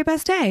have the very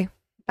best day.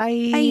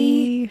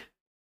 Bye. Bye.